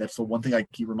Pikachu. That's the one thing I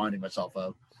keep reminding myself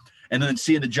of. And then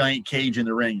seeing the giant cage in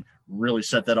the ring really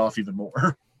set that off even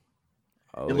more.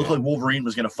 It looked like Wolverine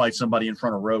was going to fight somebody in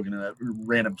front of Rogan in a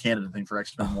random Canada thing for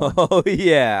X-Men 1. Oh,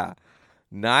 yeah.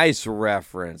 Nice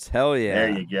reference. Hell yeah.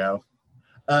 There you go.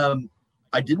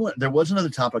 There was another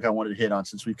topic I wanted to hit on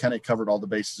since we've kind of covered all the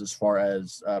bases as far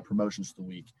as promotions of the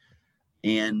week.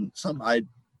 And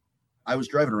I was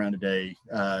driving around today,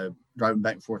 driving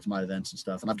back and forth to my events and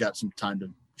stuff, and I've got some time to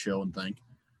chill and think.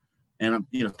 And I'm,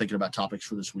 thinking about topics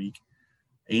for this week.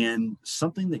 And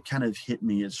something that kind of hit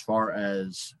me as far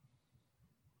as,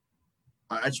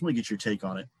 I just want to get your take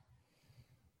on it.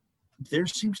 There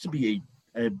seems to be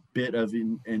a bit of,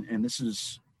 and this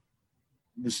is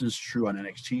true on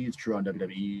NXT, it's true on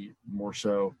WWE more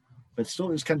so, but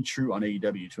still is kind of true on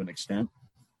AEW to an extent.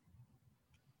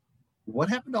 What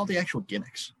happened to all the actual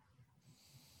gimmicks?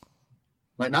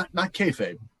 Like not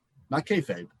kayfabe,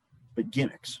 but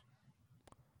gimmicks.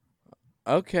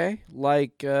 Okay,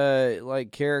 like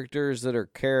characters that are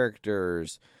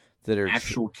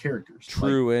actual characters,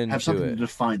 true into have something it. to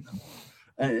define them.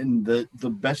 And the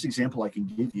best example I can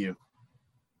give you,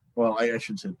 well, I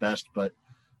shouldn't say best, but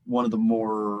one of the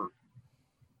more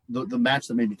the match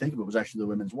that made me think of it was actually the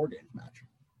women's War Games match,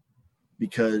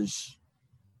 because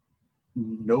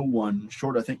no one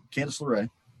short, I think Candice LeRae,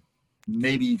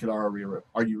 maybe you could argue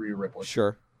Rhea Ripley.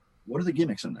 Sure. What are the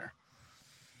gimmicks in there?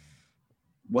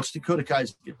 What's Dakota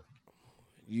Kai's gimmick?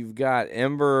 You've got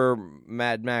Ember,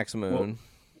 Mad Max Moon.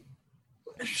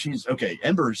 Well, she's okay.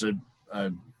 Ember's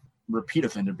a repeat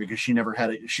offender because she never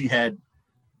had it. She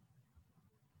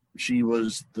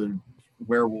was the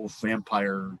werewolf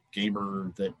vampire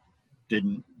gamer that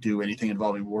didn't do anything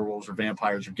involving werewolves or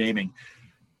vampires or gaming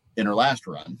in her last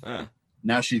run.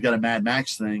 Now she's got a Mad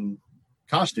Max thing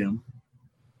costume,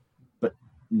 but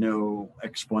no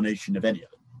explanation of any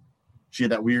of it. She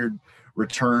had that weird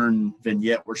return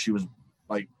vignette where she was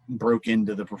like broke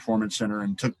into the performance center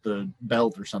and took the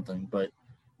belt or something, but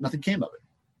nothing came of it.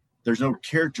 There's no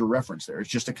character reference there. It's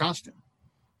just a costume.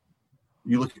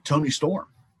 You look at Toni Storm.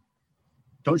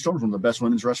 Toni Storm's one of the best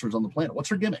women's wrestlers on the planet. What's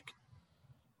her gimmick?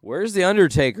 Where's the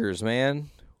Undertakers, man?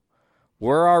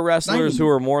 Where are wrestlers who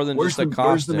are more than just a costume?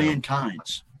 Where's the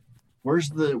Mankind's? Where's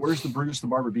the Brutus the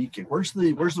Barber Beefcake? Where's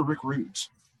the Rick Rudes?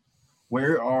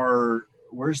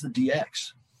 Where's the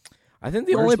DX? I think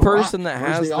the only person that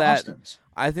has that.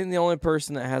 I think the only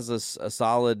person that has a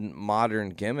solid modern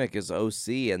gimmick is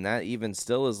OC, and that even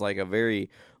still is like a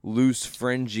very loose,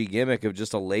 fringy gimmick of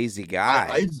just a lazy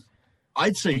guy.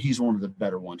 I'd say he's one of the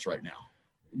better ones right now.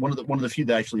 One of the few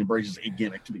that actually embraces a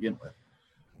gimmick to begin with.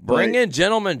 Bring in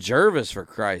Gentleman Jervis, for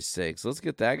Christ's sakes. Let's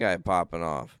get that guy popping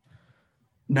off.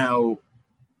 Now,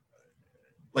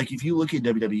 like if you look at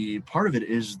WWE, part of it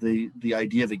is the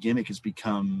idea of a gimmick has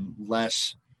become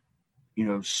less,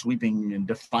 sweeping and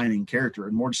defining character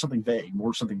and more something vague,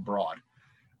 more something broad.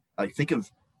 I think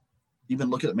of, even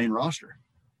look at the main roster.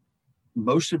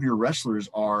 Most of your wrestlers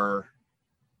are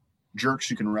jerks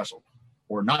who can wrestle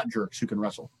or not jerks who can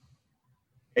wrestle.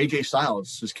 AJ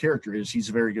Styles, his character is he's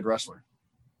a very good wrestler.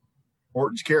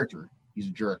 Orton's character, he's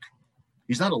a jerk.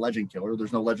 He's not a legend killer.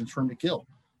 There's no legends for him to kill.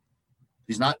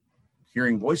 He's not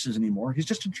hearing voices anymore. He's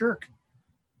just a jerk.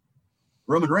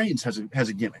 Roman Reigns has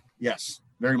a gimmick. Yes,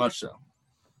 very much so.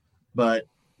 But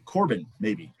Corbin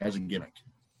maybe has a gimmick.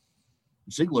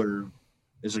 Ziggler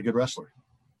is a good wrestler.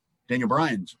 Daniel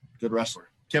Bryan's a good wrestler.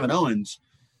 Kevin Owens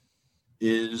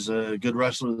is a good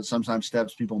wrestler that sometimes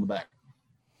stabs people in the back.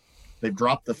 They've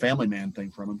dropped the family man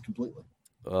thing from him completely.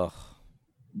 Ugh.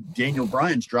 Daniel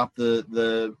Bryan's dropped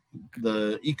the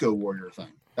eco warrior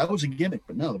thing. That was a gimmick,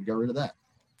 but no, they got rid of that.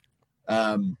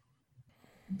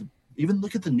 Even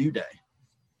look at the New Day.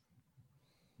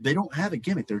 They don't have a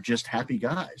gimmick. They're just happy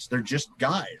guys. They're just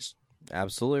guys.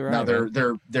 Absolutely right.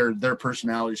 Now their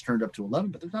personalities turned up to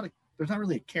 11, but there's not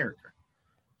really a character.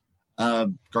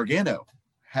 Gargano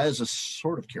has a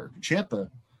sort of character. Ciampa,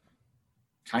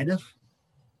 kind of.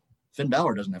 Finn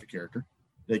Balor doesn't have a character.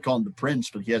 They call him the Prince,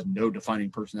 but he has no defining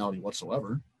personality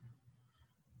whatsoever.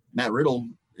 Matt Riddle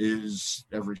is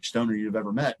every stoner you've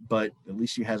ever met, but at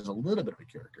least he has a little bit of a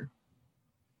character.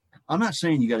 I'm not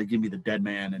saying you got to give me the Dead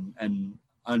Man and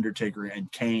Undertaker and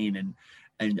Kane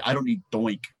and I don't need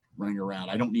Doink running around.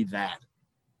 I don't need that.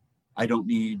 I don't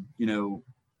need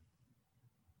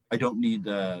Isaac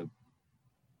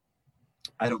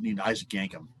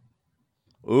Yankem.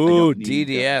 Ooh,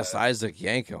 DDS, Isaac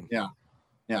Yankem.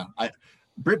 Yeah.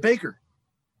 Britt Baker,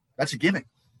 that's a gimmick.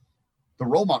 The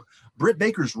role model. Britt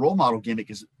Baker's role model gimmick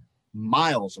is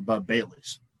miles above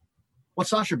Bayley's.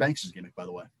 What's Sasha Banks' gimmick, by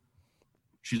the way?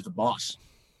 She's the boss.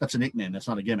 That's a nickname. That's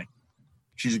not a gimmick.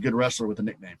 She's a good wrestler with a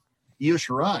nickname. Io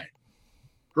Shirai,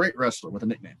 great wrestler with a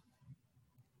nickname.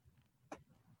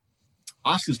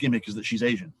 Asuka's gimmick is that she's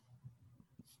Asian.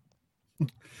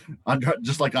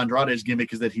 Just like Andrade's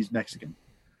gimmick is that he's Mexican.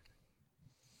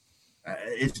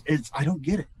 I don't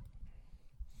get it.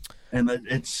 And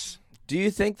it's. Do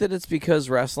you think that it's because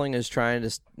wrestling is trying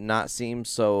to not seem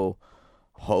so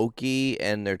hokey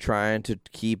and they're trying to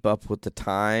keep up with the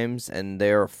times and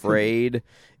they're afraid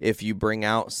if you bring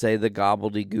out, say, the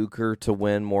gobbledygooker to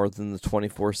win more than the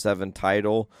 24/7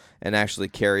 title and actually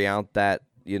carry out that,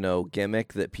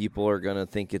 gimmick, that people are going to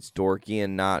think it's dorky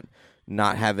and not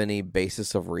have any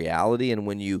basis of reality? And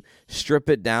when you strip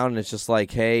it down, it's just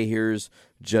like, hey, here's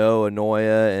Joe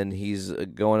Anoa'i and he's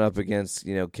going up against,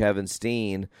 Kevin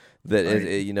Steen. That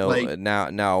right.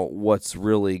 Now what's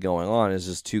really going on is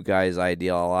just two guys,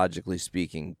 ideologically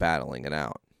speaking, battling it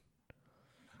out.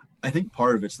 I think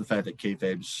part of it's the fact that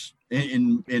kayfabe's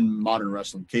in modern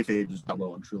wrestling, kayfabe is not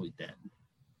well and truly dead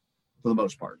for the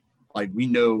most part. Like, we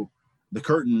know the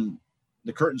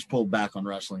curtain's pulled back on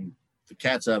wrestling. The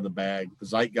cat's out of the bag. The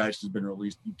zeitgeist has been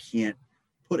released. You can't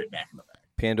put it back in the bag.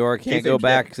 Pandora can't go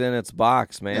back in its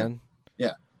box, man.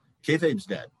 Yeah. Kayfabe's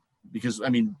dead because,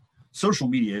 social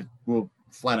media will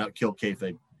flat out kill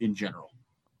kayfabe in general.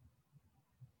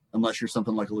 Unless you're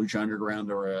something like a Lucha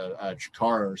Underground or a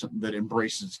Chikara or something that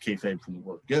embraces kayfabe from the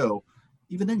word go,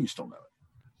 even then you still know it.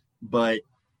 But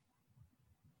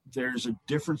there's a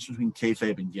difference between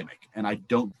kayfabe and gimmick. And I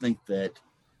don't think that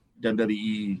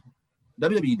WWE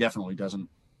definitely doesn't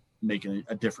make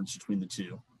a difference between the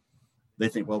two. They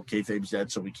think, well, kayfabe's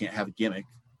dead, so we can't have a gimmick.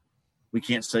 We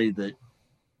can't say that,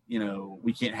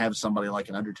 we can't have somebody like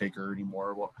an Undertaker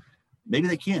anymore. Well, maybe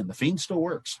they can. The Fiend still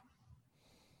works.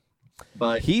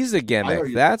 But he's a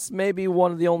gimmick. That's maybe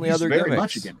one of the only other gimmicks. He's very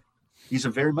much a gimmick. He's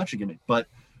very much a gimmick. But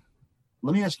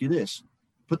let me ask you this.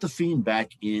 Put the Fiend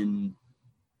back in,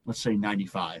 let's say,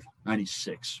 95,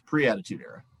 96, pre-Attitude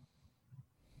Era.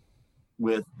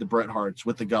 With the Bret Harts,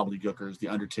 with the Gobbledygookers, the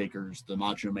Undertakers, the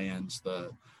Macho Mans,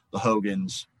 the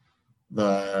Hogans,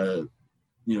 the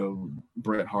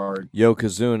Bret Hart,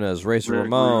 Yokozunas, Razor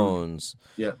Ramones,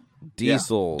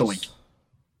 Diesels. Doink.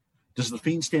 Does the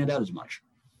Fiend stand out as much?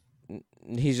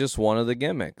 He's just one of the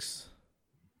gimmicks.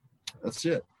 That's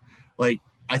it. Like,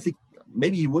 I think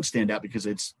maybe he would stand out because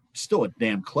it's still a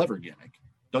damn clever gimmick.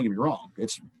 Don't get me wrong.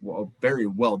 It's a very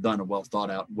well done, a well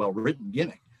thought out, well written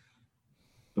gimmick.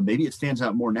 But maybe it stands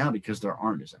out more now because there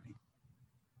aren't as many.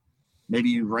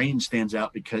 Maybe Reigns stands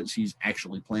out because he's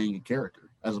actually playing a character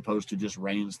as opposed to just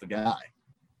Reigns the guy.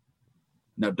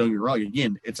 Now, don't get me wrong.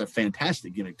 Again, it's a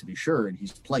fantastic gimmick to be sure, and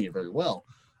he's playing it very well.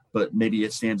 But maybe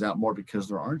it stands out more because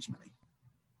there aren't as many.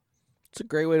 It's a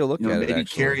great way to look at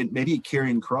it. Maybe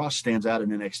Karrion Kross stands out in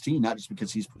NXT, not just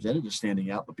because he's presented as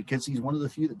standing out, but because he's one of the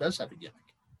few that does have a gimmick.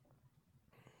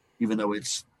 Even though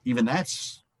that's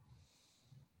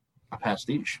a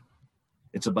pastiche.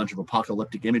 It's a bunch of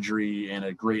apocalyptic imagery and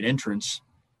a great entrance,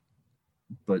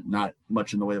 but not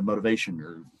much in the way of motivation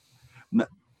or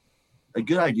a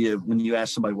good idea when you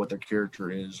ask somebody what their character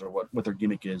is or what their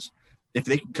gimmick is. If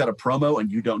they can cut a promo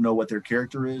and you don't know what their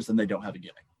character is, then they don't have a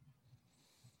gimmick.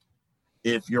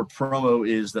 If your promo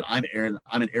is that I'm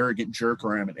an arrogant jerk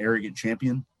or I'm an arrogant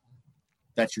champion,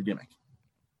 that's your gimmick.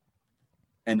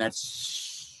 And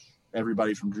that's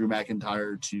everybody from Drew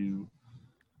McIntyre to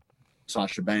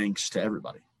Sasha Banks to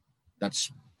everybody.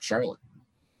 That's Charlotte.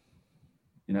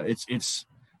 You know, it's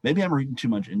maybe I'm reading too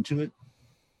much into it.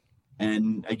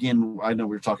 And again, I know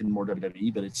we're talking more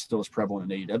WWE, but it's still as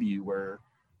prevalent in AEW where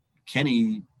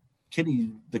Kenny,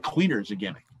 the cleaner is a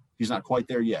gimmick. He's not quite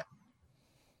there yet.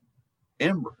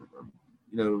 And,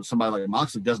 you know, somebody like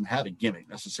Moxley doesn't have a gimmick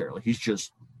necessarily. He's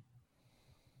just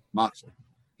Moxley.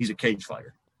 He's a cage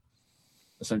fighter,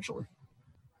 essentially.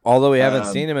 Although we haven't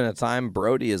seen him in a time,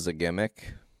 Brody is a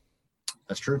gimmick.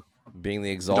 That's true. Being the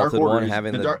exalted one,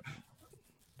 having the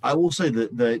I will say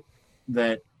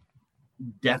that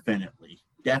definitely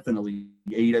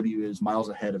AEW is miles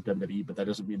ahead of WWE, but that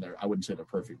doesn't mean I wouldn't say they're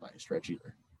perfect by a stretch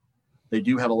either. They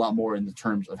do have a lot more in the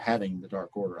terms of having the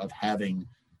Dark Order, of having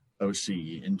OC,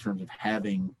 in terms of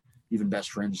having even Best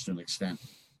Friends to an extent.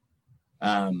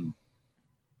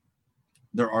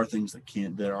 There are things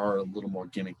that are a little more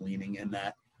gimmick leaning in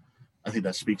that. I think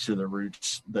that speaks to their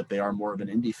roots, that they are more of an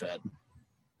indie fed.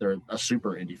 They're a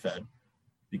super indie fed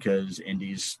because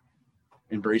indies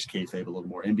embrace kayfabe a little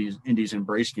more. Indies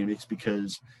embrace gimmicks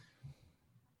because,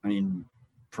 I mean,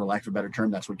 for lack of a better term,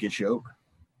 that's what gets you over.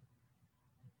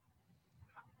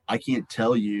 I can't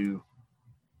tell you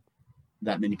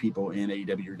that many people in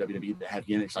AEW or WWE that have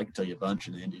gimmicks. I can tell you a bunch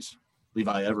in the indies.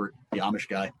 Levi Everett, the Amish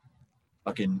guy,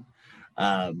 fucking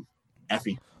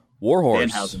Effie,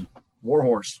 Warhorse, Danhausen,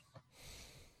 Warhorse.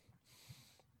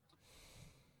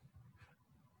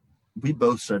 We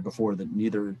both said before that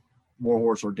neither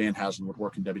Warhorse or Danhausen would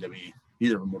work in WWE.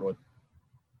 Neither of them would.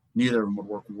 Neither of them would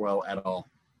work well at all.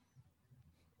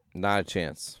 Not a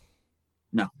chance.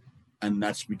 No. And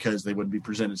that's because they wouldn't be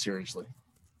presented seriously.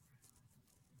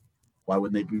 Why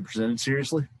wouldn't they be presented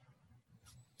seriously?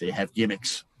 They have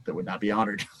gimmicks that would not be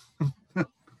honored.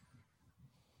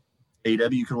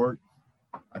 AEW could work.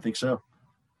 I think so.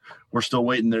 We're still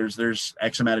waiting. There's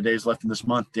X amount of days left in this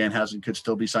month. Danhausen could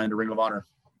still be signed to Ring of Honor.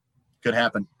 Could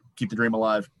happen. Keep the dream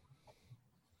alive.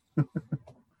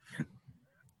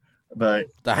 But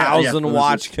the Hausen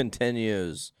watch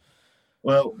continues.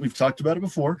 Well, we've talked about it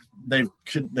before. They've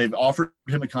offered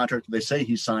him a contract. They say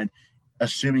he's signed,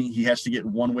 assuming he has to get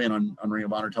one win on Ring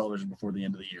of Honor television before the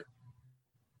end of the year.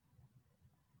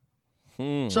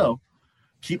 So,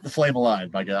 keep the flame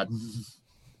alive, by God.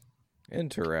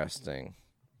 Interesting.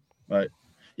 But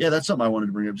yeah, that's something I wanted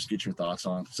to bring up, just get your thoughts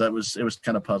on. So it was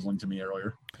kind of puzzling to me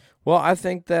earlier. Well, I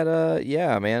think that,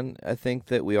 yeah, man, I think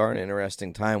that we are in an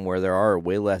interesting time where there are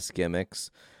way less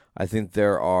gimmicks. I think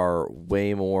there are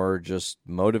way more just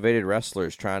motivated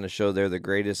wrestlers trying to show they're the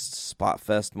greatest spot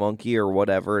fest monkey or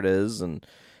whatever it is. And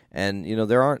you know,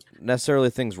 there aren't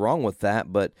necessarily things wrong with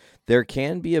that, but there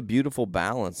can be a beautiful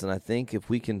balance. And I think if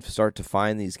we can start to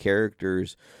find these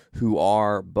characters who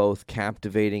are both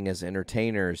captivating as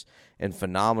entertainers and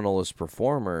phenomenal as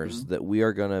performers, that we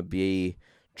are going to be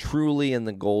truly in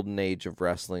the golden age of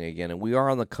wrestling again. And we are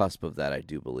on the cusp of that, I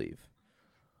do believe.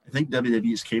 I think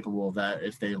WWE is capable of that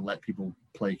if they let people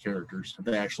play characters. If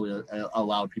they actually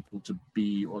allow people to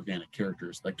be organic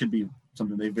characters. That could be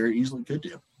something they very easily could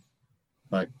do.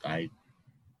 But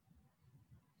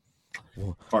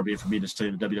far be it for me to say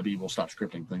that WWE will stop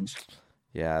scripting things.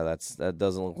 Yeah, that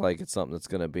doesn't look like it's something that's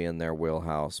going to be in their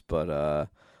wheelhouse. But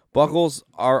Buckles,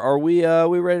 are we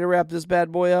ready to wrap this bad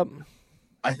boy up?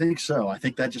 I think so. I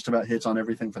think that just about hits on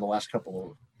everything for the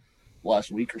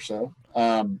last week or so.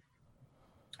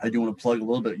 I do want to plug a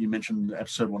little bit. You mentioned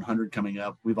episode 100 coming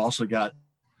up. We've also got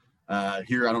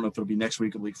here, I don't know if it'll be next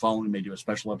week or the week following, we may do a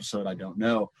special episode. I don't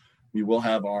know. We will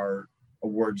have our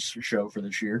awards show for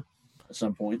this year at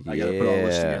some point. I got to put all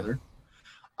this together.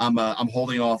 I'm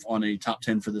holding off on a top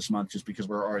 10 for this month just because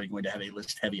we're already going to have a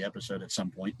list heavy episode at some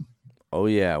point. Oh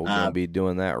yeah. We're going to be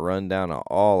doing that rundown of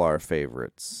all our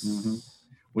favorites. Mm-hmm.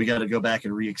 We got to go back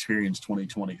and re-experience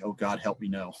 2020. Oh God, help me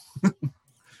know.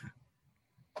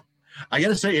 I got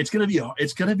to say, it's going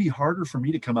to be harder for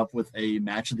me to come up with a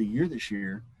match of the year this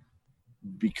year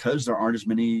because there aren't as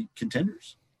many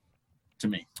contenders to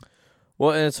me.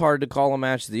 Well, and it's hard to call a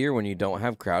match of the year when you don't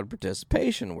have crowd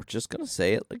participation. We're just going to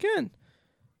say it again.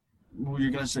 Well,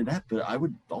 you're going to say that, but I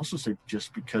would also say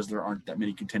just because there aren't that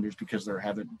many contenders, because there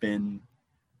haven't been.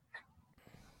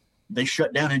 They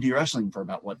shut down indie wrestling for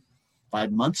about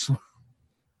 5 months,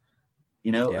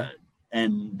 you know, yeah.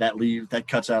 And that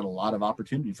cuts out a lot of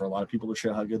opportunity for a lot of people to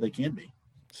show how good they can be.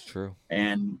 It's true.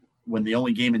 And when the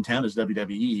only game in town is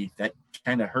WWE, that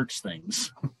kind of hurts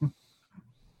things.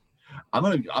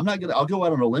 I'll go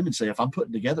out on a limb and say if I'm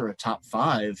putting together a top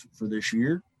 5 for this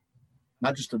year,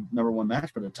 not just a number 1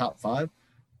 match, but a top 5,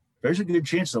 there's a good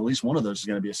chance that at least one of those is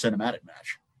going to be a cinematic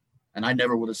match. And I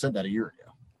never would have said that a year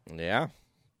ago. Yeah.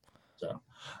 So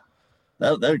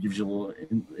that gives you a little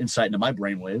insight into my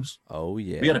brainwaves. Oh,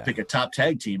 yeah. We got to pick a top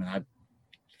tag team, and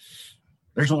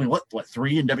there's only what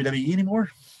 3 in WWE anymore?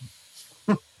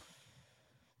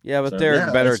 Yeah, but there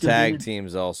are better tag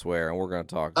teams elsewhere, and we're going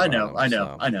to talk about I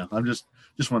know. I'm just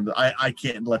wanted to, I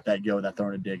can't let that go without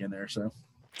throwing a dig in there. So.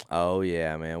 Oh,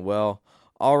 yeah, man. Well,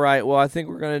 all right. Well, I think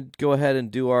we're going to go ahead and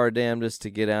do our damnedest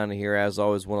to get out of here. As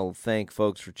always, want to thank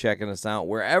folks for checking us out.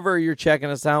 Wherever you're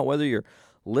checking us out, whether you're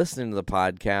listening to the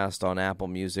podcast on Apple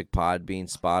Music,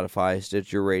 Podbean, Spotify,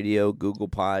 Stitcher Radio, Google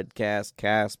Podcasts,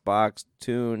 CastBox,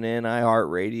 TuneIn,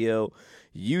 iHeartRadio,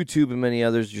 YouTube, and many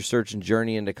others. You're searching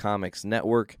Journey into Comics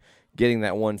Network, getting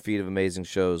that one feed of amazing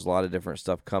shows, a lot of different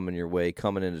stuff coming your way.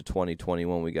 Coming into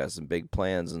 2021, we got some big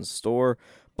plans in store.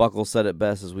 Buckle said it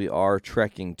best as we are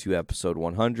trekking to episode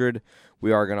 100.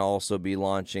 We are going to also be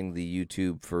launching the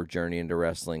YouTube for Journey into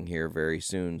Wrestling here very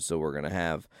soon, so we're going to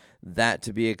have that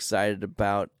to be excited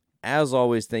about. As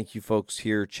always, thank you folks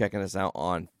here checking us out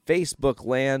on Facebook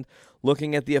land,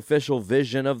 looking at the official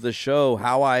vision of the show,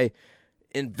 how I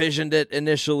envisioned it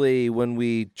initially when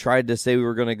we tried to say we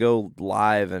were going to go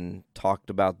live and talked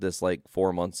about this like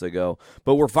 4 months ago.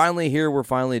 But we're finally here, we're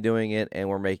finally doing it, and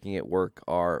we're making it work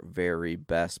our very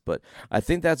best. But I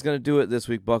think that's going to do it this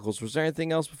week, Buckles. Was there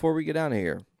anything else before we get out of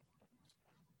here?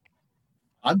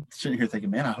 I'm sitting here thinking,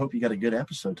 man, I hope you got a good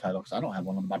episode title because I don't have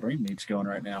one on my brain meats going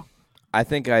right now. I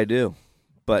think I do,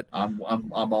 but I'm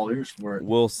all ears for it.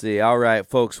 We'll see. All right,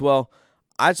 folks. Well,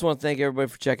 I just want to thank everybody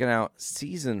for checking out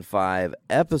Season 5,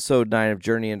 Episode 9 of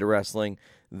Journey into Wrestling.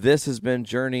 This has been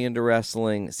Journey into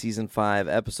Wrestling, Season 5,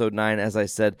 Episode 9. As I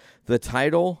said, the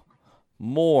title,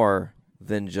 More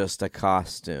Than Just a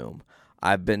Costume.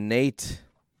 I've been Nate.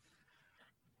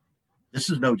 This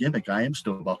is no gimmick. I am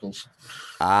still Buckles.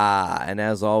 And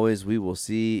as always, we will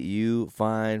see you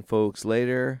fine folks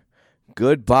later.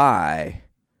 Goodbye.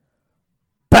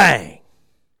 Bang.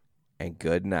 And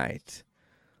good night.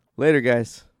 Later,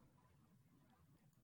 guys.